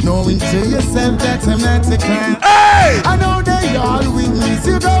town. Knowing to yourself that I'm not a clown. Hey! I know they all witness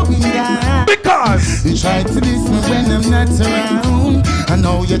you going down. Because you try to diss me when I'm not around. I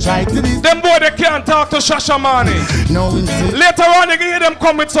know you try to diss. Them boy they can't talk to Shashamane. Knowing to later on they hear them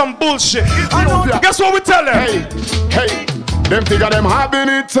come with some bullshit. I know. Guess what we tell them? Hey. Them figure them having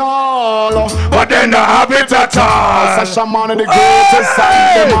it all, but they not have it at all. Shashamane the greatest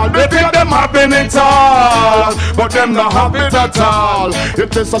them all. They think them having it all, but them not have it at all.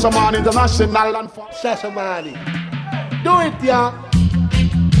 It is Shashamane International and Shashamane. Do it, yeah.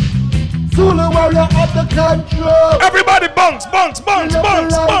 Zulu warrior of the control. Everybody bunks.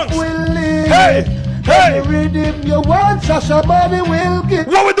 Hey. The rhythm you want, Shashamane will get.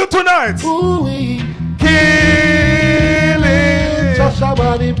 What we do tonight? Ooh-wee. Killing.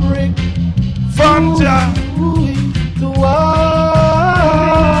 Shashamane bring from Jah to all.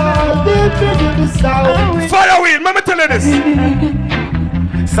 The sound. Firewheel, let me tell you this.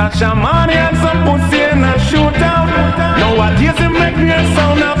 Shashamane and some pussy in a shootout. Nowadays it make me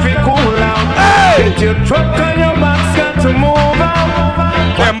sound of it cool out. Get your truck on your back, got to move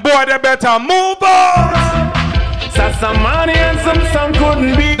out. Them boy they better move out. Shashamane and some sound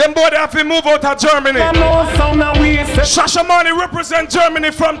couldn't be. Them boy they have to move out of Germany. Shashamane represent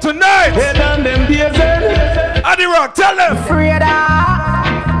Germany from tonight. Adi Rock, tell them.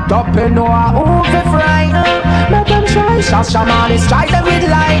 Top and no who fi frighten. Let them shine. Shashamane strike them with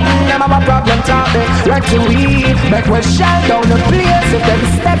lightning. Them have a problem talking. Like to weed. Make we shine down the place if them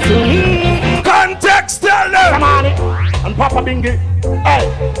step to lead. Kontext, tell them. Shashamane and Papa Bingy. Hey,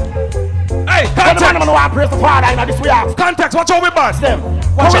 Kontext. Man, I praise the Father in this we ask. Kontext, watch how we bust them.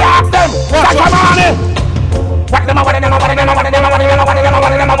 Watch we ask them. Shashamane. What them?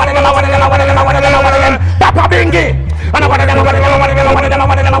 Papa Bingy.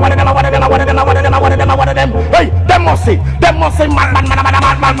 Hey, them must say, man.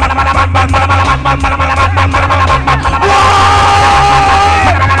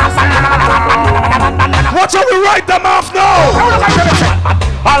 Watch how we write them off now.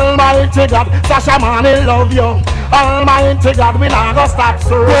 Almighty God, Shashamane love you. Almighty God, we not gonna stop,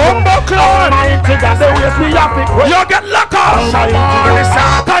 sir. Almighty God, the ways we have it. You get locked up.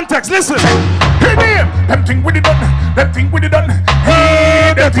 Kontext, listen. Hey, them thing with it done. Them thing with it done.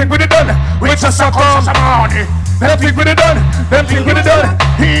 Hey, them thing with it done. We just a Shashamane. Them thing with it done. Them thing with it done.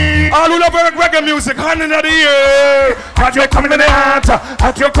 All who love reggae music, hand in the air. At you coming in the heart.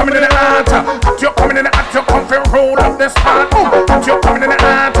 At you coming in the heart. At you coming in the heart. You come for roll up this heart. At you coming in the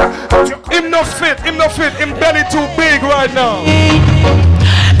heart. Him no fit. Him belly too big right now.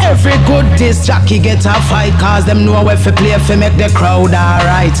 Every good disc jockey get a fight, cause them know where to play fi make the crowd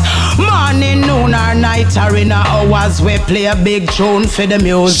alright. Morning, noon or night or in a hours we play a big tune for the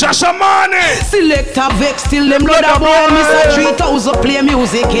music. Shashamane! Select a vex till them blood a boy. Mr. 3000 play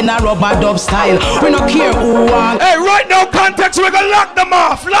music in a rubber dub style. We no care who want. Hey, right now, Kontext, we gonna lock them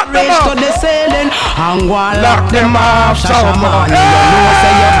off. Lock them off. To the sailing and go and lock them off. Shashamane, you know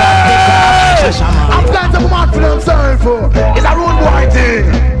say you got the craft. Shashamane. I'm glad to come out for them sorry for. It's a rude boy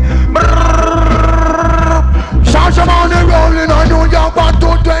thing. Shashamane rolling on New York on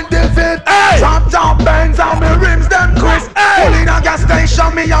 225. Top bands on me rims them crisp. Pull in a gas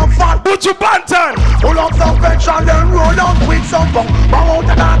station me and fat. Put your bantan. Pull up some petrol then roll up with some bunk. Bow out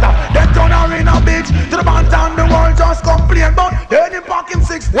the data. Then turn her in a bitch. To the bantan the world just complain about. Then him pack him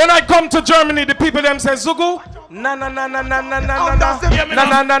 6. When I come to Germany, the people them say Zugu. Na.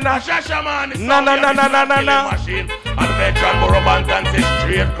 Shashamane. Na. Machine. And veteran borrow bantan say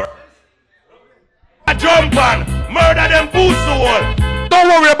straight. Jump on, murder them boots all. Don't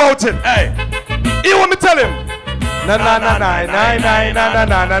worry about it. Hey, you want me tell him? Na.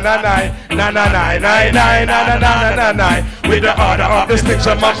 With the order of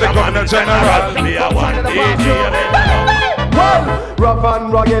distinction of the Governor General. Be a one DJ. Rough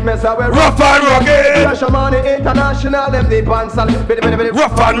and rugged, me say we rough and rugged. Shashamane International, them deep and solid.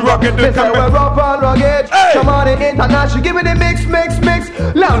 Rough and rugged, me say we rough and rugged. Shashamane International, give me the mix.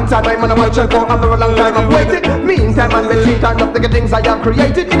 Long time I'm on a watch and go after a long time I've waited. Meantime I'm the cheat and up the things I have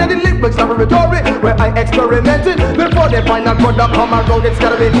created. In the lyrics laboratory where I experimented. Before the final product come around, it's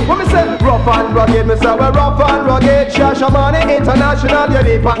gotta be. When me say rough and rugged, me say we rough and rugged. Shashamane International, you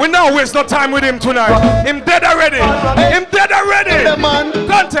deep and. We now waste no time with him tonight. Him dead already. Man.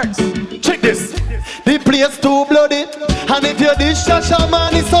 Kontext. Check this. The place too bloody. And if you this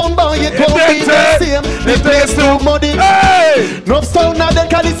Shashamane sound boy, you can't be the same. The place too muddy. Hey! No sound now, then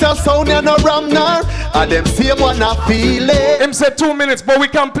call this a sound and no ram now. And them same one I feel it. Him said 2 minutes, but we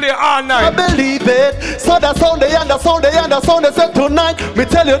can play all night. I believe it. So the sound they and the sound they and the sound they said tonight. Me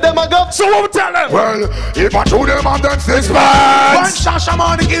tell you them I go. So what we tell them? Well, if I show them and them say when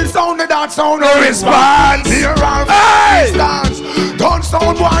Shashamane kill sound, that sound no response. Here and distance. Don't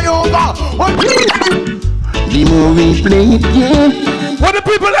sound boy over. The more we play it, yeah. What the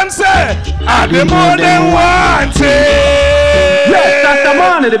people them say? And the more they want it. Yes,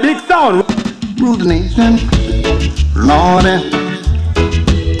 Shashamane, the big sound. Rule the nation, Lord.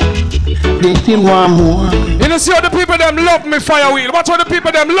 They still want more. You know, see how the people them love me, Firewheel. Watch how the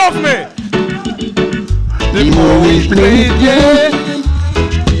people them love me. The more we play it, yeah.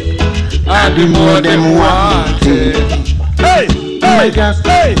 And the more them want it. Hey, hey,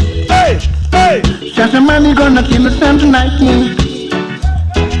 hey, hey, hey. Shashamane gonna kill the sun tonight, yeah.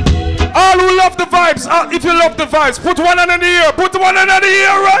 All who love the vibes, if you love the vibes, put one hand in the air, put one hand in the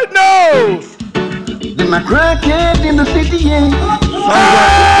air right now. Them a crackhead in the city, yeah.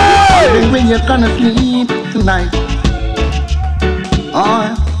 Hey! When you're gonna sleep tonight.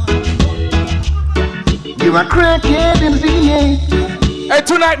 Oh, you're a crackhead in the city, yeah. Hey,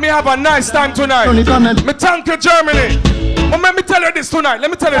 tonight me have a nice time tonight. Me thank you, Germany. But let me tell you this tonight. Let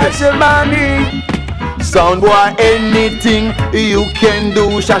me tell you this. Sound boy, anything you can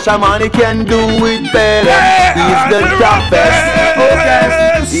do, Shashamane can do it better. He's the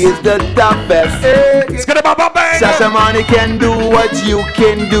toughest. He's the toughest. Shashamane can do what you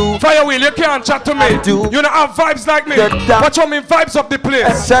can do. Firewheel, you can't chat to me. You don't have vibes like me. Watch how me vibes up the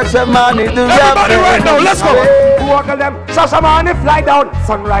place. Shashamane, the everybody right now, let's go. Walk them, Shashamane fly down,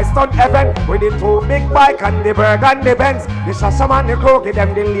 sunrise on heaven with the 2 big bike and the Berg and the Benz. The Shashamane crew give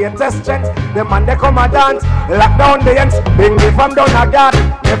them the latest trends. The man they come and dance, lock down the ends, bring me from down a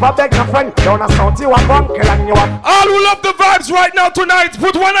garden. Never beg no friend, down a south you a bunker and you a. All who love the vibes right now tonight,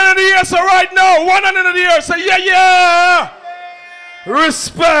 put one hand in the air, so right now, one hand in the air, say yeah, yeah.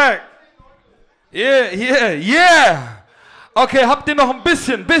 Respect. Yeah, yeah, yeah. Okay, habt ihr noch ein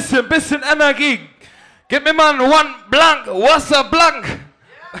bisschen Energie? Gib mir mal one blank, Wasser blank.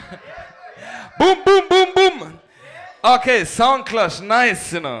 Boom, boom, boom, boom. Okay, Soundclash,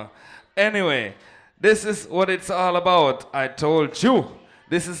 nice, you know. Anyway, this is what it's all about. I told you.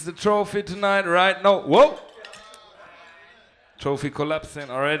 This is the trophy tonight, right now. Whoa! Trophy collapsing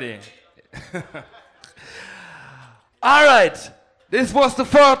already. All right. This was the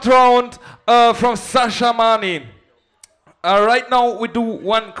 4th round from Shashamane. Right now we do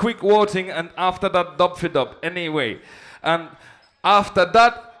one quick voting and after that dub for dub. Anyway. And after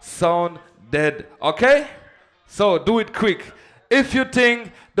that, sound dead. Okay? So do it quick. If you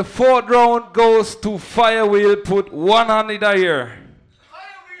think the 4th round goes to Firewheel, put 100 a year.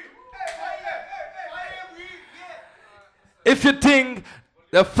 If you think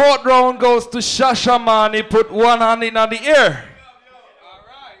the 4th round goes to Shashamane, put 100 in the air.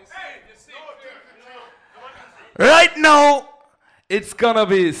 Right now, it's gonna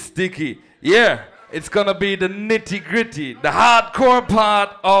be sticky. Yeah, it's gonna be the nitty gritty, the hardcore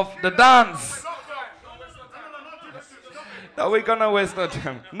part of the dance. No, we're gonna waste no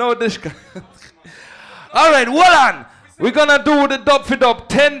time. No dishka. Alright, hold on. We're gonna do the dub for dub,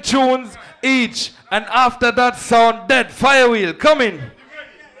 10 tunes each. And after that, sound dead. Firewheel, come in.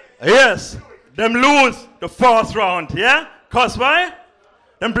 Yes, them lose the 4th round, yeah? Cause why?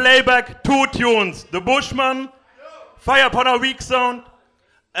 Them play back 2 tunes. The Bushman, Fire Upon a Weak Sound,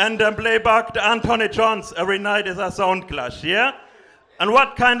 and then play back the Anthony Johns. Every night is a sound clash, yeah? And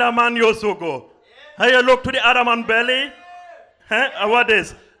what kind of man you so go? How you look to the other man belly? Huh? What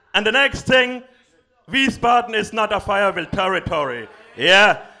is? And the next thing, Wiesbaden is not a Firewheel territory,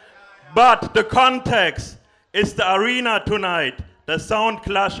 yeah? But the Kontext is the arena tonight, the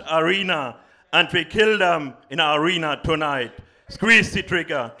Soundclash arena, and we kill them in our arena tonight. Squeeze the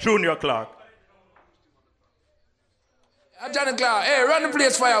trigger, Junior Clark. Johnny Clark, hey, run the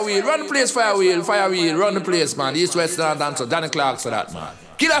place, Firewheel, run the place, Firewheel, run the place, man. East, West, and dancer, Johnny Clark for that, man.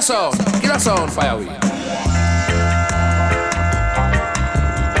 Killer sound, Firewheel.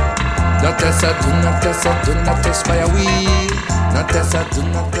 Not test, do not test, Firewheel. Not test, do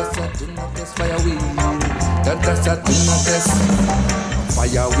not test, Firewheel. Not test, do not test.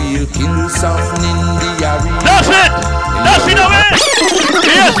 Firewheel kill sound in the arena. That's it! That's it away!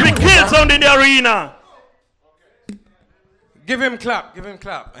 Yes, we kill sound in the arena. Give him clap.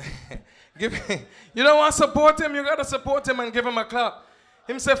 You don't want to support him, you gotta support him and give him a clap.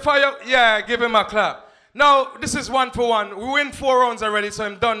 Him say fire, yeah, give him a clap. Now, this is 1 for 1. We win 4 rounds already, so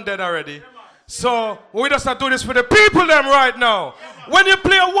I'm done dead already. So, we just have to do this for the people them right now. When you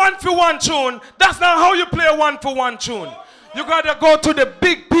play a 1 for 1 tune, that's not how you play a 1 for 1 tune. You gotta go to the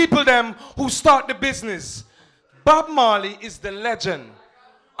big people them who start the business. Bob Marley is the legend.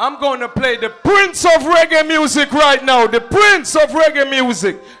 I'm gonna play the Prince of Reggae music right now. The Prince of Reggae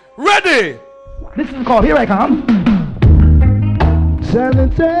music. Ready? This is called Here I Come.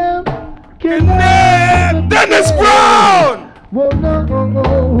 Dennis Brown! Whoa, no,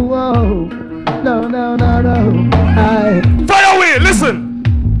 Firewheel, listen!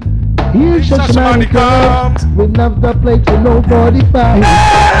 Here Shashamane comes with another plate to nobody finds.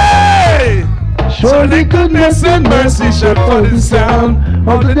 Hey! Surely goodness and mercy shall follow the sound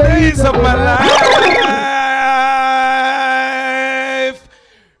of the days of my life.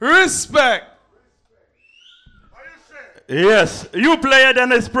 Respect. Yes, you play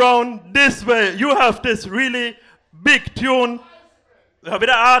Dennis Brown this way. You have this really big tune with an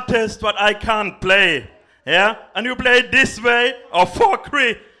artist what I can't play. Yeah? And you play it this way or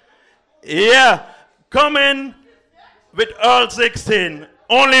fuckery. Yeah. Come in with Earl 16.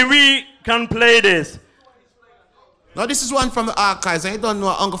 Only we can play this. Now this is one from the archives. I don't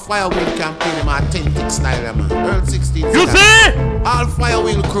know Uncle Firewheel can play them authentic style, man. Earl 16. You see? All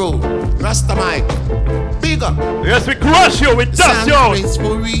Firewheel crew. Rasta Mike. Big up. Yes, we crush you with just yours.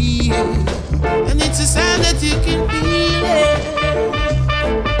 For real. And it's a sound that you can feel it.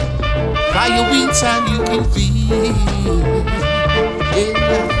 Firewheel sound you can feel.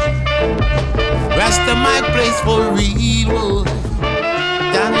 Yeah. Rasta Mike plays for real.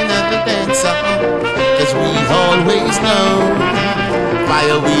 Down in the dance hall, cause we always know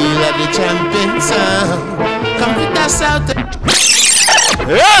Firewheel at the champion sound. Come with us out there.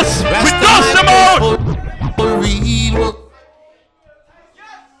 Yes! We dust them out! For real.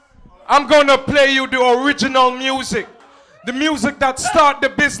 I'm gonna play you the original music. The music that start the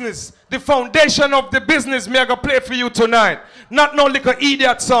business. The foundation of the business me I gonna play for you tonight. Not no little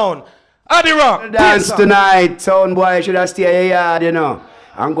idiot sound. Addy Rock. Dance tonight, sound boy should have stay in your yard, you know.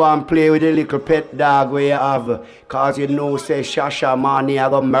 I'm going to play with the little pet dog where you have. Cause you know, say, Shashamane, I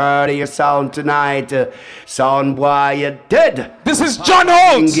gonna murder your sound tonight. Sound boy, you're dead. This is John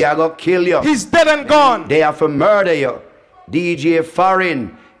Holtz. I gonna kill you. He's dead and gone. They have to murder you. DJ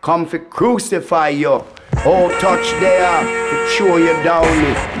Foreign, come for crucify you. Oh, touch there to show you down.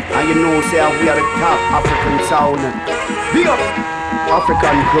 And you know, say, we are the top African sound. Big up.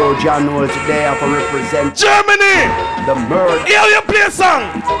 African crew, John Holtz there for represent Germany! The murder. Here you play a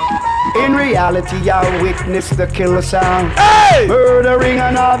song! In reality, I witness the killer sound. Hey! Murdering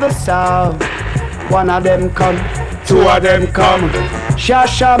another sound. One of them come, two of them come.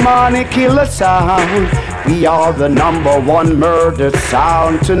 Shashamane killer sound. We are the #1 murdered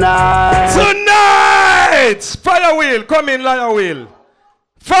sound tonight. Tonight! Firewheel, come in, Firewheel.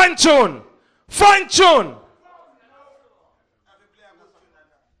 Fine tune. Fine tune.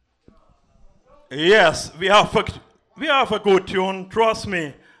 Yes, we have a good tune, trust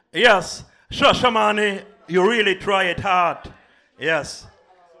me. Yes, Shashamane, you really try it hard. Yes,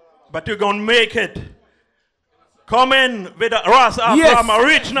 but you're gonna make it. Come in with a Ras Abram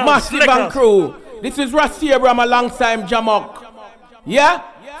original Massive and crew. This is Ras Abram alongside Jamok. Yeah?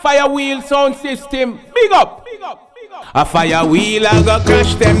 Firewheel sound system. Big up. A Firewheel, I go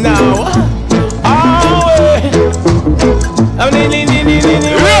crash them now.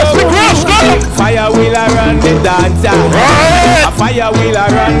 Yes, the crash them. Firewheel around the dance. A Firewheel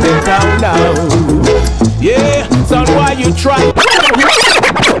around the town now. Yeah, son, why you try?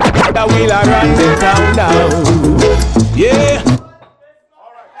 Firewheel around the town now. Yeah.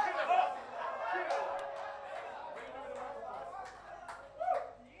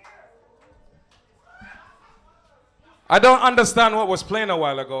 I don't understand what was playing a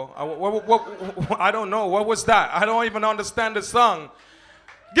while ago. I don't know. What was that? I don't even understand the song.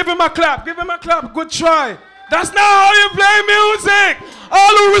 Give him a clap. Give him a clap. Good try. That's not how you play music.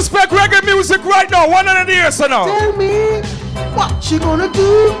 All who respect reggae music right now. 100 years now. Tell me what you gonna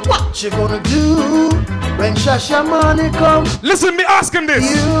do. What you gonna do when Shashamane comes. Listen, me ask him this.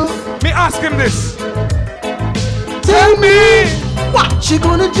 Me ask him this. Tell me what you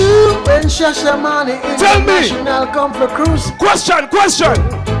gonna do when Shashamane International come for cruise. Question.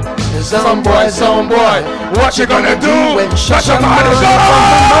 Sound boy, what you gonna do when Shashamane come?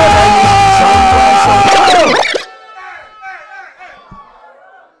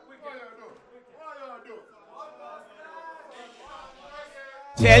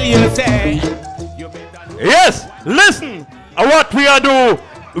 Tell you say. Yes, listen. What we are do.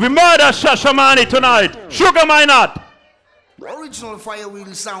 We murder Shashamane tonight. Sugar my nut. Original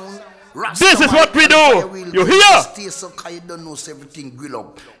Firewheel sound. This is what we do. You hear? Stay so you don't know everything grill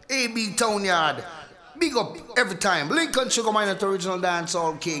up. AB Town Yard. Big up every time. Lincoln Sugar Mine at Original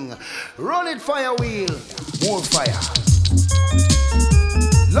Dancehall King. Run it, Firewheel. More fire.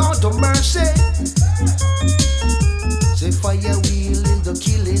 Lord of mercy. Say Firewheel in the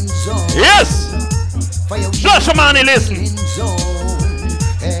killing zone. Yes! Shashamane, listen.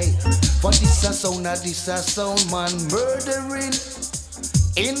 Hey, for this a sound, man murdering.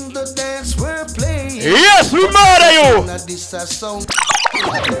 In the dance we're playing. Yes, we murder you.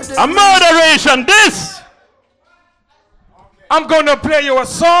 A murderation, this. I'm gonna play you a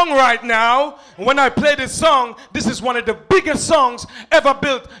song right now. When I play this song, this is one of the biggest songs ever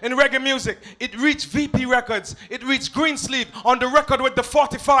built in reggae music. It reached VP Records. It reached Greensleeve on the record with the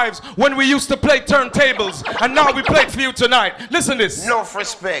 45s when we used to play turntables. And now we play it for you tonight. Listen to this. Enough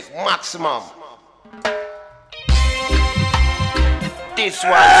respect, maximum. This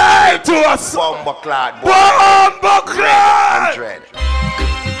one to us. Bomboclad. Bomboclad.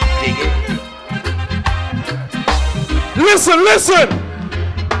 Dig it. Listen.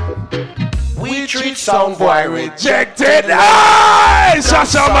 We treat Soundboy rejected. Hey,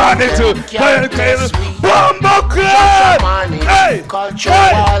 Shashamane Intl. Bomboclad.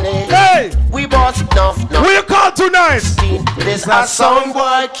 Hey. We boss enough. Who you call tonight? This a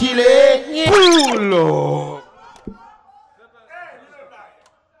Soundboy killing. Oh, Lord.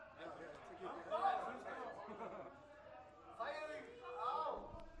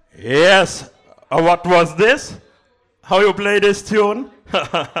 Yes. What was this? How you play this tune?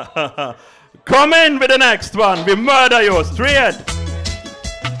 Come in with the next one. We murder you straight.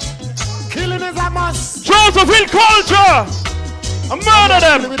 Killing is a must. Josephine culture. I murder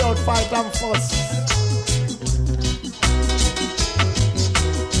them. Without fight and fuss.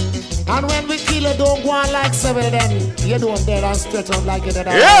 And when we kill it, don't go on like seven then. You don't dead and stretch out like you did.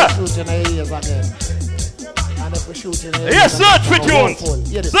 Yeah. Shoot in the ears again. And if we shoot in the ears. Yeah, search for tunes.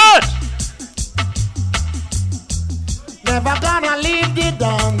 Search. Never gonna leave the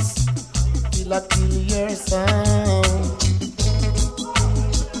dance till I kill your sound.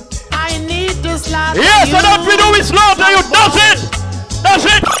 I need to slaughter yes, you. and what we do is slaughter you. That's it. That's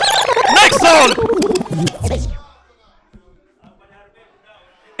it. Next sound.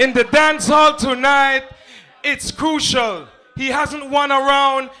 In the dance hall tonight, it's crucial. He hasn't won a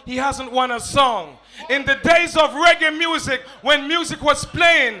round. He hasn't won a song. In the days of reggae music, when music was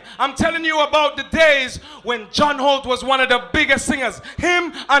playing, I'm telling you about the days when John Holt was one of the biggest singers.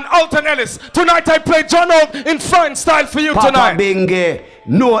 Him and Alton Ellis. Tonight I play John Holt in fine style for you tonight. Papa Bingy,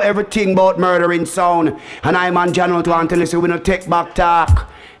 know everything about murdering sound. And I'm on John Holt want to listen, we don't take back talk.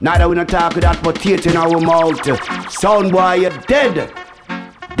 Neither we don't talk with that potato in our mouth. Sound boy, you're dead.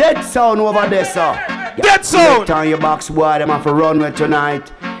 Dead sound over there, sir. Dead sound. Turn your box, boy, them have to run with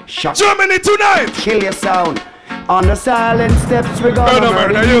tonight. Shut Germany tonight. Kill your sound. On the silent steps we're gonna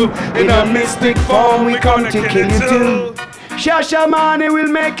murder you. In a mystic form we come to kill you too. Shashamane will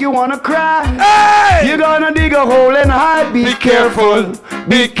make you wanna cry. Hey! You're gonna dig a hole and hide. Be careful,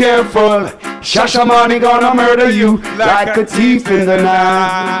 be careful. Shashamane gonna murder you like a thief in the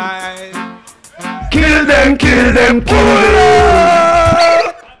night. Kill them, kill them, kill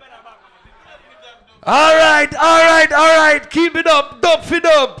them. All right. Keep it up, dub it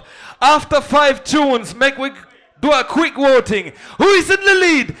up. After 5 tunes, make we do a quick voting. Who is in the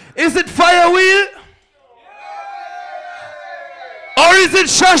lead? Is it Firewheel? Or is it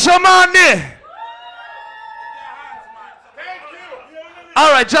Shashamane?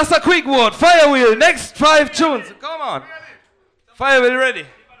 All right, just a quick vote. Firewheel, next 5 tunes. Come on. Firewheel ready?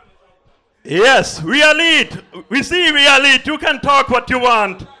 Yes, we are lead. We see we are lead. You can talk what you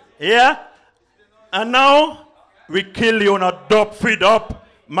want. Yeah? And now, we kill you on a dub feed up.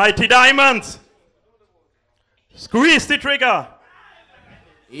 Mighty Diamonds. Squeeze the trigger.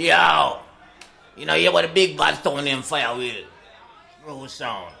 Yo. You know, you got a big bad sound in Firewheel. Raw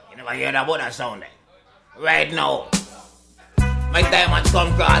sound. You never hear about that sound then. Right now. My diamonds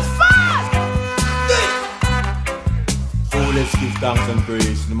come cross fast. So let's give thanks and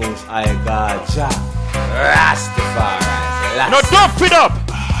praise to the most high God, Jah. Rastafari. No, dub feed up.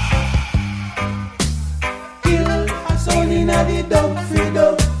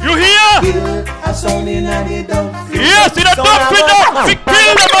 You hear? Yes, in a dub feed up. We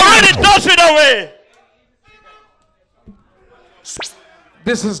kill them already. Dash it away.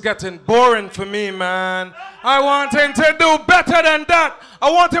 This is getting boring for me, man. I want him to do better than that.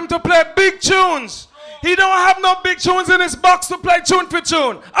 I want him to play big tunes. He don't have no big tunes in his box to play tune for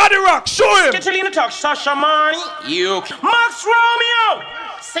tune. Addy Rock, show him. Get you talk, Shashamane. You. Max Romeo.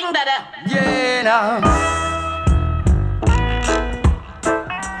 Sing that. Yeah, now.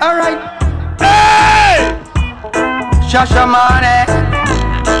 All right. Hey! Shashamane.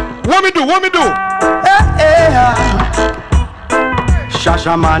 What me do? Hey, hey,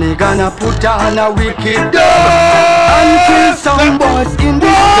 Shashamane gonna put on a wicked dub and kill some boys in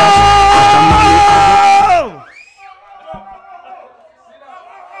this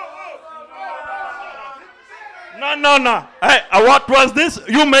No. Hey, what was this?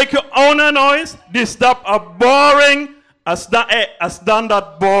 You make your own noise? Disturb a boring, a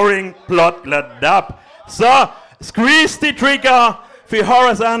standard boring plot let up. So, squeeze the trigger for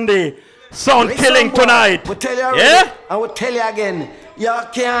Horace Andy. Sound killing tonight. Yeah? I will tell you again. You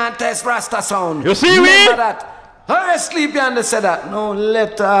can't test Rasta sound. You see Remember me? that. Hurry sleep you and say that. No,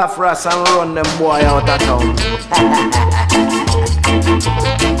 let off Rasta and run them boy out of town.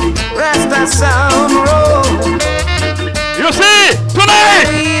 Rasta sound roll. You see? Tonight!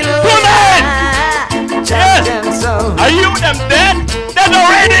 Yes! Are you them dead? Dead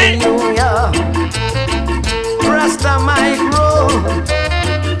already? Rasta mic roll.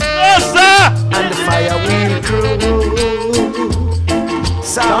 Yes, sir! And the Firewheel crew.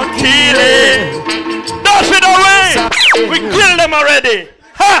 Sound killing! Dash it away! We killed them already!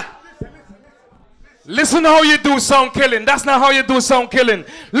 Ha! Listen how you do sound killing. That's not how you do sound killing.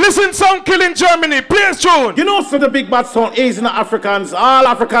 Listen sound killing Germany. Play a tune. You know, so the big bad sound is in the Africans. All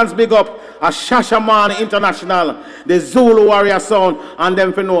Africans big up a Shashamane International, the Zulu warrior sound, and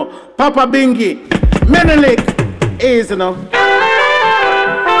them for know Papa Bingi, Menelik is you know.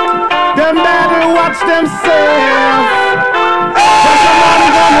 Them better watch themselves.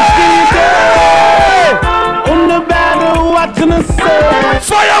 Shashamane gonna feed them. On the better watching themselves.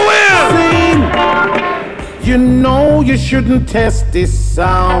 Firewheel! You know you shouldn't test this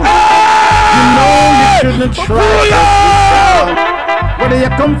sound. You know you shouldn't try this sound. Whether you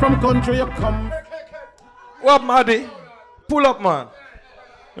come from country, you come. What, Maddy? Pull up, man.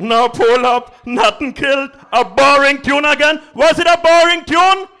 No pull up, nothing killed. A boring tune again. Was it a boring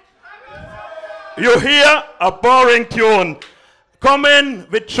tune? You hear a boring tune. Come in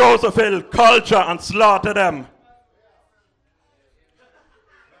with shows of ill culture and slaughter them.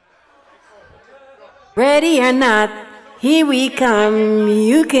 Ready or not, here we come,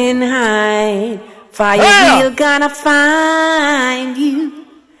 you can hide. Firewheel gonna find you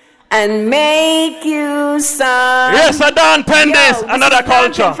and make you some. Yes, I done pen this, another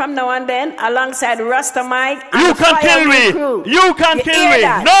culture. From now and then, alongside Rasta Mike and you can kill me. Crew. You can You kill hear me.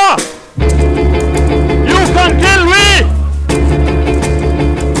 that? No! You can kill me!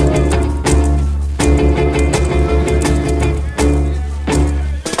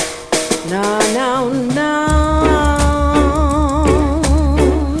 No.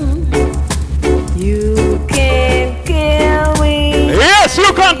 You can't kill me. Yes,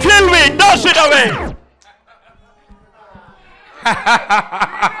 you can kill me. Dash it away.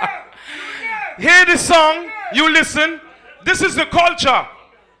 Hear this song, you listen. This is the culture.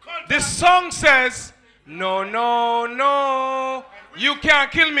 This song says, no, you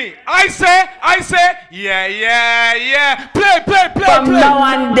can't kill me. I say, yeah. Play. From now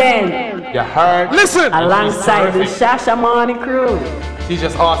and then. You heard? Listen. Alongside the Shashamane crew. She's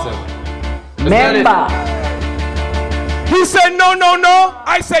just awesome. Member. He said, no.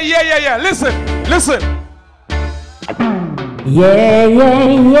 I say, yeah. Listen. Yeah.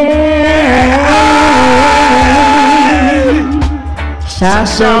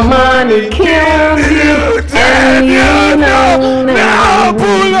 Shashamane kills you, and you know now.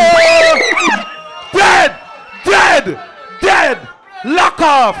 Pull up. Dead. Lock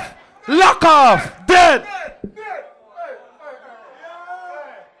off. Dead.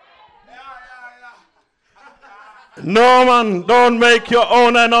 No, man, don't make your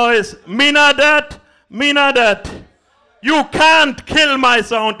own noise. Me not that. You can't kill my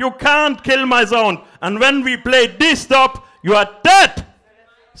sound. And when we play this stop, you are dead.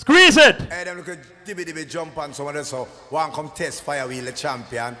 Squeeze it. Hey, them look at Dibby jump on someone else. So one come test Firewheel the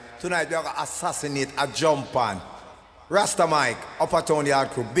champion. Tonight we are gonna assassinate a jump on. Rasta Mike, Upper Town Yard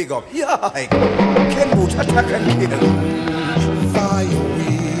Crew, big up. Yeah, Ken Boot, attack and kill.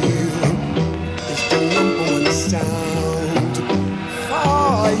 Firewheel is the #1 sound.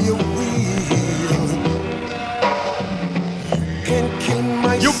 Firewheel,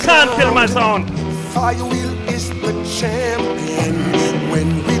 you can't kill my sound. Firewheel is the champion. When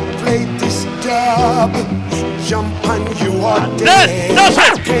we play this dub, jump and you are dead.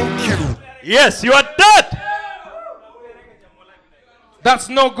 Yes, you are dead. That's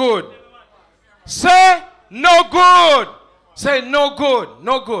no good. Say no good. Say no good.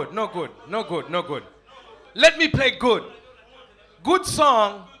 No good. Let me play good. Good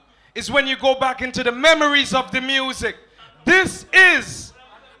song is when you go back into the memories of the music. This is,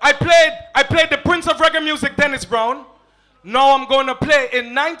 I played the Prince of Reggae Music, Dennis Brown. Now I'm going to play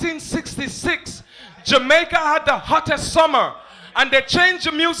in 1966. Jamaica had the hottest summer. And they changed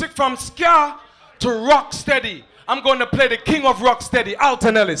the music from ska to rock steady. I'm going to play the king of rock steady,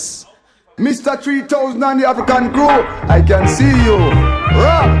 Alton Ellis. Mr. 3000 and the African crew, I can see you.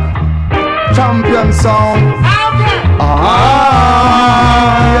 Rock, champion sound.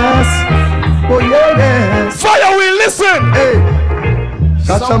 Yes. Oh yeah, yes. Firewheel, listen. Hey,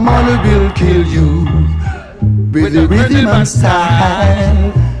 Shashamane will kill you with the rhythm and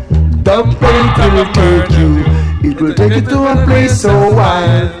style. The paint will take you. It will take you to a place so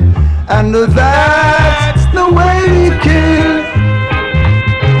wild. And that's the way we kill.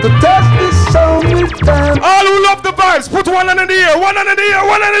 To test this song with time. All who love the vibes, put one hand in the air, one hand in the air,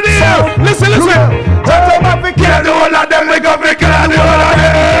 one hand in the air. Listen, listen. Tell them if we kill the whole of them, we go fi kill the whole of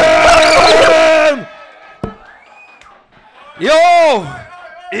them. Yo.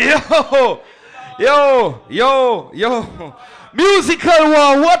 Musical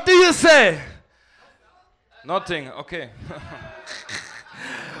war, what do you say? Nothing, okay.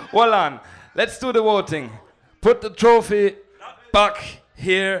 Hold on, let's do the voting. Put the trophy back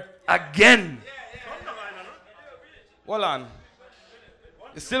here again. Hold on.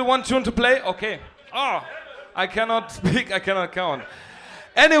 You still one tune to play? Okay. Oh, I cannot speak, I cannot count.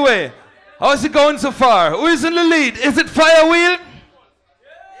 Anyway, how's it going so far? Who is in the lead? Is it Firewheel?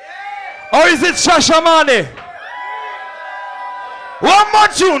 Or is it Shashamane? One more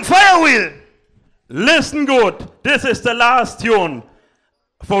tune, Firewheel. Listen good. This is the last tune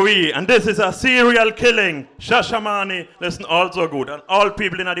for we, and this is a serial killing. Shashamane, listen also good, and all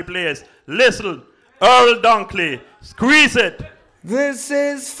people in the place, listen. Earl Dunkley, squeeze it. This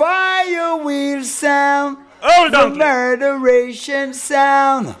is Firewheel sound, Earl the Dunkley. murderation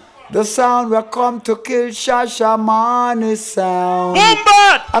sound. The sound will come to kill Shashamane sound.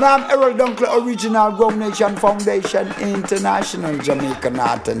 Boombat! And I'm Errol Dunkley, original Grown Nation Foundation, international Jamaican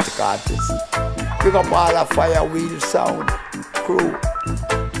authentic artist. Big up all the Firewheel sound crew.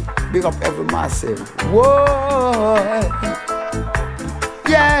 Big up every massive. Whoa!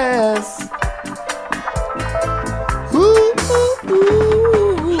 Yes! Ooh, ooh,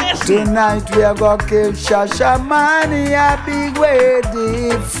 ooh. Tonight we are gonna kill Shashamane a big way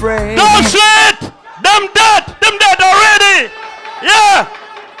different. No shit! Them dead already! Yeah!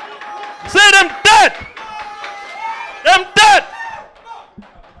 Say them dead! Them dead!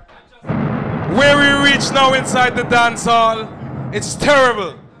 Where we reach now inside the dance hall, it's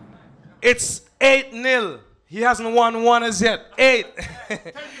terrible. It's 8-0. He hasn't won one as yet. 8.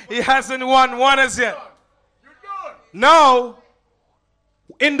 He hasn't won one as yet. Now,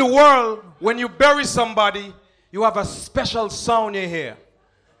 in the world, when you bury somebody, you have a special sound you hear.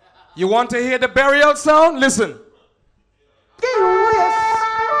 You want to hear the burial sound? Listen.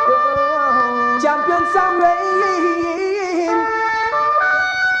 Champion sound reign,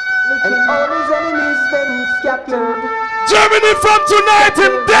 making all his enemies then scattered. Germany from tonight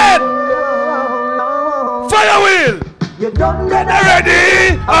in dead. Firewheel. You done dead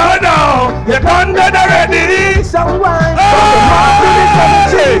already? Oh no, you done dead already? Someone,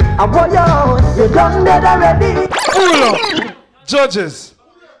 you done dead already? Pull up, judges.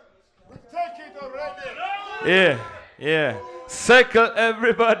 Yeah. Circle,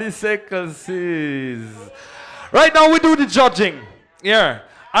 everybody circle sees. Right now we do the judging. Yeah.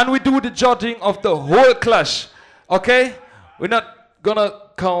 And we do the judging of the whole clash. Okay? We're not gonna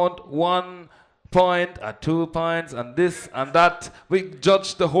count 1 point or 2 points and this and that. We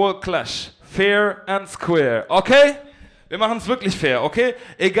judge the whole clash. Fair and square. Okay? Wir machen es wirklich fair, okay?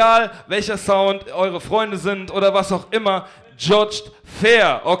 Egal welcher Sound eure Freunde sind oder was auch immer, judged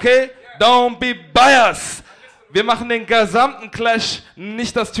fair, okay? Don't be biased. Wir machen den gesamten Clash,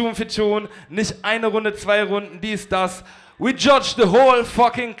 nicht das Tune für Tune, nicht eine Runde, 2 Runden, dies, das. We judge the whole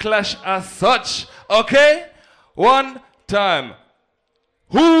fucking Clash as such, okay? One time.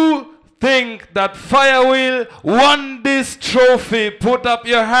 Who think that Firewheel won this trophy? Put up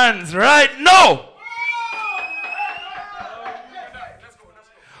your hands right now.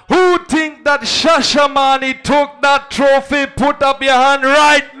 Who think that Shashamane took that trophy? Put up your hand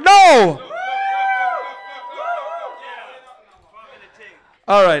right now.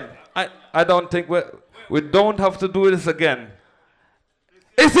 All right, I don't think we don't have to do this again.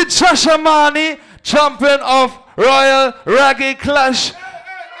 Is it Shashamane, champion of Royal Reggae Clash?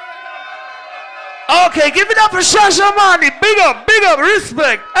 Okay, give it up for Shashamane. Big up,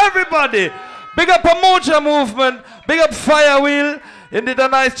 respect, everybody. Big up Moja Movement, big up Firewheel. You did a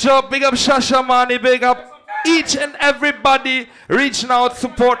nice job. Big up Shashamane, big up each and everybody reaching out,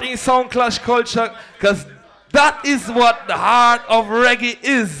 supporting Soundclash culture, because that is what the heart of reggae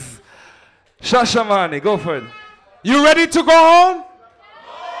is. Shashamane, go for it. You ready to go home?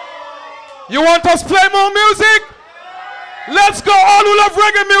 You want us to play more music? Let's go, all who love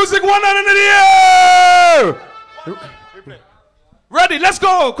reggae music, one hand in the air. Ready, let's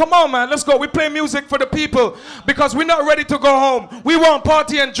go. Come on, man, let's go. We play music for the people because we're not ready to go home. We want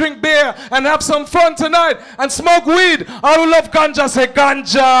party and drink beer and have some fun tonight and smoke weed. All who love ganja, say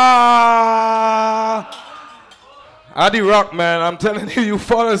ganja. Addy Rock, man, I'm telling you, you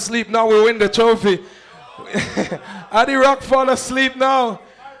fall asleep now, we win the trophy. Addy Rock fall asleep now.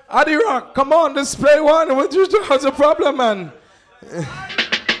 Addy Rock, come on, let's play one. What's the problem, man?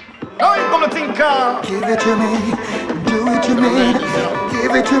 Now you gonna think, give it to me, do it to me,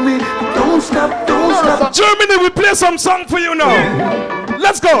 give it to me, don't stop, don't stop. Germany, we play some song for you now.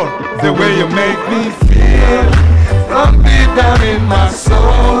 Let's go. The way you make me feel, from deep down in my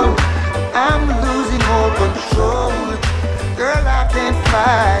soul, I'm losing all control. Girl, I can't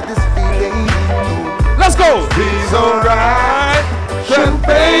fight this feeling. Let's go. Feels alright,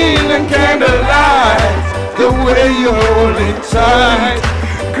 champagne and candlelight, the way you hold it tight.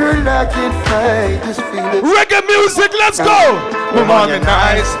 Girl, I can't fight this feeling. Reggae music, let's go! We're on the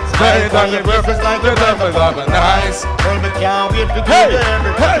nights, night on your breakfast like the devil of a nice. Well, we can't wait to do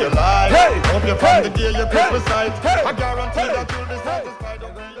everything you like. Hope you find the day your Christmas night.